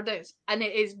the card is, and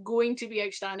it is going to be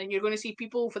outstanding. You're going to see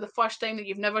people for the first time that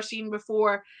you've never seen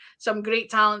before. Some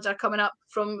great talents are coming up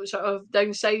from sort of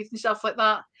down south and stuff like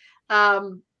that.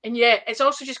 And yeah, it's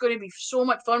also just going to be so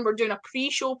much fun. We're doing a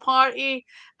pre-show party,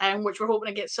 which we're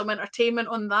hoping to get some entertainment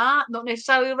on that. Not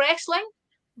necessarily wrestling,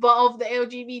 but of the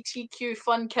LGBTQ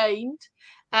fun kind.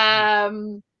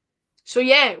 So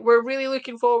yeah, we're really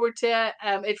looking forward to it.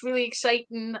 It's really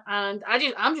exciting, and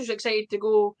I'm just excited to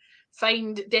go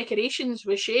find decorations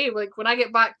with Shay. Like when I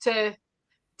get back to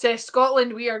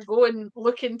Scotland, we are going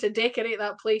looking to decorate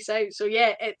that place out. So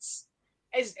yeah, it's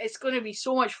going to be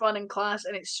so much fun and class,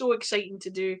 and it's so exciting to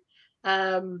do,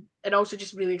 and also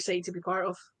just really excited to be part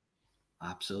of.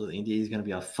 Absolutely, indeed. It's going to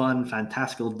be a fun,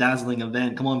 fantastical, dazzling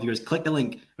event. Come on, viewers, click the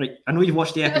link. Right, I know you've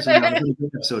watched the episode now. It's a really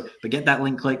good episode, but get that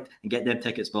link clicked and get them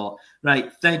tickets bought.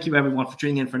 Right, thank you everyone for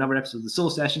tuning in for another episode of the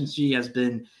Soul Sessions. She has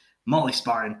been Molly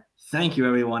Spartan. Thank you,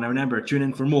 everyone. And remember, tune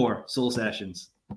in for more Soul Sessions.